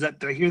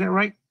 Did I hear that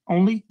right?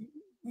 Only?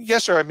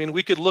 Yes, sir. I mean,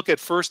 we could look at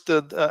first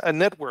a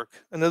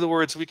network. In other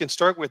words, we can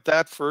start with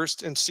that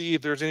first and see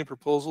if there's any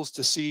proposals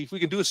to see if we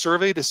can do a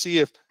survey to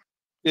see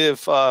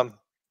if our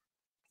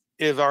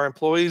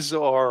employees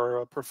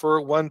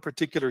prefer one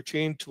particular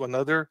chain to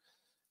another,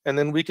 and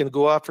then we can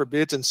go out for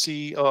bids and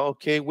see,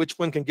 okay, which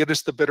one can get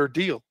us the better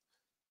deal.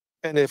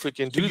 And if we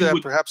can do that,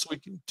 perhaps we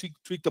can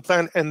tweak the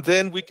plan, and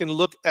then we can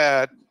look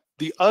at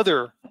the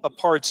other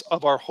parts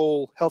of our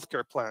whole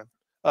healthcare plan.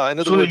 In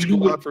other words,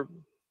 go out for.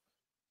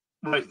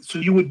 Right. So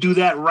you would do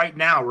that right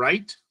now,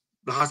 right?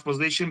 The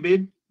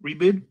hospitalization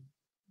rebid?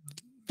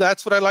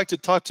 that's what I'd like to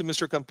talk to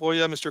Mr.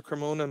 Campoya, Mr.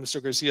 Carmona, and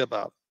Mr. Garcia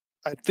about.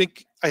 I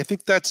think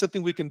that's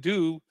something we can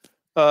do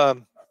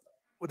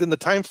within the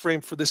time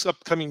frame for this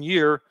upcoming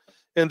year,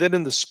 and then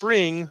in the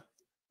spring,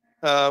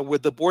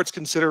 with the board's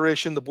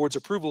consideration, the board's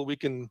approval, we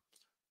can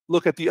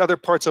look at the other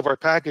parts of our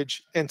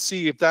package and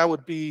see if that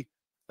would be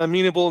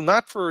amenable,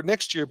 not for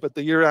next year, but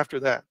the year after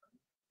that.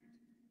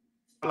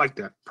 I like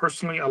that.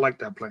 Personally, I like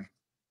that plan.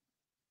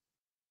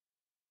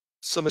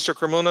 So Mr.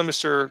 Carmona,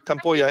 Mr.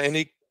 Campoya,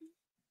 any?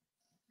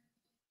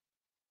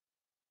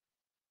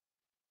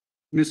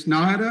 Ms.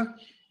 Nahara?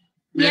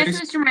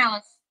 Yes, Mr.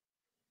 Morales.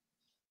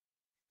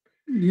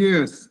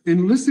 Yes,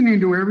 in listening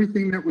to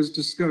everything that was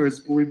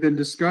discussed, we've been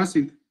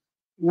discussing,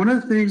 one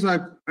of the things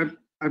I've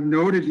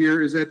noted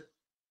here is that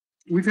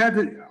we've had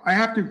to, I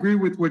have to agree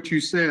with what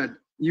you said.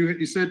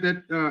 You said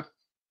that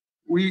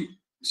we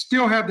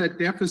still have that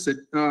deficit.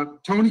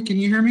 Tony, can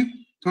you hear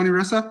me? Tony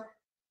Ressa?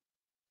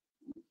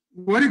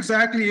 What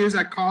exactly is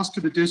that cost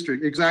to the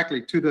district?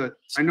 Exactly to the,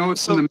 I know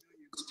it's in the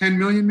 10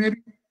 million maybe?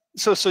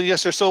 So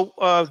yes, sir. So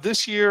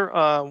this year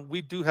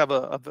we do have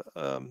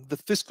the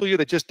fiscal year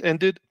that just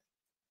ended.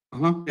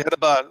 We had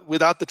about,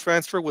 without the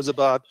transfer, was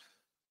about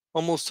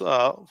almost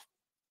like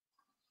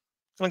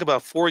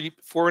about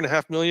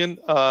 4.5 million.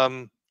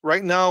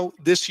 Right now,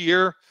 this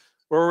year,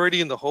 we're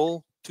already in the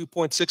hole,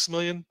 2.6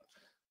 million.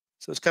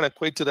 So it's kind of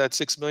equate to that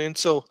 6 million.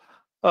 So,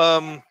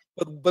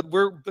 but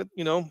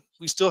you know,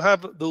 we still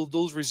have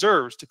those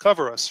reserves to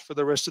cover us for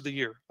the rest of the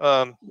year.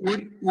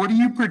 What are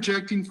you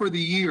projecting for the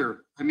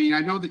year? I mean, I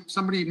know that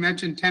somebody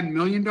mentioned $10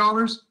 million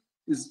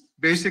is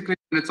basically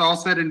when it's all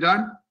said and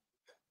done.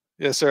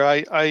 Yes, sir.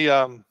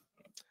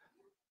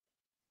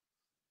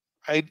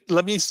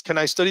 Can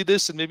I study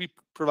this and maybe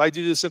provide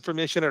you this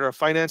information at our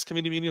finance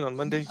committee meeting on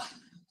Monday?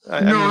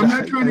 I'm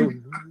not trying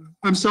to,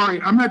 I'm sorry,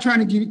 I'm not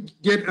trying to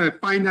get a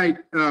finite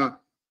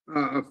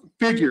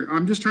figure.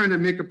 I'm just trying to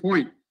make a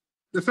point.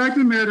 The fact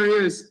of the matter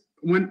is,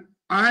 when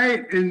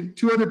I and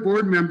two other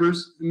board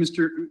members,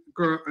 Mr.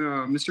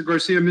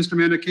 Garcia and Mr.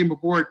 Mena, came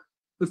aboard,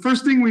 the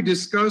first thing we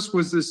discussed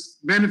was this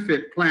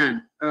benefit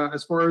plan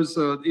as far as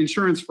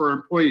insurance for our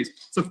employees.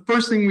 It's the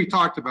first thing we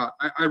talked about.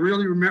 I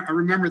really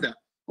remember that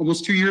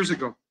almost 2 years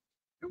ago.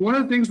 And one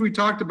of the things we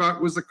talked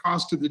about was the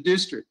cost to the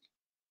district.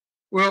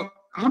 Well,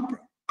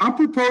 I'm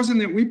proposing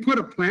that we put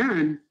a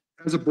plan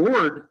as a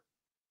board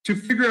to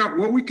figure out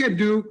what we can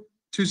do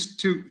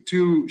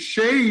to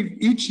shave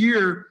each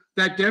year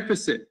that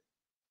deficit.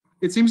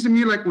 It seems to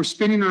me like we're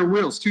spinning our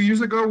wheels. 2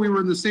 years ago, we were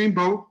in the same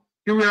boat.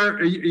 Here we are,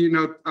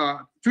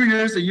 2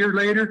 years, a year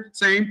later,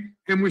 same,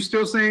 and we're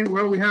still saying,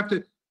 well, we have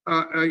to,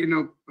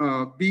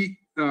 be.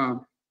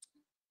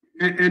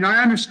 And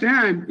I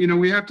understand,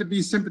 we have to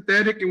be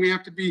sympathetic and we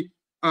have to be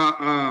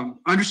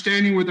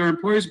understanding with our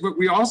employees, but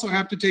we also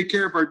have to take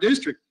care of our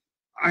district.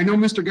 I know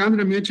Mr.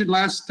 Gandhi mentioned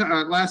last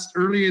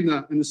early in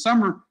the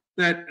summer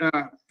that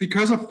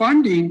because of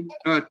funding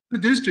the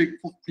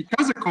district,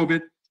 because of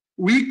COVID,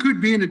 we could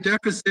be in a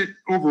deficit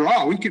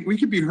overall. We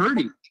could be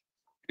hurting.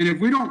 And if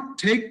we don't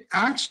take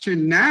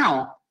action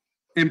now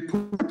and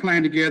put a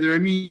plan together, I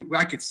mean,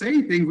 I could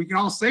say things, we can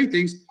all say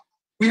things.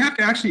 We have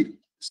to actually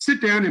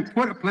sit down and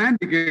put a plan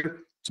together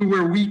to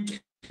where we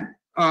can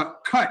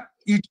cut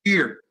each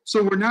year.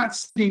 So we're not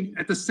sitting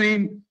at the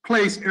same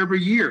place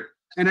every year.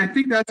 And I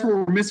think that's where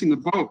we're missing the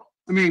boat.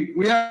 I mean,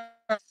 we have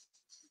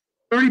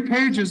 30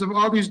 pages of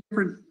all these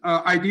different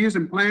ideas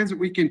and plans that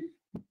we can,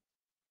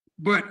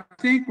 but I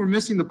think we're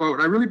missing the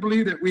boat. I really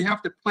believe that we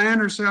have to plan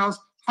ourselves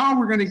how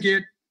we're going to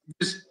get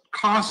this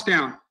cost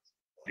down.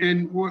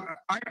 And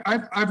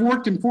I've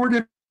worked in 4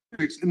 different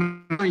districts,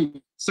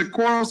 and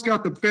Socorro's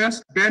got the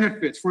best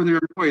benefits for their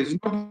employees.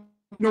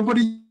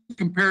 Nobody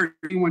compared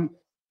to anyone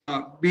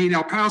being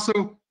El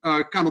Paso,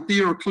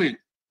 Canutillo, or Clint.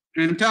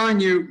 And I'm telling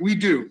you, we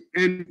do.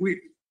 And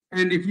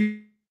if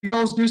you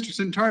those districts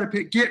and try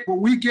to get what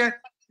we get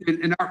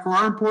for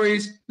our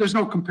employees, there's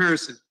no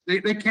comparison. They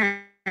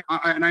can't,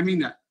 and I mean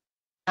that.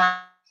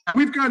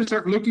 We've got to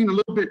start looking a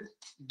little bit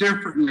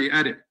differently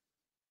at it.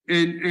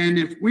 And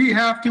if we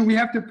have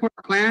to put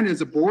a plan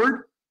as a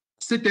board,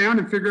 sit down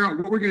and figure out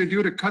what we're going to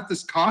do to cut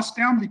this cost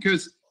down,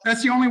 because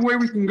that's the only way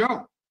we can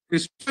go,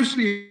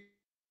 especially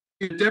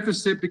a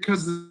deficit,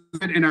 because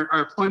and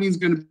our funding is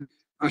going to be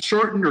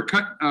shortened or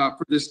cut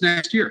for this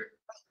next year.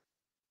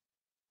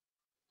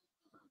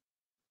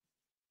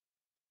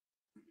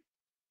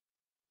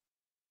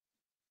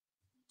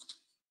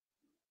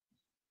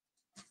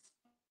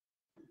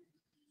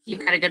 You've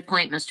got a good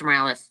point, Mr.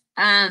 Morales.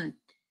 Are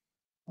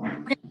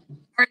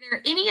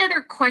there any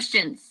other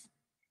questions?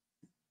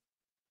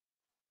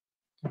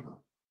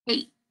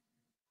 Hey,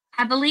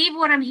 I believe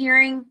what I'm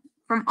hearing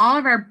from all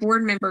of our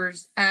board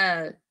members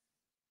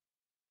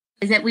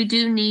is that we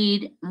do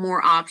need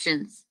more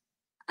options.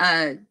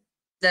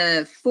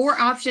 The 4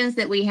 options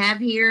that we have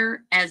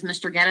here, as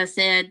Mr. Guetta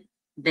said,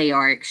 they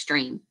are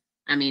extreme.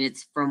 I mean,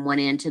 it's from one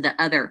end to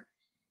the other.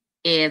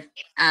 If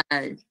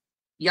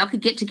y'all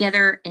could get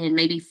together and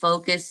maybe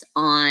focus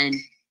on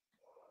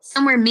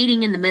somewhere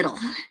meeting in the middle.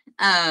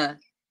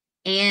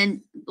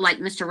 And like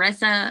Mr.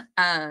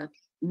 Ressa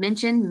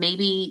mentioned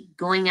maybe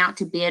going out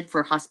to bid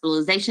for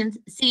hospitalizations.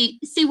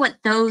 See what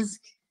those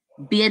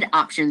bid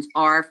options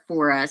are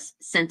for us,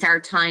 since our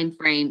time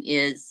frame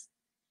is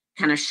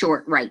kind of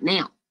short right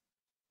now.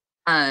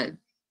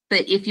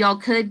 But if y'all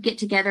could get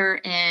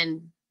together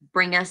and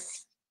bring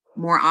us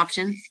more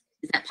options,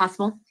 is that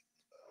possible?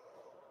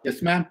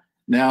 Yes, ma'am.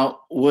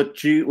 Now, would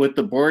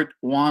the board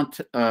want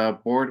a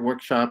board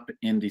workshop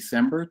in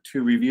December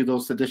to review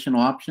those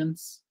additional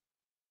options?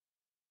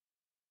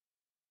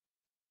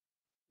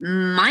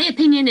 My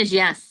opinion is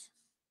yes.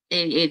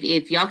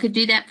 If y'all could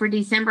do that for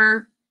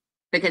December,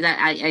 because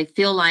I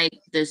feel like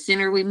the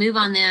sooner we move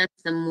on this,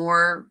 the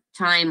more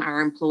time our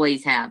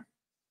employees have.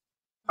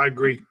 I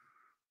agree.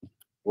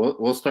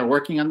 We'll start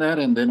working on that,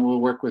 and then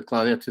we'll work with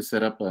Claudia to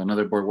set up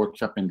another board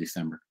workshop in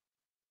December.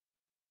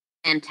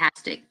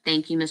 Fantastic.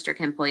 Thank you, Mr.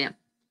 Campoya.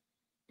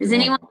 Does You're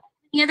anyone welcome.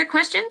 have any other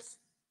questions?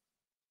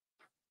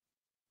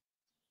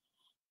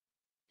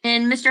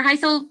 And Mr.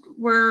 Heisel,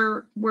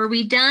 were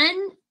we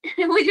done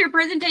with your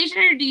presentation,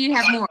 or do you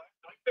have more?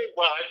 I think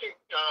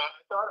I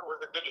thought it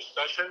was a good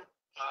discussion.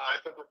 I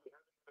think if you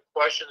have any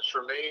questions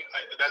for me,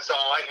 that's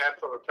all I had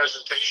from a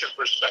presentation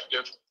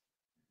perspective.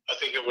 I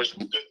think it was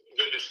good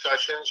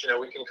discussions. You know,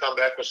 we can come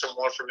back with some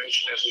more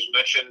information, as was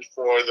mentioned,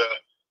 for the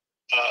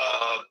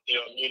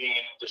meeting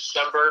in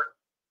December.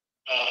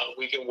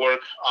 We can work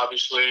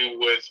obviously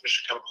with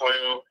Mr.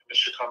 Campoyo and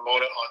Mr.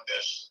 Carmona on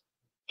this.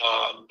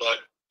 But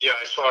yeah,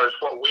 as far as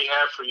what we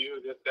have for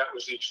you, that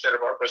was the extent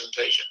of our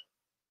presentation.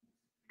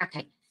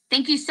 Okay,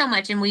 thank you so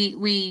much. And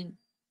we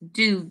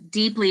do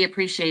deeply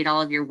appreciate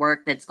all of your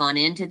work that's gone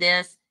into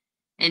this.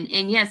 And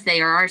yes,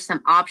 there are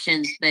some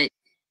options, but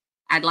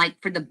I'd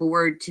like for the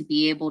board to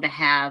be able to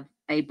have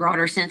a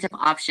broader sense of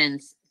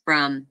options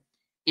from,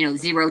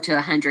 0 to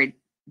 100,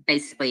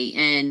 basically.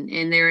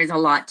 And there is a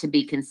lot to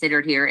be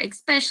considered here,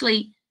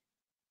 especially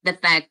the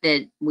fact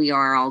that we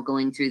are all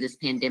going through this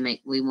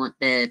pandemic. We want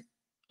the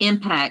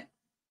impact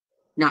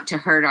not to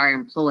hurt our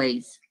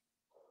employees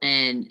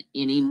and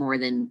any more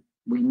than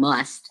we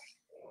must.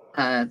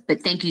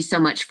 But thank you so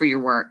much for your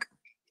work.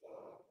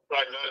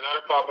 Right,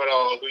 not a problem at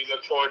all. We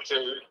look forward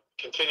to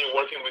continue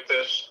working with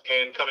this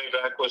and coming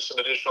back with some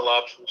additional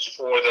options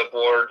for the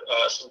board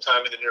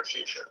sometime in the near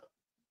future.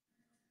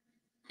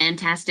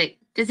 Fantastic.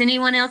 Does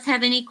anyone else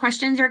have any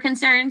questions or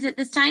concerns at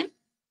this time?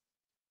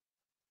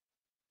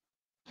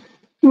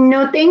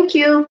 No, thank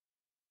you.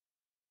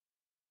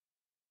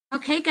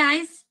 Okay,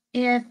 guys,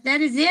 if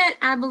that is it,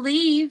 I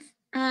believe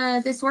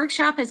this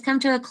workshop has come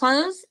to a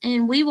close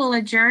and we will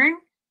adjourn.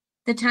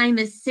 The time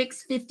is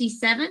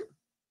 6:57.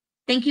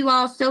 Thank you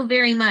all so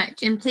very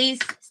much, and please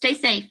stay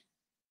safe.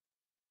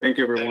 Thank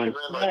you, everyone. Thank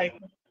you very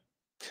much.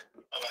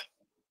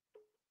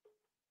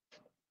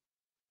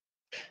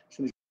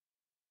 Bye.